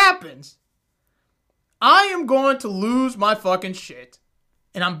this happens, I am going to lose my fucking shit.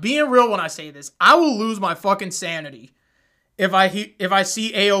 And I'm being real when I say this. I will lose my fucking sanity if I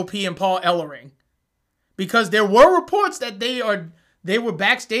see AOP and Paul Ellering. Because there were reports that they were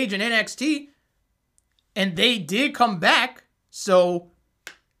backstage in NXT and they did come back. So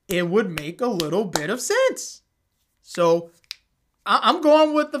it would make a little bit of sense. So I'm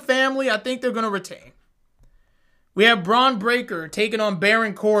going with the family. I think they're going to retain. We have Braun Breaker taking on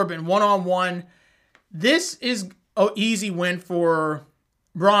Baron Corbin one-on-one. This is an easy win for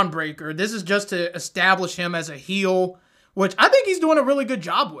Braun Breaker. This is just to establish him as a heel, which I think he's doing a really good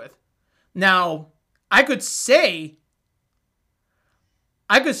job with. Now, I could say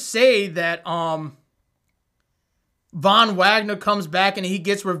that Von Wagner comes back and he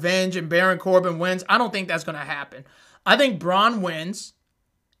gets revenge and Baron Corbin wins. I don't think that's going to happen. I think Braun wins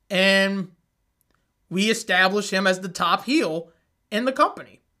and we establish him as the top heel in the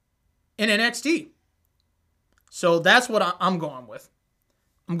company, in NXT. So that's what I'm going with.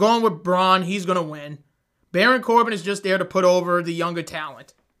 I'm going with Braun. He's going to win. Baron Corbin is just there to put over the younger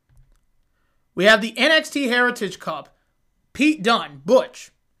talent. We have the NXT Heritage Cup. Pete Dunne,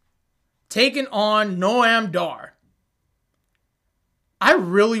 Butch, taking on Noam Dar. I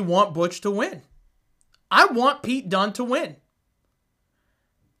really want Butch to win. I want Pete Dunne to win.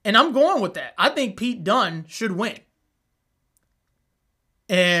 And I'm going with that. I think Pete Dunne should win.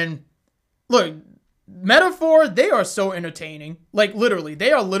 And look, Metaphor, they are so entertaining. Like, literally.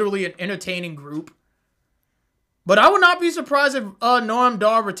 They are literally an entertaining group. But I would not be surprised if Noam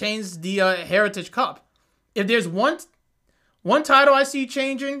Dar retains the Heritage Cup. If there's one title I see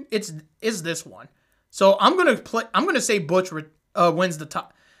changing, it's this one. So I'm gonna say Butch wins the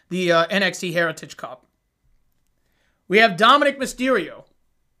NXT Heritage Cup. We have Dominic Mysterio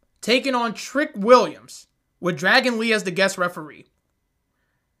taking on Trick Williams with Dragon Lee as the guest referee.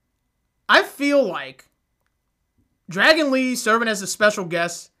 I feel like Dragon Lee serving as a special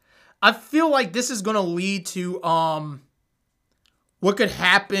guest, I feel like this is going to lead to what could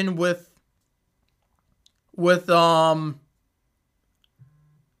happen with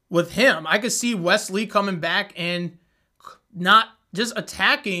him. I could see Wesley coming back and not just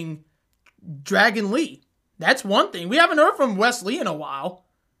attacking Dragon Lee. That's one thing. We haven't heard from Wesley in a while.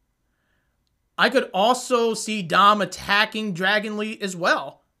 I could also see Dom attacking Dragon Lee as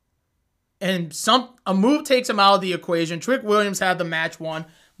well. And a move takes him out of the equation. Trick Williams had the match won,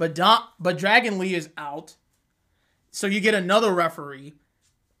 but Dragon Lee is out. So you get another referee.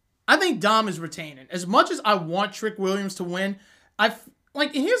 I think Dom is retaining. As much as I want Trick Williams to win, and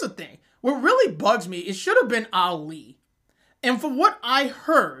here's the thing. What really bugs me, it should have been Ali. And for what I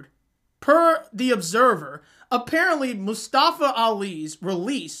heard, per The Observer, apparently Mustafa Ali's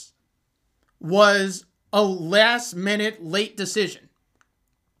release was a last-minute late decision.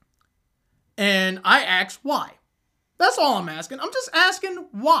 And I asked why. That's all I'm asking. I'm just asking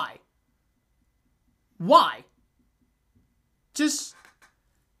why. Why? Just,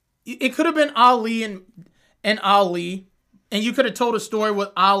 it could have been Ali and Ali, and you could have told a story with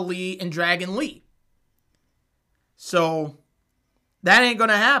Ali and Dragon Lee. So, that ain't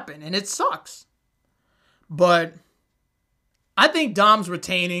gonna happen, and it sucks. But I think Dom's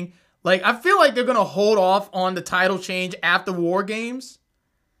retaining. I feel like they're gonna hold off on the title change after War Games.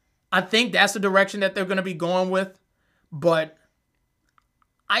 I think that's the direction that they're gonna be going with. But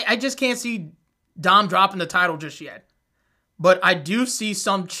I just can't see Dom dropping the title just yet. But I do see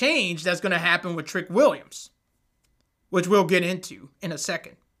some change that's gonna happen with Trick Williams, which we'll get into in a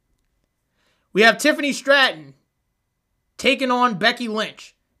second. We have Tiffany Stratton taking on Becky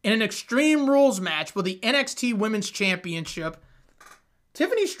Lynch in an Extreme Rules match for the NXT Women's Championship.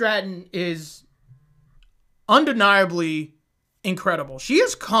 Tiffany Stratton is undeniably incredible. She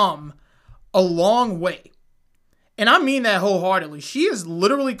has come a long way. And I mean that wholeheartedly. She has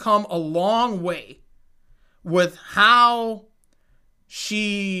literally come a long way with how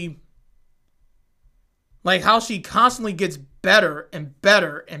she constantly gets better and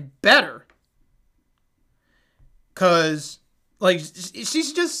better and better. Because,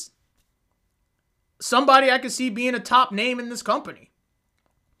 she's just somebody I could see being a top name in this company.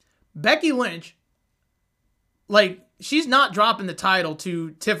 Becky Lynch, she's not dropping the title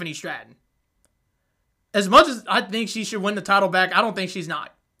to Tiffany Stratton. As much as I think she should win the title back, I don't think she's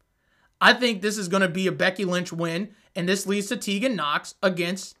not. I think this is going to be a Becky Lynch win, and this leads to Tegan Nox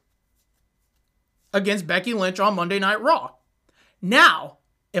against Becky Lynch on Monday Night Raw. Now,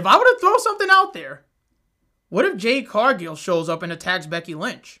 if I were to throw something out there, What if Jade Cargill shows up and attacks Becky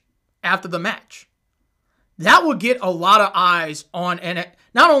Lynch after the match? That would get a lot of eyes on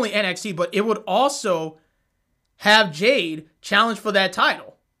not only NXT, but it would also have Jade challenge for that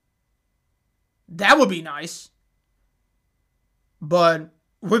title. That would be nice. But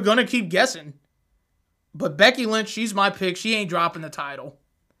we're going to keep guessing. But Becky Lynch, she's my pick. She ain't dropping the title.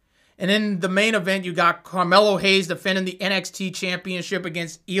 And in the main event, you got Carmelo Hayes defending the NXT Championship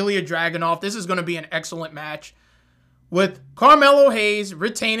against Ilya Dragunov. This is going to be an excellent match with Carmelo Hayes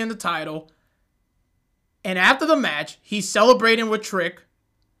retaining the title. And after the match, he's celebrating with Trick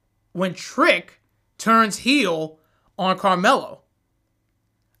when Trick turns heel on Carmelo.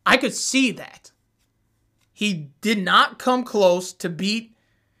 I could see that. He did not come close to beat,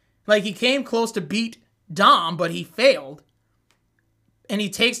 he came close to beat Dom, but he failed. And he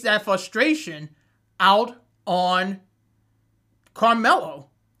takes that frustration out on Carmelo.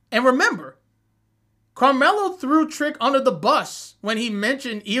 And remember, Carmelo threw Trick under the bus when he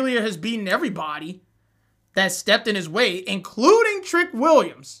mentioned Ilya has beaten everybody that stepped in his way, including Trick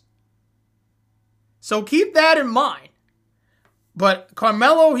Williams. So keep that in mind. But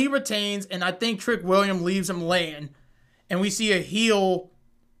Carmelo, he retains, and I think Trick Williams leaves him laying, and we see a heel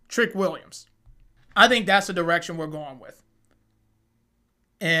Trick Williams. I think that's the direction we're going with.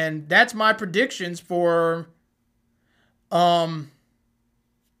 And that's my predictions for NXT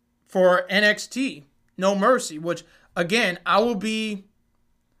No Mercy, which again, I will be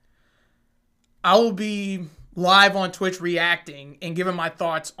live on Twitch reacting and giving my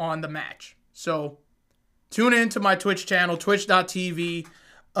thoughts on the match. So tune in to my Twitch channel, twitch.tv,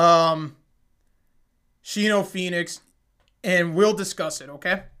 Shino Phoenix, and we'll discuss it,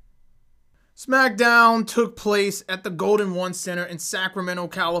 okay? SmackDown took place at the Golden One Center in Sacramento,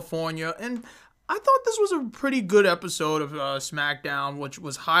 California, and I thought this was a pretty good episode of SmackDown, which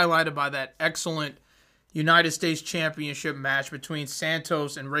was highlighted by that excellent United States Championship match between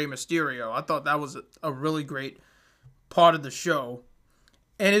Santos and Rey Mysterio. I thought that was a really great part of the show.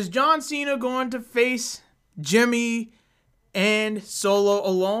 And is John Cena going to face Jimmy and Solo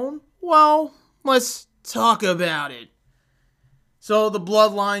alone? Well, let's talk about it. So the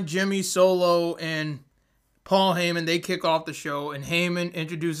Bloodline, Jimmy, Solo, and Paul Heyman, they kick off the show, and Heyman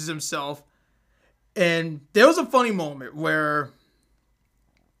introduces himself. And there was a funny moment where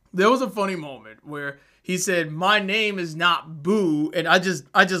he said, "My name is not Boo," and I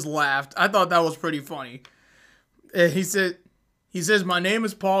just laughed. I thought that was pretty funny. And he says, "My name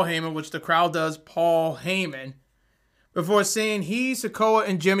is Paul Heyman," which the crowd does Paul Heyman, before saying he, Sikoa,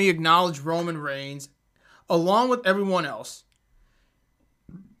 and Jimmy acknowledge Roman Reigns, along with everyone else.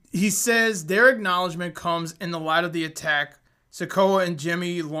 He says their acknowledgement comes in the light of the attack Sikoa and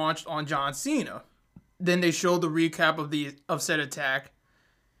Jimmy launched on John Cena. Then they show the recap of said attack.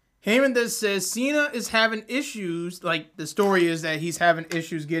 Heyman then says Cena is having issues, the story is that he's having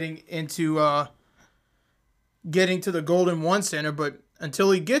issues getting to the Golden One Center, but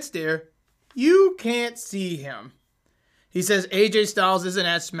until he gets there, you can't see him. He says AJ Styles isn't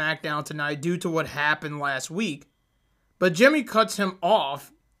at SmackDown tonight due to what happened last week, but Jimmy cuts him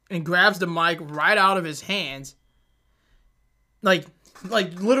off and grabs the mic right out of his hands,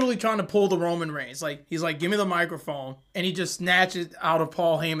 literally trying to pull the Roman Reigns. He's like, "Give me the microphone," and he just snatches it out of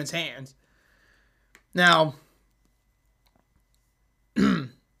Paul Heyman's hands. Now,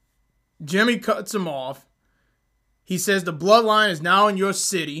 Jimmy cuts him off. He says the Bloodline is now in your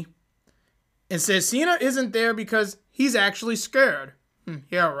city, and says Cena isn't there because he's actually scared.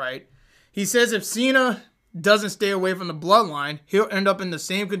 Yeah, right. He says if Cena doesn't stay away from the Bloodline, he'll end up in the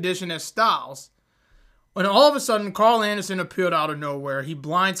same condition as Styles. When all of a sudden, Carl Anderson appeared out of nowhere. He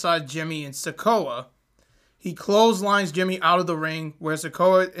blindsides Jimmy and Sikoa. He clotheslines Jimmy out of the ring where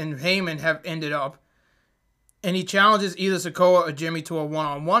Sikoa and Heyman have ended up. And he challenges either Sikoa or Jimmy to a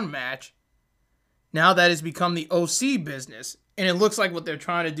one-on-one match. Now that has become the OC business. And it looks like what they're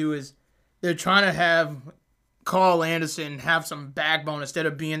trying to do is they're trying to have Carl Anderson have some backbone instead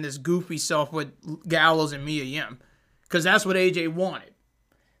of being this goofy self with Gallows and Mia Yim. Because that's what AJ wanted.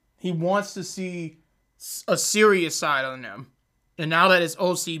 He wants to see a serious side on them. And now that it's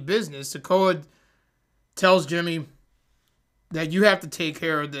OC business, Sikoa tells Jimmy that you have to take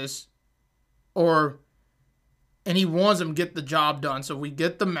care of this, and he wants him to get the job done. So we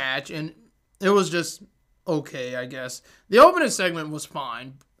get the match, and it was just okay, I guess. The opening segment was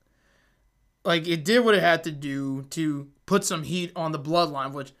fine. It did what it had to do to put some heat on the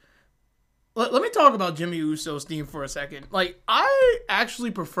Bloodline, which, let me talk about Jimmy Uso's theme for a second. I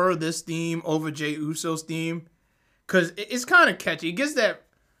actually prefer this theme over Jey Uso's theme because it's kind of catchy. It gives that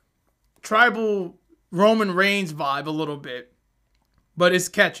tribal Roman Reigns vibe a little bit, but it's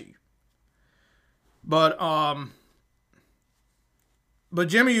catchy. But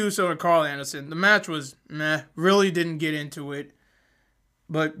Jimmy Uso and Carl Anderson, the match was meh. Really didn't get into it.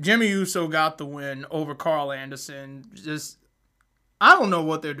 But Jimmy Uso got the win over Carl Anderson. I don't know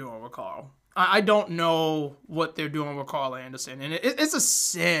what they're doing with Carl. I don't know what they're doing with Carl Anderson. And it's a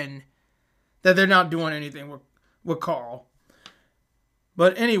sin that they're not doing anything with Carl.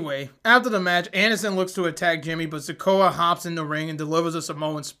 But anyway, after the match, Anderson looks to attack Jimmy, but Sikoa hops in the ring and delivers a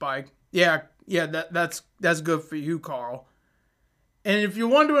Samoan spike. Yeah, that's good for you, Carl. And if you're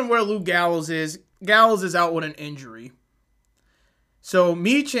wondering where Luke Gallows is out with an injury. So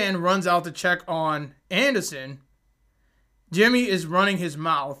Michan runs out to check on Anderson. Jimmy is running his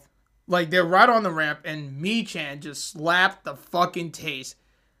mouth. Like, they're right on the ramp, and Michan just slapped the fucking taste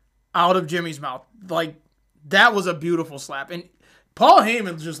out of Jimmy's mouth. Like, that was a beautiful slap. And Paul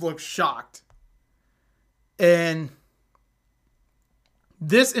Heyman just looked shocked. And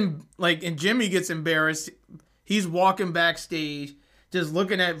Jimmy gets embarrassed. He's walking backstage, just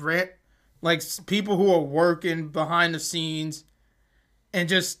looking at people who are working behind the scenes and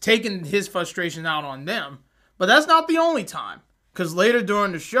just taking his frustration out on them. But that's not the only time. Because later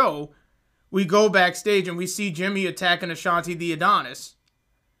during the show, we go backstage and we see Jimmy attacking Ashanti the Adonis.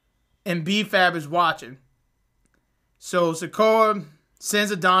 And B-Fab is watching. So Sikoa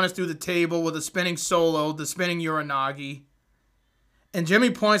sends Adonis through the table with a spinning solo, the spinning Uranagi. And Jimmy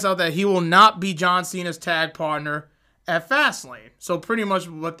points out that he will not be John Cena's tag partner at Fastlane. So pretty much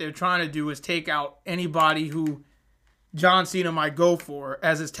what they're trying to do is take out anybody who John Cena might go for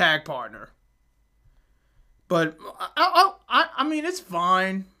as his tag partner. But, I mean, it's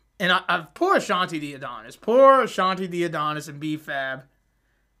fine. And poor Ashanti the Adonis. Poor Ashanti the Adonis and B-Fab.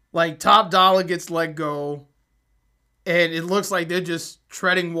 Like, Top Dollar gets let go. And it looks like they're just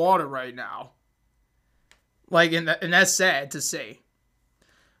treading water right now. Like, and that's sad to say.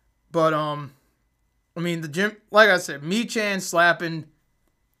 But, I mean, like I said, Michan slapping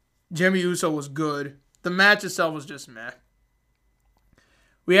Jimmy Uso was good. The match itself was just meh.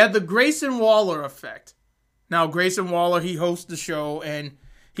 We had the Grayson Waller effect. Now, Grayson Waller, he hosts the show, and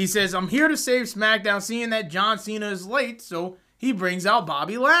he says, I'm here to save SmackDown, seeing that John Cena is late, so he brings out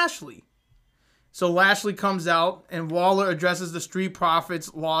Bobby Lashley. So Lashley comes out, and Waller addresses the Street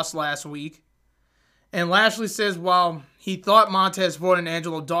Profits' loss last week. And Lashley says, while he thought Montez Ford and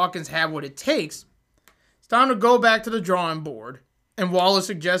Angelo Dawkins have what it takes, it's time to go back to the drawing board. And Waller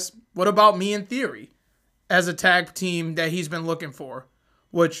suggests, what about me and Theory as a tag team that he's been looking for?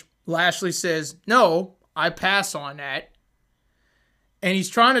 Which Lashley says, no, I pass on that. And he's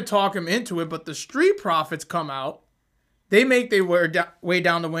trying to talk him into it, but the Street Profits come out. They make their way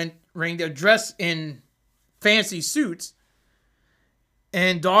down the ring. They're dressed in fancy suits.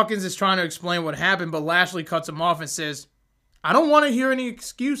 And Dawkins is trying to explain what happened, but Lashley cuts him off and says, I don't want to hear any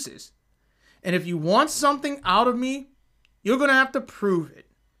excuses. And if you want something out of me, you're going to have to prove it.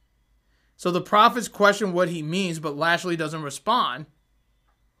 So the Profits question what he means, but Lashley doesn't respond.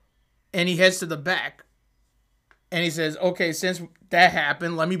 And he heads to the back. And he says, okay, since that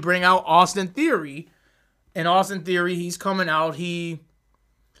happened, let me bring out Austin Theory. And Austin Theory, he's coming out. He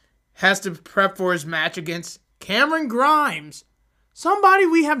has to prep for his match against Cameron Grimes. Somebody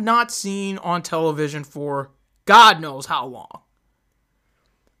we have not seen on television for God knows how long.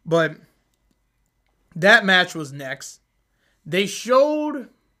 But that match was next. They showed,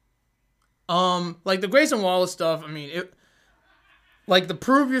 like the Grayson Waller stuff. I mean, like the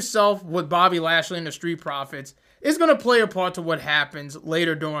prove yourself with Bobby Lashley and the Street Profits is going to play a part to what happens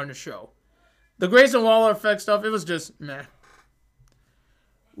later during the show. The Grayson Waller effect stuff, it was just meh.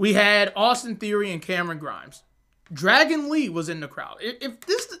 We had Austin Theory and Cameron Grimes. Dragon Lee was in the crowd.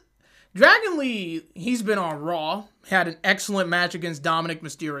 Dragon Lee, he's been on Raw, had an excellent match against Dominic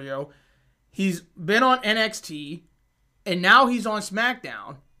Mysterio. He's been on NXT, and now he's on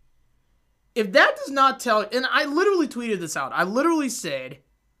SmackDown. If that does not tell, and I literally tweeted this out. I literally said,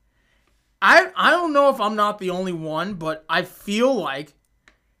 I don't know if I'm not the only one, but I feel like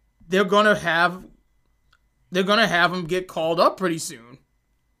they're gonna have him get called up pretty soon.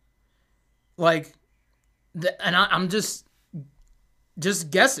 Like, and I'm just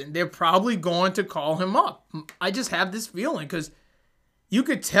guessing. They're probably going to call him up. I just have this feeling because you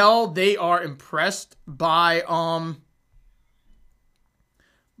could tell they are impressed by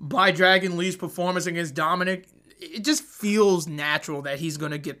Dragon Lee's performance against Dominic. It just feels natural that he's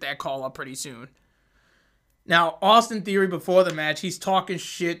going to get that call up pretty soon. Now, Austin Theory, before the match, he's talking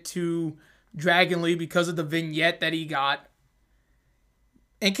shit to Dragon Lee because of the vignette that he got.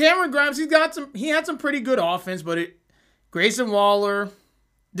 And Cameron Grimes, he had some pretty good offense, but Grayson Waller,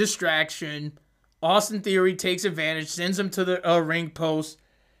 distraction. Austin Theory takes advantage, sends him to the ring post.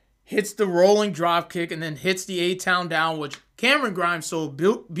 hits the rolling drop kick, and then hits the A-Town down, which Cameron Grimes sold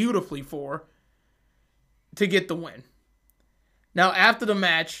beautifully for, to get the win. Now, after the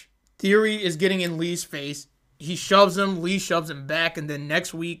match, Theory is getting in Lee's face. He shoves him, Lee shoves him back, and then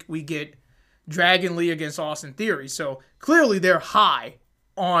next week we get Dragon Lee against Austin Theory. So clearly they're high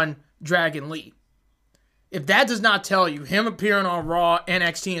on Dragon Lee. If that does not tell you, him appearing on Raw,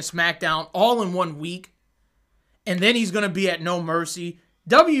 NXT, and SmackDown all in 1 week, and then he's going to be at No Mercy,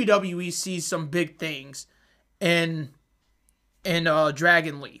 WWE sees some big things in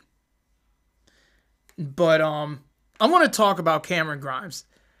Dragon Lee. But I want to talk about Cameron Grimes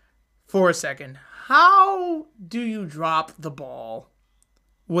for a second. How do you drop the ball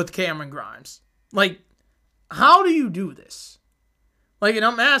with Cameron Grimes? Like, how do you do this? Like, and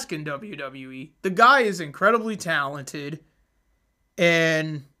I'm asking WWE. The guy is incredibly talented,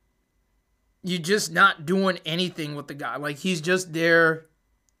 and you're just not doing anything with the guy. Like, he's just there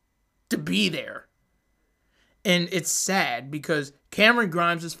to be there. And it's sad because Cameron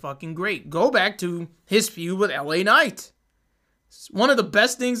Grimes is fucking great. Go back to his feud with LA Knight. It's one of the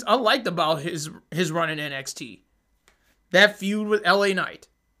best things I liked about his run in NXT. That feud with LA Knight.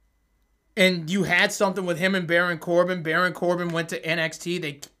 And you had something with him and Baron Corbin. Baron Corbin went to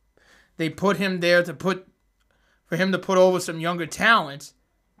NXT. They put him there for him to put over some younger talent.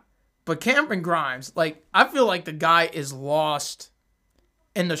 But Cameron Grimes, like, I feel like the guy is lost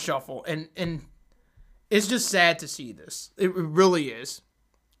in the shuffle. And it's just sad to see this. It really is.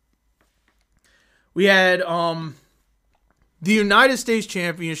 We had the United States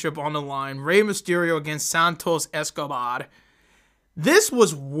Championship on the line. Rey Mysterio against Santos Escobar. This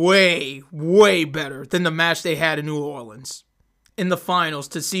was way, way better than the match they had in New Orleans in the finals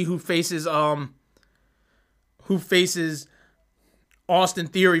to see who faces Austin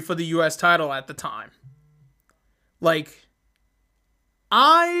Theory for the U.S. title at the time. Like,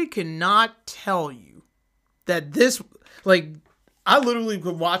 I cannot tell you that this, like, I literally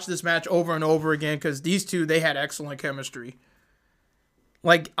could watch this match over and over again because these two, they had excellent chemistry.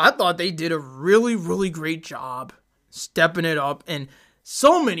 Like, I thought they did a really, really great job stepping it up, and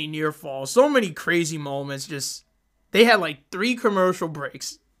so many near falls, so many crazy moments. Just, they had like 3 commercial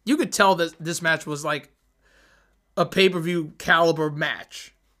breaks. You could tell that this match was like a pay-per-view caliber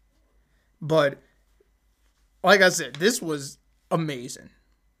match. But like I said, this was amazing.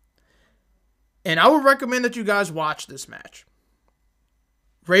 And I would recommend that you guys watch this match.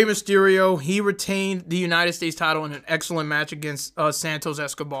 Rey Mysterio, he retained the United States title in an excellent match against Santos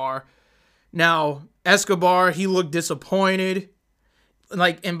Escobar. Now, Escobar, he looked disappointed.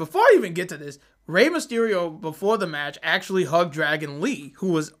 Like, and before I even get to this, Rey Mysterio, before the match, actually hugged Dragon Lee, who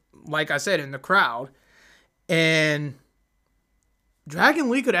was, like I said, in the crowd. And Dragon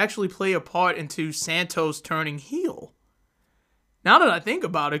Lee could actually play a part into Santos turning heel. Now that I think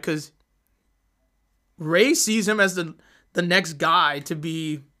about it, because Rey sees him as the next guy to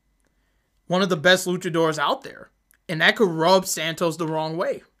be one of the best luchadors out there. And that could rub Santos the wrong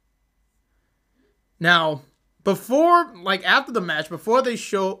way. Now, after the match, before they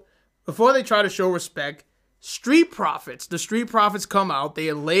try to show respect, the Street Profits come out. They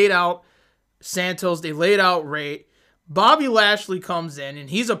had laid out Santos, they laid out Rey. Bobby Lashley comes in,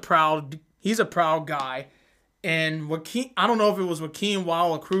 and he's a proud guy. And I don't know if it was Joaquin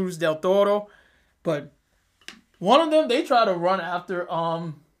Wild or Cruz del Toro, but one of them, they try to run after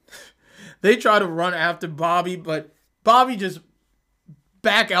Bobby, but Bobby just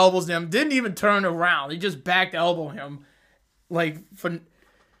back elbows them, didn't even turn around. He just back elbowed him. I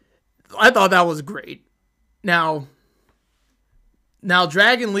thought that was great. Now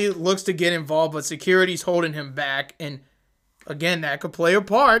Dragon Lee looks to get involved, but security's holding him back. And again, that could play a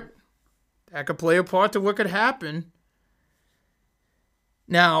part. That could play a part to what could happen.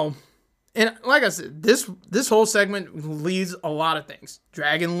 Now, and like I said, this whole segment leads a lot of things.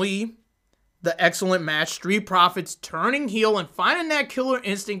 Dragon Lee, the excellent match, Street Profits turning heel and finding that killer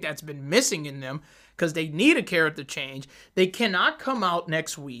instinct that's been missing in them because they need a character change. They cannot come out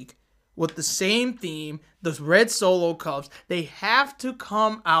next week with the same theme, the red Solo cups. They have to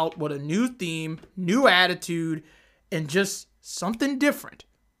come out with a new theme, new attitude, and just something different.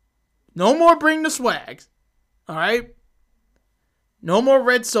 No more bring the swags. All right? No more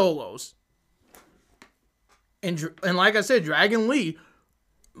red Solos. And like I said, Dragon Lee,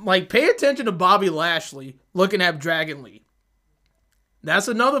 like, pay attention to Bobby Lashley looking at Dragon Lee. That's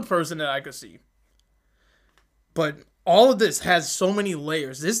another person that I could see. But all of this has so many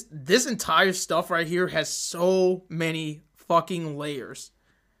layers. This entire stuff right here has so many fucking layers.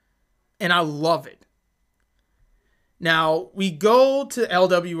 And I love it. Now, we go to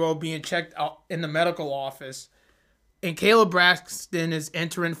LWO being checked out in the medical office And Caleb Braxton is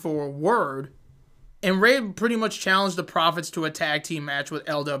entering for a word. And Ray pretty much challenged the Profits to a tag team match with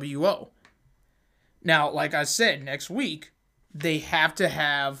LWO. Now, like I said, next week, they have to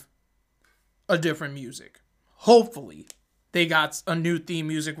have a different music. Hopefully, they got a new theme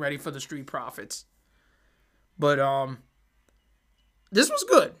music ready for the Street Profits. But, this was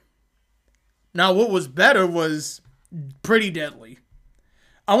good. Now, what was better was Pretty Deadly.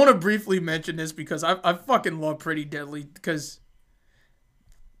 I want to briefly mention this because I fucking love Pretty Deadly because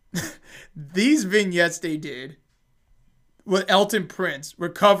these vignettes they did with Elton Prince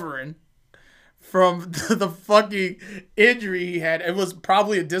recovering from the fucking injury he had. It was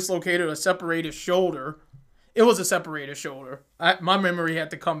probably a dislocated or separated shoulder. It was a separated shoulder. My memory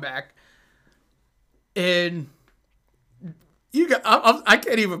had to come back. And I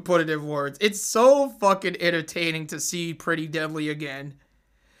can't even put it in words. It's so fucking entertaining to see Pretty Deadly again.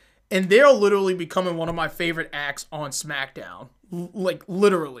 And they're literally becoming one of my favorite acts on SmackDown. Like,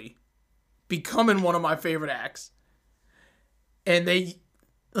 literally. Becoming one of my favorite acts. And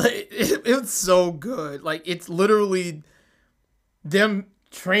it's so good. Like, it's literally them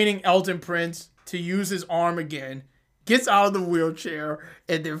training Elton Prince to use his arm again. Gets out of the wheelchair.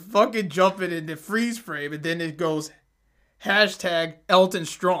 And they're fucking jumping in the freeze frame. And then it goes, hashtag Elton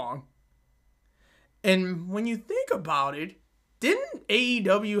Strong. And when you think about it, didn't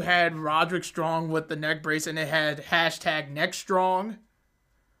AEW had Roderick Strong with the neck brace and it had hashtag neck strong?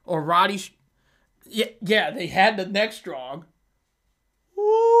 Or Roddy... Yeah, they had the neck strong.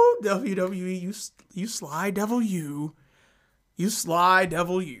 Ooh, WWE, you sly devil you. You sly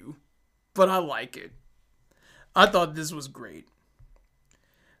devil you. But I like it. I thought this was great.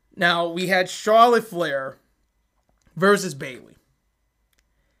 Now, we had Charlotte Flair versus Bayley.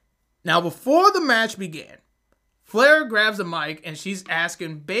 Now, before the match began, Flair grabs a mic and she's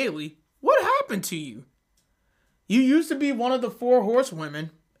asking Bayley, what happened to you? You used to be one of the 4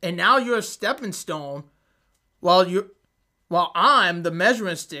 horsewomen, and now you're a stepping stone while I'm the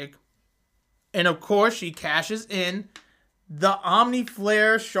measuring stick. And of course, she cashes in the Omni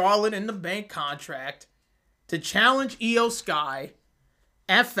Flair Charlotte in the Bank contract to challenge Io Sky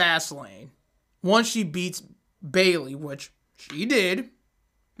at Fastlane once she beats Bayley, which she did.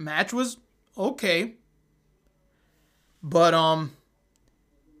 Match was okay. But,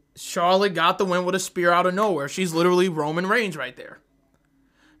 Charlotte got the win with a spear out of nowhere. She's literally Roman Reigns right there.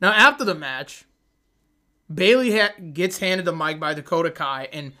 Now, after the match, Bayley gets handed the mic by Dakota Kai,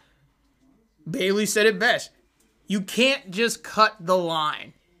 and Bayley said it best. You can't just cut the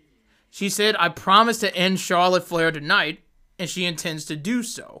line. She said, I promise to end Charlotte Flair tonight, and she intends to do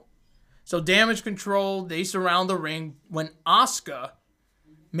so. So, Damage Control, they surround the ring when Asuka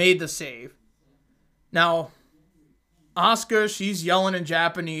made the save. Now, Asuka, she's yelling in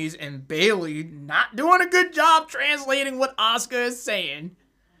Japanese, and Bayley not doing a good job translating what Asuka is saying.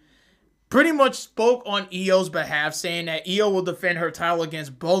 Pretty much spoke on Io's behalf, saying that Io will defend her title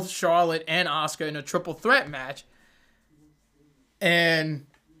against both Charlotte and Asuka in a triple threat match. And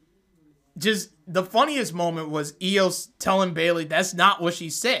just the funniest moment was Io telling Bayley that's not what she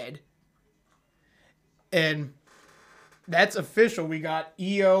said. And that's official. We got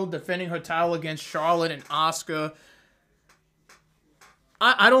Io defending her title against Charlotte and Asuka.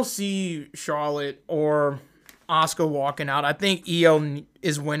 I don't see Charlotte or Asuka walking out. I think Io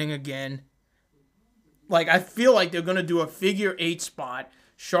is winning again. Like, I feel like they're going to do a figure 8 spot.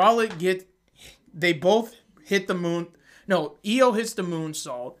 They both hit the moon. No, Io hits the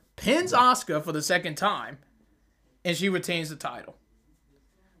moonsault, pins Asuka for the second time, and she retains the title.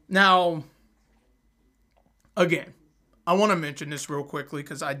 Now, again, I want to mention this real quickly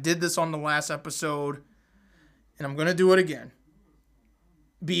because I did this on the last episode, and I'm going to do it again.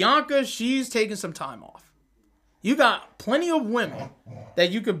 Bianca, she's taking some time off. You got plenty of women that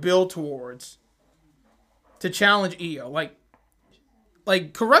you could build towards to challenge Io.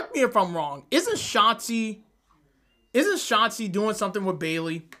 Like, correct me if I'm wrong. Isn't Shotzi doing something with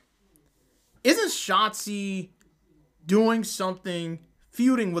Bayley? Isn't Shotzi doing something,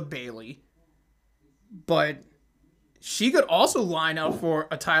 feuding with Bayley? But she could also line up for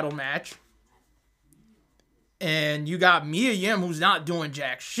a title match. And you got Mia Yim, who's not doing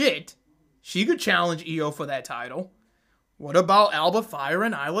jack shit. She could challenge Io for that title. What about Alba Fire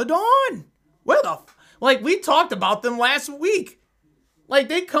and Isla Dawn? We talked about them last week. Like,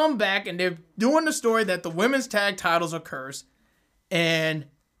 they come back and they're doing the story that the women's tag titles are cursed. And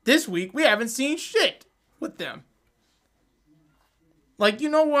this week, we haven't seen shit with them. Like, you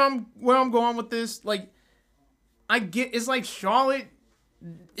know where I'm going with this? Like, I get, it's like Charlotte,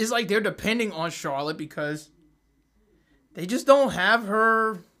 it's like they're depending on Charlotte because they just don't have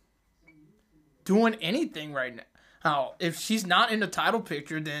her doing anything right now. Now, if she's not in the title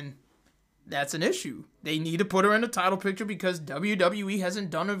picture, then that's an issue. They need to put her in the title picture because WWE hasn't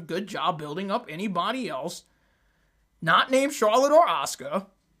done a good job building up anybody else, not named Charlotte or Asuka,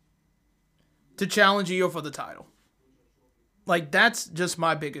 to challenge Io for the title. Like, that's just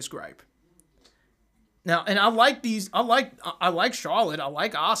my biggest gripe. Now, and I like Charlotte, I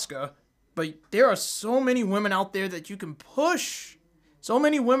like Asuka, but there are so many women out there that you can push. So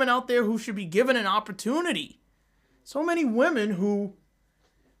many women out there who should be given an opportunity. So many women who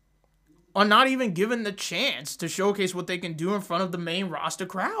are not even given the chance to showcase what they can do in front of the main roster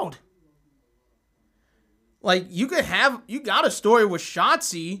crowd. Like, you got a story with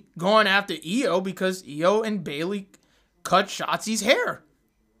Shotzi going after Io because Io and Bayley cut Shotzi's hair.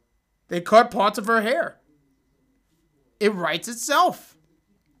 They cut parts of her hair. It writes itself.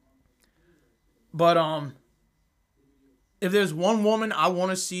 But, if there's one woman I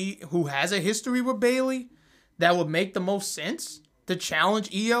want to see who has a history with Bayley that would make the most sense to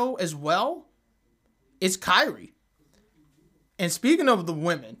challenge Io as well, it's Kyrie. And speaking of the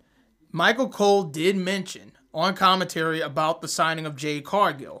women, Michael Cole did mention on commentary about the signing of Jade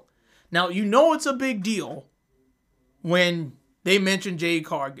Cargill. Now, you know it's a big deal when they mention Jade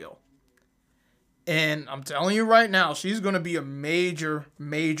Cargill. And I'm telling you right now, she's going to be a major,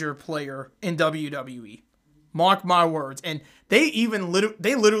 major player in WWE. Mark my words. And they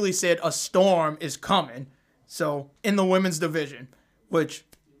literally said a storm is coming. So, in the women's division, which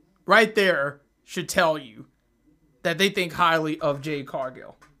right there should tell you that they think highly of Jade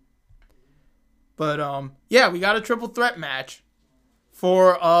Cargill. But, yeah, we got a triple threat match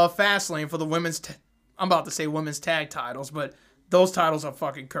for Fastlane for the women's, I'm about to say women's tag titles, but those titles are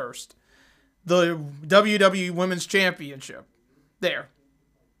fucking cursed. The WWE Women's Championship. There.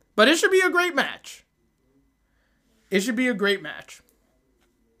 But it should be a great match. It should be a great match.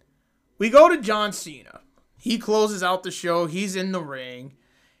 We go to John Cena. He closes out the show. He's in the ring.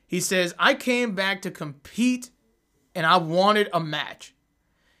 He says, I came back to compete and I wanted a match.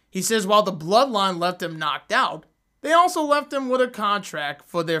 He says while the Bloodline left him knocked out, they also left him with a contract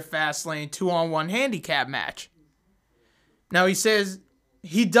for their Fastlane 2-on-1 handicap match. Now he says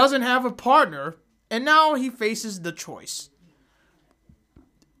he doesn't have a partner and now he faces the choice.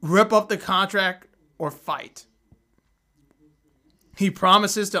 Rip up the contract or fight. He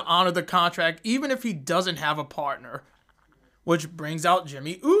promises to honor the contract even if he doesn't have a partner, which brings out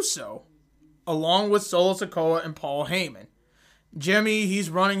Jimmy Uso, along with Solo Sikoa and Paul Heyman. Jimmy, he's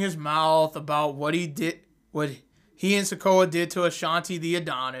running his mouth about what he and Sikoa did to Ashanti the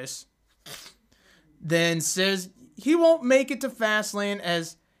Adonis. Then says he won't make it to Fastlane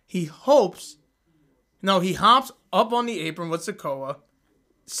as he hopes. No, he hops up on the apron with Sikoa.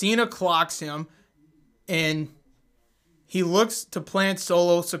 Cena clocks him, and he looks to plant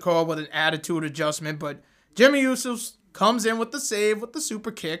Solo Sikoa with an attitude adjustment, but Jimmy Uso comes in with the save with the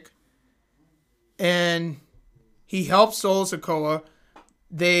super kick, and he helps Solo Sikoa.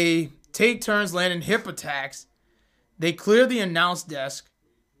 They take turns landing hip attacks. They clear the announce desk,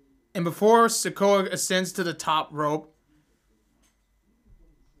 and before Sikoa ascends to the top rope,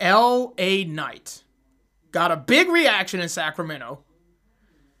 L.A. Knight got a big reaction in Sacramento.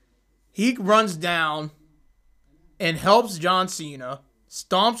 He runs down and helps John Cena,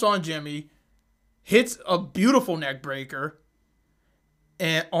 stomps on Jimmy, hits a beautiful neck breaker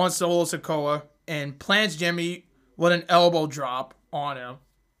and on Solo Sikoa, and plants Jimmy with an elbow drop on him.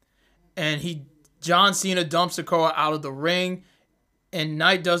 And John Cena dumps Sikoa out of the ring, and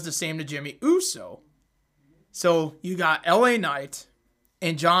Knight does the same to Jimmy Uso. So you got LA Knight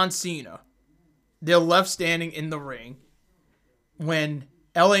and John Cena. They're left standing in the ring when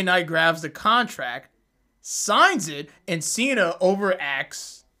LA Knight grabs the contract, signs it, and Cena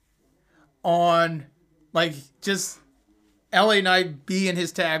overacts on, like, just LA Knight being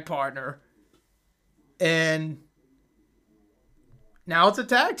his tag partner. And now it's a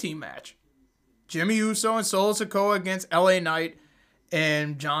tag team match. Jimmy Uso and Solo Sikoa against LA Knight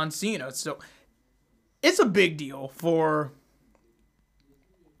and John Cena. So it's a big deal for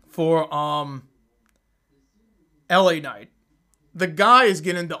LA Knight. The guy is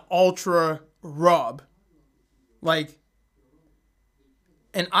getting the ultra rub. Like,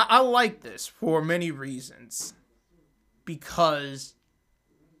 and I like this for many reasons. Because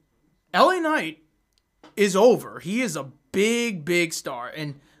LA Knight is over. He is a big, big star.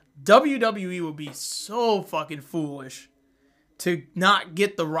 And WWE would be so fucking foolish to not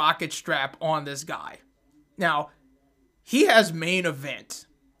get the rocket strap on this guy. Now, he has main event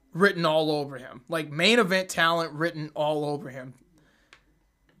written all over him. Like, main event talent written all over him.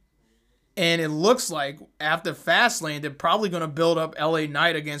 And it looks like after Fastlane, they're probably going to build up LA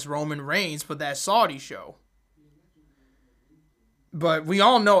Knight against Roman Reigns for that Saudi show. But we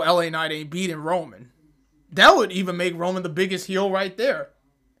all know LA Knight ain't beating Roman. That would even make Roman the biggest heel right there.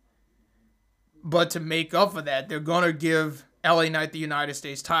 But to make up for that, they're going to give LA Knight the United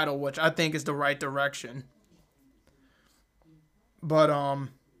States title, which I think is the right direction. But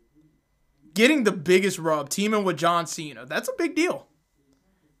getting the biggest rub, teaming with John Cena, that's a big deal.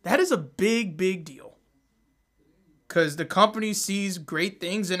 That is a big, big deal. Because the company sees great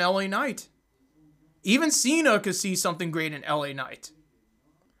things in LA Knight. Even Cena could see something great in LA Knight.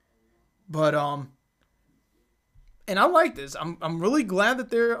 But, and I like this. I'm really glad that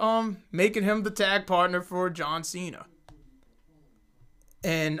they're making him the tag partner for John Cena.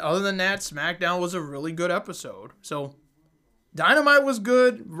 And other than that, SmackDown was a really good episode. So, Dynamite was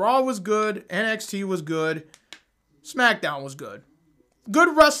good, Raw was good, NXT was good, SmackDown was good.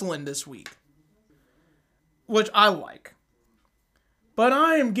 Good wrestling this week. Which I like. But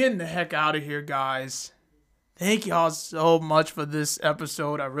I am getting the heck out of here, guys. Thank y'all so much for this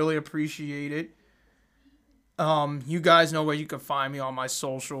episode. I really appreciate it. You guys know where you can find me on my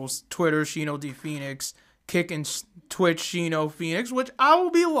socials. Twitter, Shino D Phoenix. Kick and Twitch, Shino Phoenix. Which I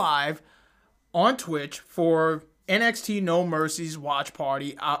will be live on Twitch for NXT No Mercy's watch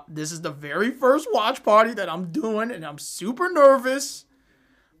party. This is the very first watch party that I'm doing. And I'm super nervous.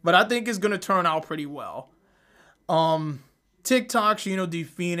 But I think it's going to turn out pretty well. TikTok, Shino D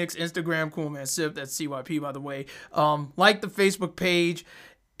Phoenix, Instagram, CoolManSip, that's CYP by the way. Like the Facebook page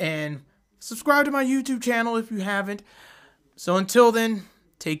and subscribe to my YouTube channel if you haven't. So until then,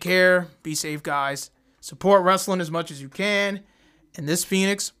 take care, be safe guys, support wrestling as much as you can, and this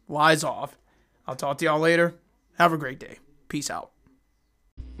Phoenix lies off. I'll talk to y'all later. Have a great day. Peace out.